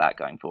does have that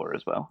going for her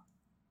as well.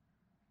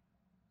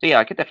 So yeah,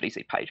 I could definitely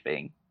see Paige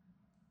being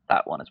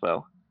that one as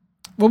well.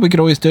 Well, we could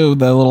always do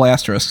the little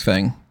asterisk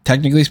thing.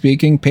 Technically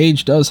speaking,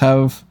 Paige does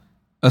have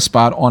a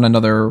spot on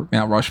another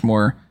Mount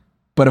Rushmore,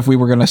 but if we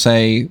were going to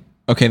say,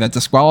 okay, that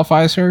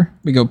disqualifies her,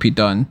 we go Pete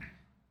Dunne.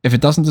 If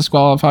it doesn't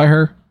disqualify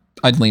her,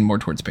 I'd lean more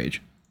towards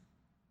Paige.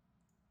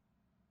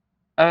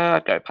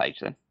 I'd go Paige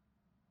then.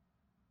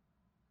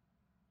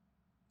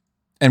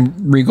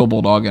 And Regal,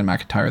 Bulldog, and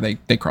McIntyre,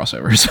 they cross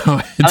over,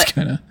 so it's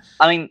kind of...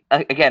 I mean,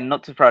 again,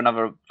 not to throw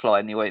another fly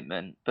in the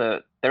ointment,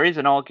 but there is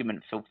an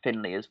argument for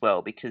Finlay as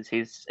well, because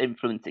his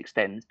influence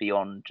extends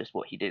beyond just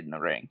what he did in the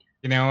ring.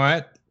 You know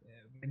what?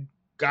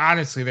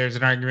 Honestly, there's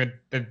an argument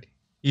that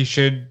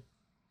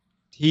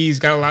he's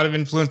got a lot of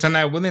influence on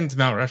that women's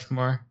Mount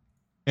Rushmore.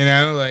 You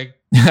know, like...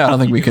 I don't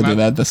think we could do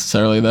that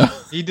necessarily, though.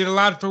 He did a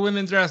lot for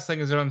women's wrestling,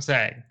 is what I'm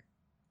saying.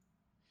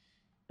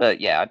 But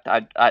yeah,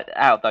 I'd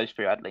out of those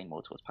three, I'd lean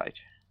more towards Paige.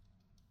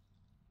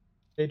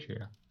 True.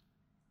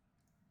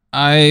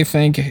 I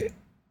think,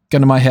 gun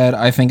to my head,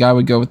 I think I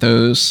would go with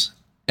those,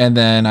 and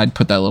then I'd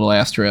put that little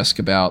asterisk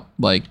about,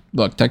 like,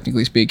 look,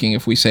 technically speaking,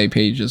 if we say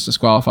Paige is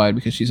disqualified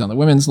because she's on the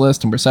women's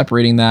list, and we're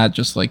separating that,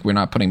 just like we're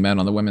not putting men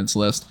on the women's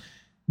list,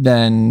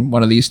 then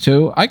one of these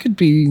two, I could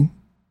be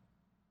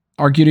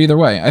argued either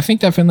way. I think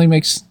that Finlay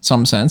makes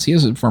some sense. He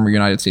is a former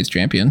United States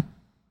champion.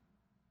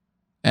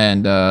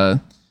 And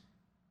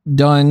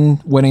Dunne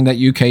winning that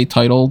UK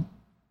title,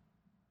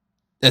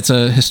 it's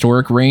a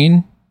historic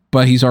reign,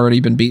 but he's already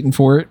been beaten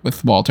for it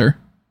with Walter.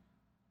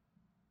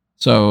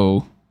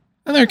 So,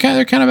 and they're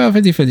kind of about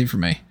 50-50 for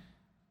me.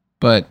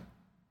 But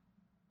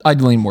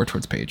I'd lean more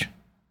towards Paige.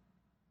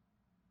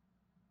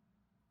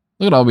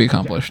 Look at all we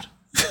accomplished.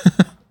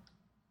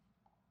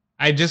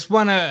 I just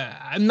want to...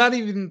 I'm not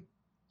even...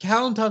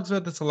 Callum talks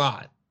about this a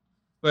lot.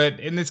 But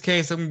in this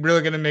case, I'm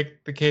really going to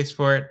make the case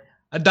for it.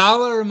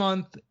 $1 a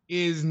month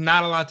is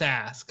not a lot to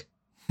ask.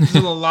 This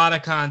is a lot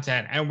of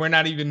content. And we're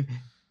not even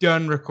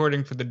done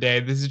recording for the day.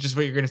 This is just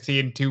what you're going to see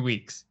in 2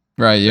 weeks.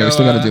 Right, yeah, we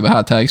still got to do the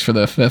hot tags for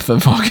the 5th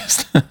of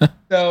August.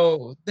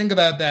 So think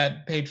about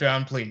that,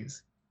 Patreon,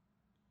 please.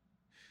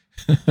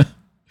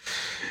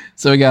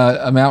 So we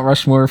got a Mount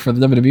Rushmore for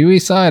the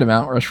WWE side, a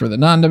Mount Rushmore for the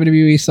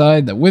non-WWE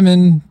side, the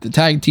women, the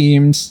tag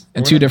teams,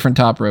 and 2 different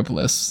top rope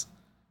lists.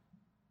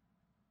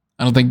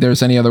 I don't think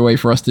there's any other way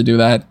for us to do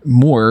that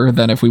more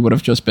than if we would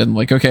have just been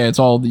like, okay, it's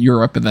all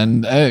Europe, and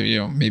then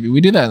maybe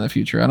we do that in the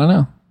future. I don't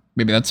know.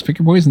 Maybe that's a pick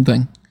your poison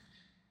thing.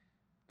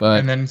 But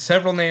and then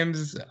several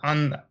names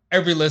on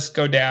every list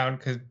go down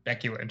because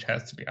Becky Lynch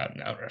has to be on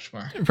Mount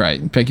Rushmore.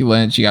 Right, Becky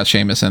Lynch, you got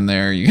Sheamus in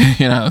there.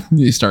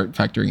 You start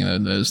factoring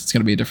in those. It's going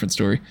to be a different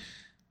story.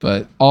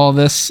 But all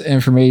this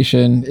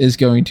information is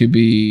going to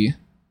be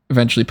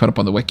eventually put up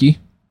on the wiki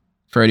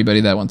for anybody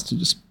that wants to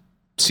just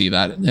see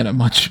that in a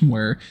much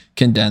more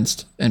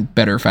condensed and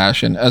better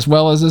fashion, as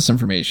well as this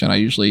information. I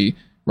usually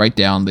write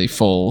down the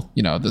full,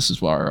 this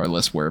is where our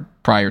lists were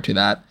prior to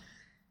that.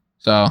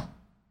 So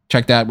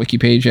check that wiki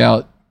page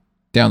out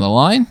down the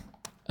line.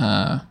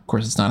 Of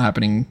course, it's not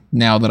happening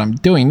now that I'm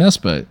doing this,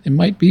 but it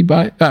might be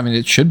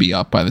it should be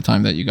up by the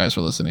time that you guys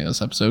are listening to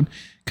this episode,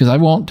 because I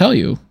won't tell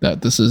you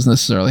that this is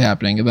necessarily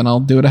happening, and then I'll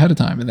do it ahead of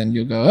time, and then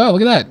you'll go, oh,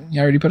 look at that, I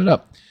already put it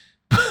up.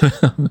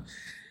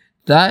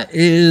 That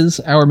is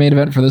our main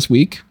event for this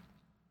week.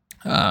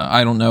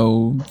 I don't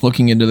know,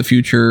 looking into the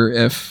future,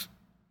 if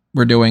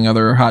we're doing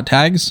other hot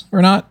tags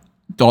or not.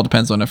 It all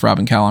depends on if Rob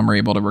and Callum are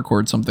able to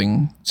record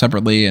something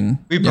separately. And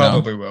we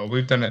probably will.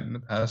 We've done it in the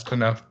past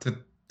enough to.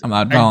 I'm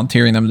not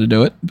volunteering them to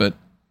do it, but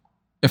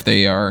if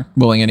they are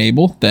willing and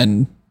able,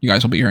 then you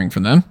guys will be hearing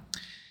from them.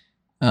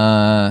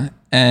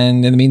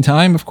 And in the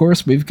meantime, of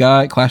course, we've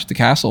got Clash at the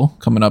Castle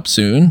coming up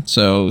soon,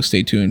 so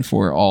stay tuned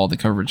for all the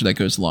coverage that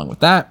goes along with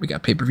that. We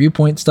got pay-per-view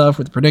point stuff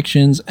with the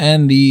predictions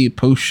and the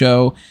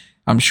post-show.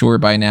 I'm sure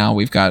by now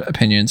we've got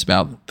opinions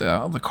about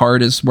the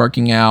card is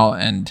working out,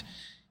 and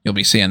you'll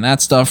be seeing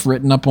that stuff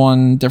written up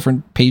on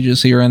different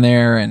pages here and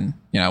there, and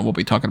we'll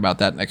be talking about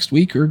that next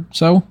week or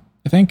so,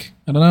 I think.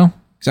 I don't know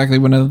exactly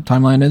when the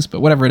timeline is,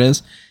 but whatever it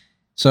is.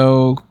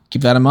 So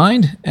keep that in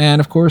mind, and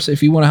of course,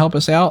 if you want to help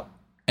us out,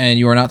 and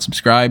you are not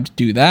subscribed,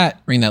 do that.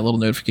 Ring that little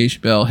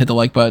notification bell. Hit the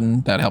like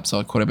button. That helps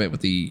out quite a bit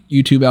with the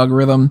YouTube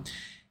algorithm.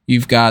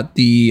 You've got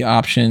the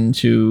option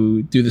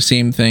to do the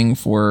same thing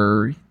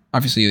for,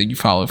 obviously, you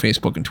follow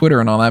Facebook and Twitter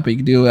and all that, but you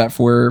can do that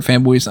for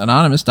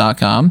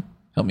fanboysanonymous.com.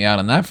 Help me out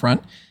on that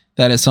front.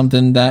 That is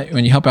something that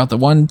when you help out the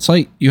one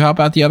site, you help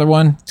out the other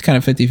one. It's kind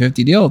of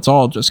 50-50 deal. It's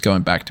all just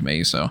going back to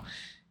me. So,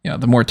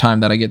 the more time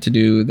that I get to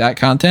do that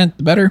content,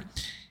 the better.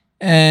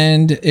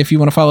 And if you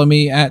want to follow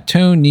me at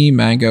Tony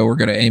Mango or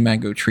go to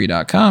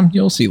amangotree.com,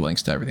 you'll see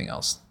links to everything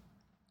else.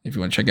 If you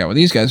want to check out what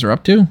these guys are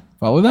up to,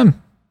 follow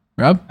them.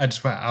 Rob?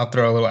 I'll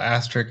throw a little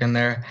asterisk in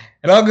there.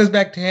 It all goes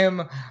back to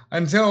him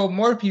until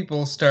more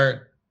people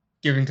start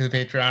giving to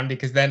the Patreon,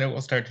 because then it will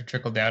start to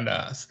trickle down to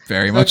us.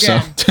 Very much so.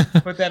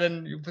 put that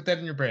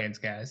in your brains,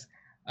 guys.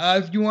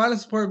 If you want to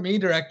support me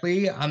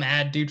directly, I'm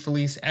at Dude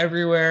Felice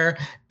everywhere.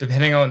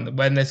 Depending on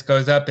when this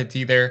goes up, it's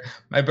either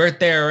my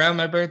birthday or around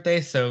my birthday,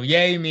 so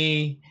yay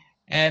me.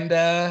 And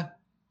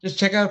just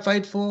check out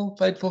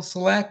Fightful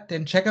Select,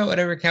 and check out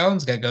whatever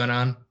Callum's got going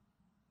on.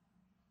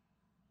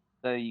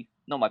 So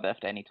not my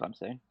birthday anytime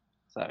soon,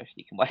 so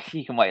you can wait.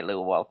 You can wait a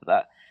little while for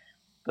that.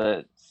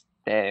 But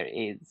there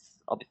is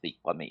obviously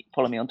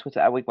follow me on Twitter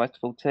at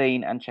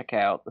Wigmeister14, and check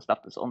out the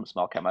stuff that's on the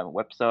Smart Cat Moment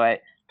website.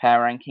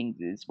 Power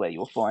Rankings is where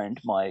you'll find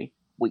my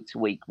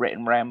week-to-week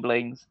written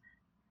ramblings,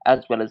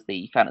 as well as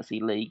the Fantasy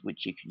League,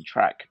 which you can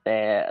track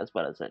there, as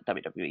well as at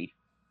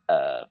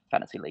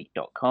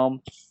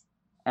www.fantasyleague.com.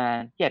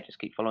 And yeah, just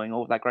keep following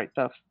all of that great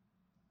stuff.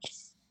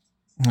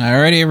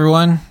 Alrighty,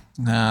 everyone.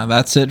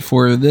 That's it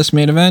for this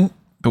main event,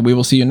 but we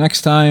will see you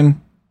next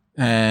time.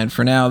 And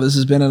for now, this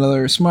has been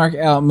another Smart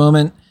Out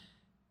moment,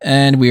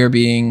 and we are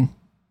being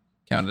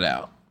counted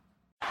out.